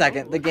took a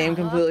second. The game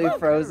completely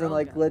froze and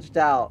like glitched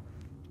out.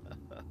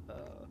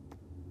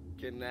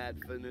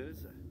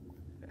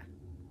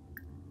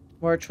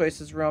 More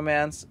choices,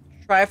 romance.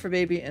 Try for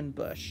baby in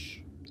bush.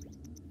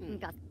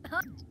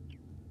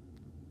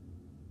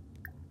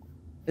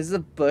 Is the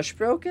bush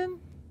broken?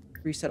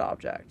 Reset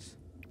object.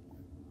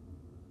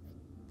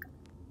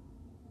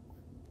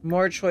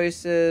 More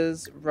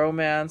choices,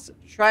 romance.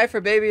 Try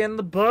for baby in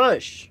the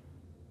bush.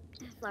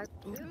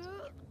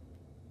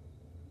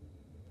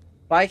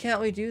 Why can't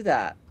we do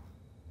that?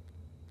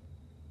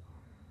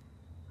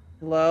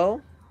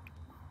 Hello?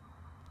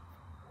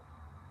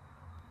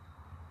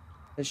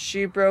 Is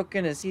she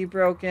broken? Is he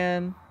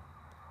broken?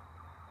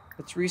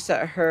 Let's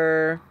reset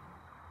her.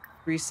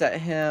 Reset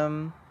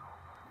him.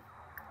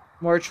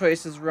 More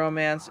choices,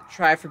 romance.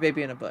 Try for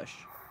baby in a bush.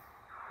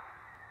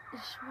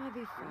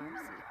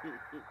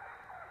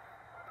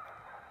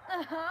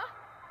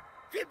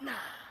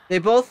 They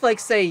both like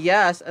say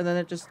yes, and then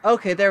it just...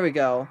 Okay, there we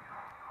go.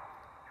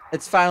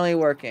 It's finally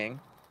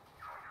working.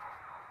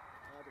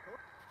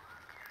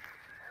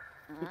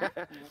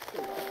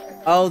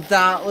 Oh,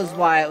 that was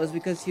why. It was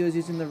because he was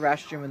using the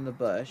restroom in the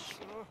bush.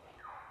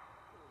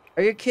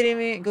 Are you kidding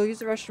me? Go use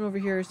the restroom over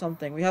here or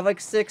something. We have like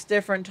 6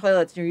 different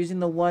toilets, and you're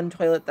using the one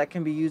toilet that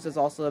can be used as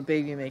also a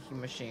baby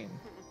making machine.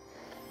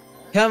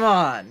 Come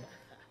on.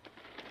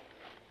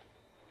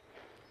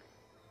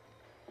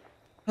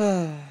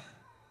 The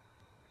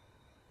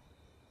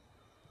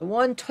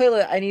one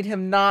toilet I need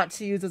him not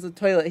to use as a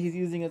toilet, he's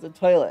using as a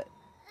toilet.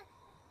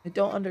 I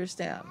don't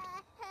understand.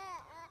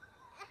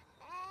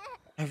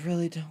 I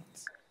really don't.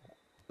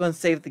 I'm gonna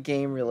save the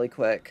game really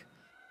quick.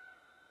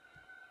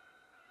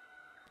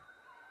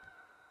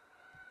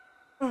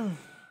 I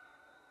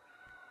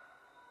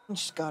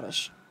just gotta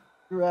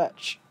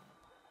stretch.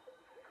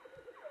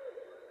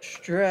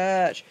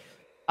 Stretch.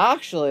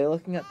 Actually,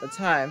 looking at the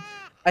time,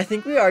 I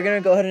think we are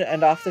gonna go ahead and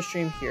end off the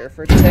stream here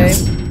for today.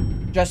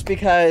 Just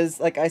because,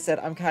 like I said,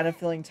 I'm kind of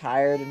feeling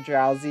tired and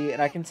drowsy,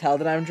 and I can tell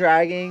that I'm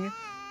dragging.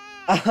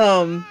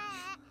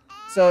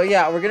 So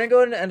yeah, we're gonna go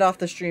ahead and end off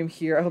the stream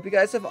here. I hope you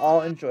guys have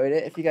all enjoyed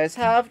it. If you guys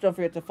have, don't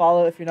forget to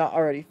follow if you're not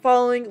already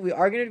following. We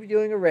are gonna be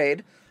doing a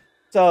raid,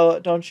 so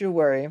don't you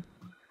worry.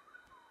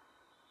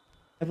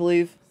 I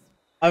believe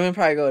I'm gonna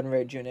probably go ahead and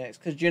raid Junix,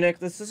 because Junix,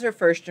 this is her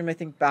first stream, I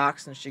think, back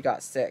since she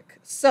got sick.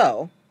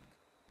 So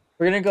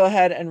we're gonna go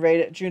ahead and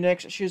raid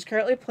Junix. She's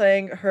currently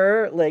playing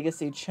her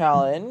Legacy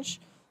Challenge.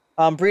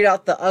 Breed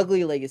Out the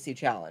Ugly Legacy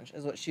Challenge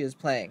is what she is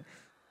playing.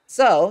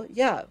 So,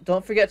 yeah,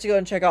 don't forget to go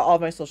and check out all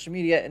of my social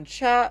media in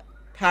chat,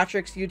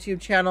 Patrick's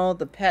YouTube channel,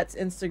 the pet's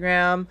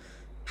Instagram,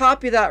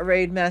 copy that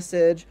raid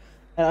message,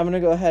 and I'm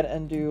going to go ahead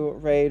and do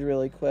raid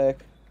really quick,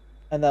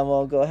 and then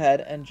we'll go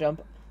ahead and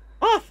jump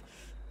off.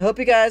 I hope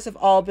you guys have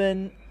all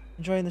been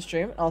enjoying the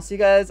stream. I'll see you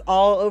guys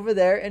all over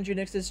there in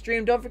Junix's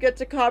stream. Don't forget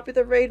to copy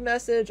the raid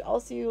message. I'll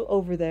see you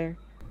over there.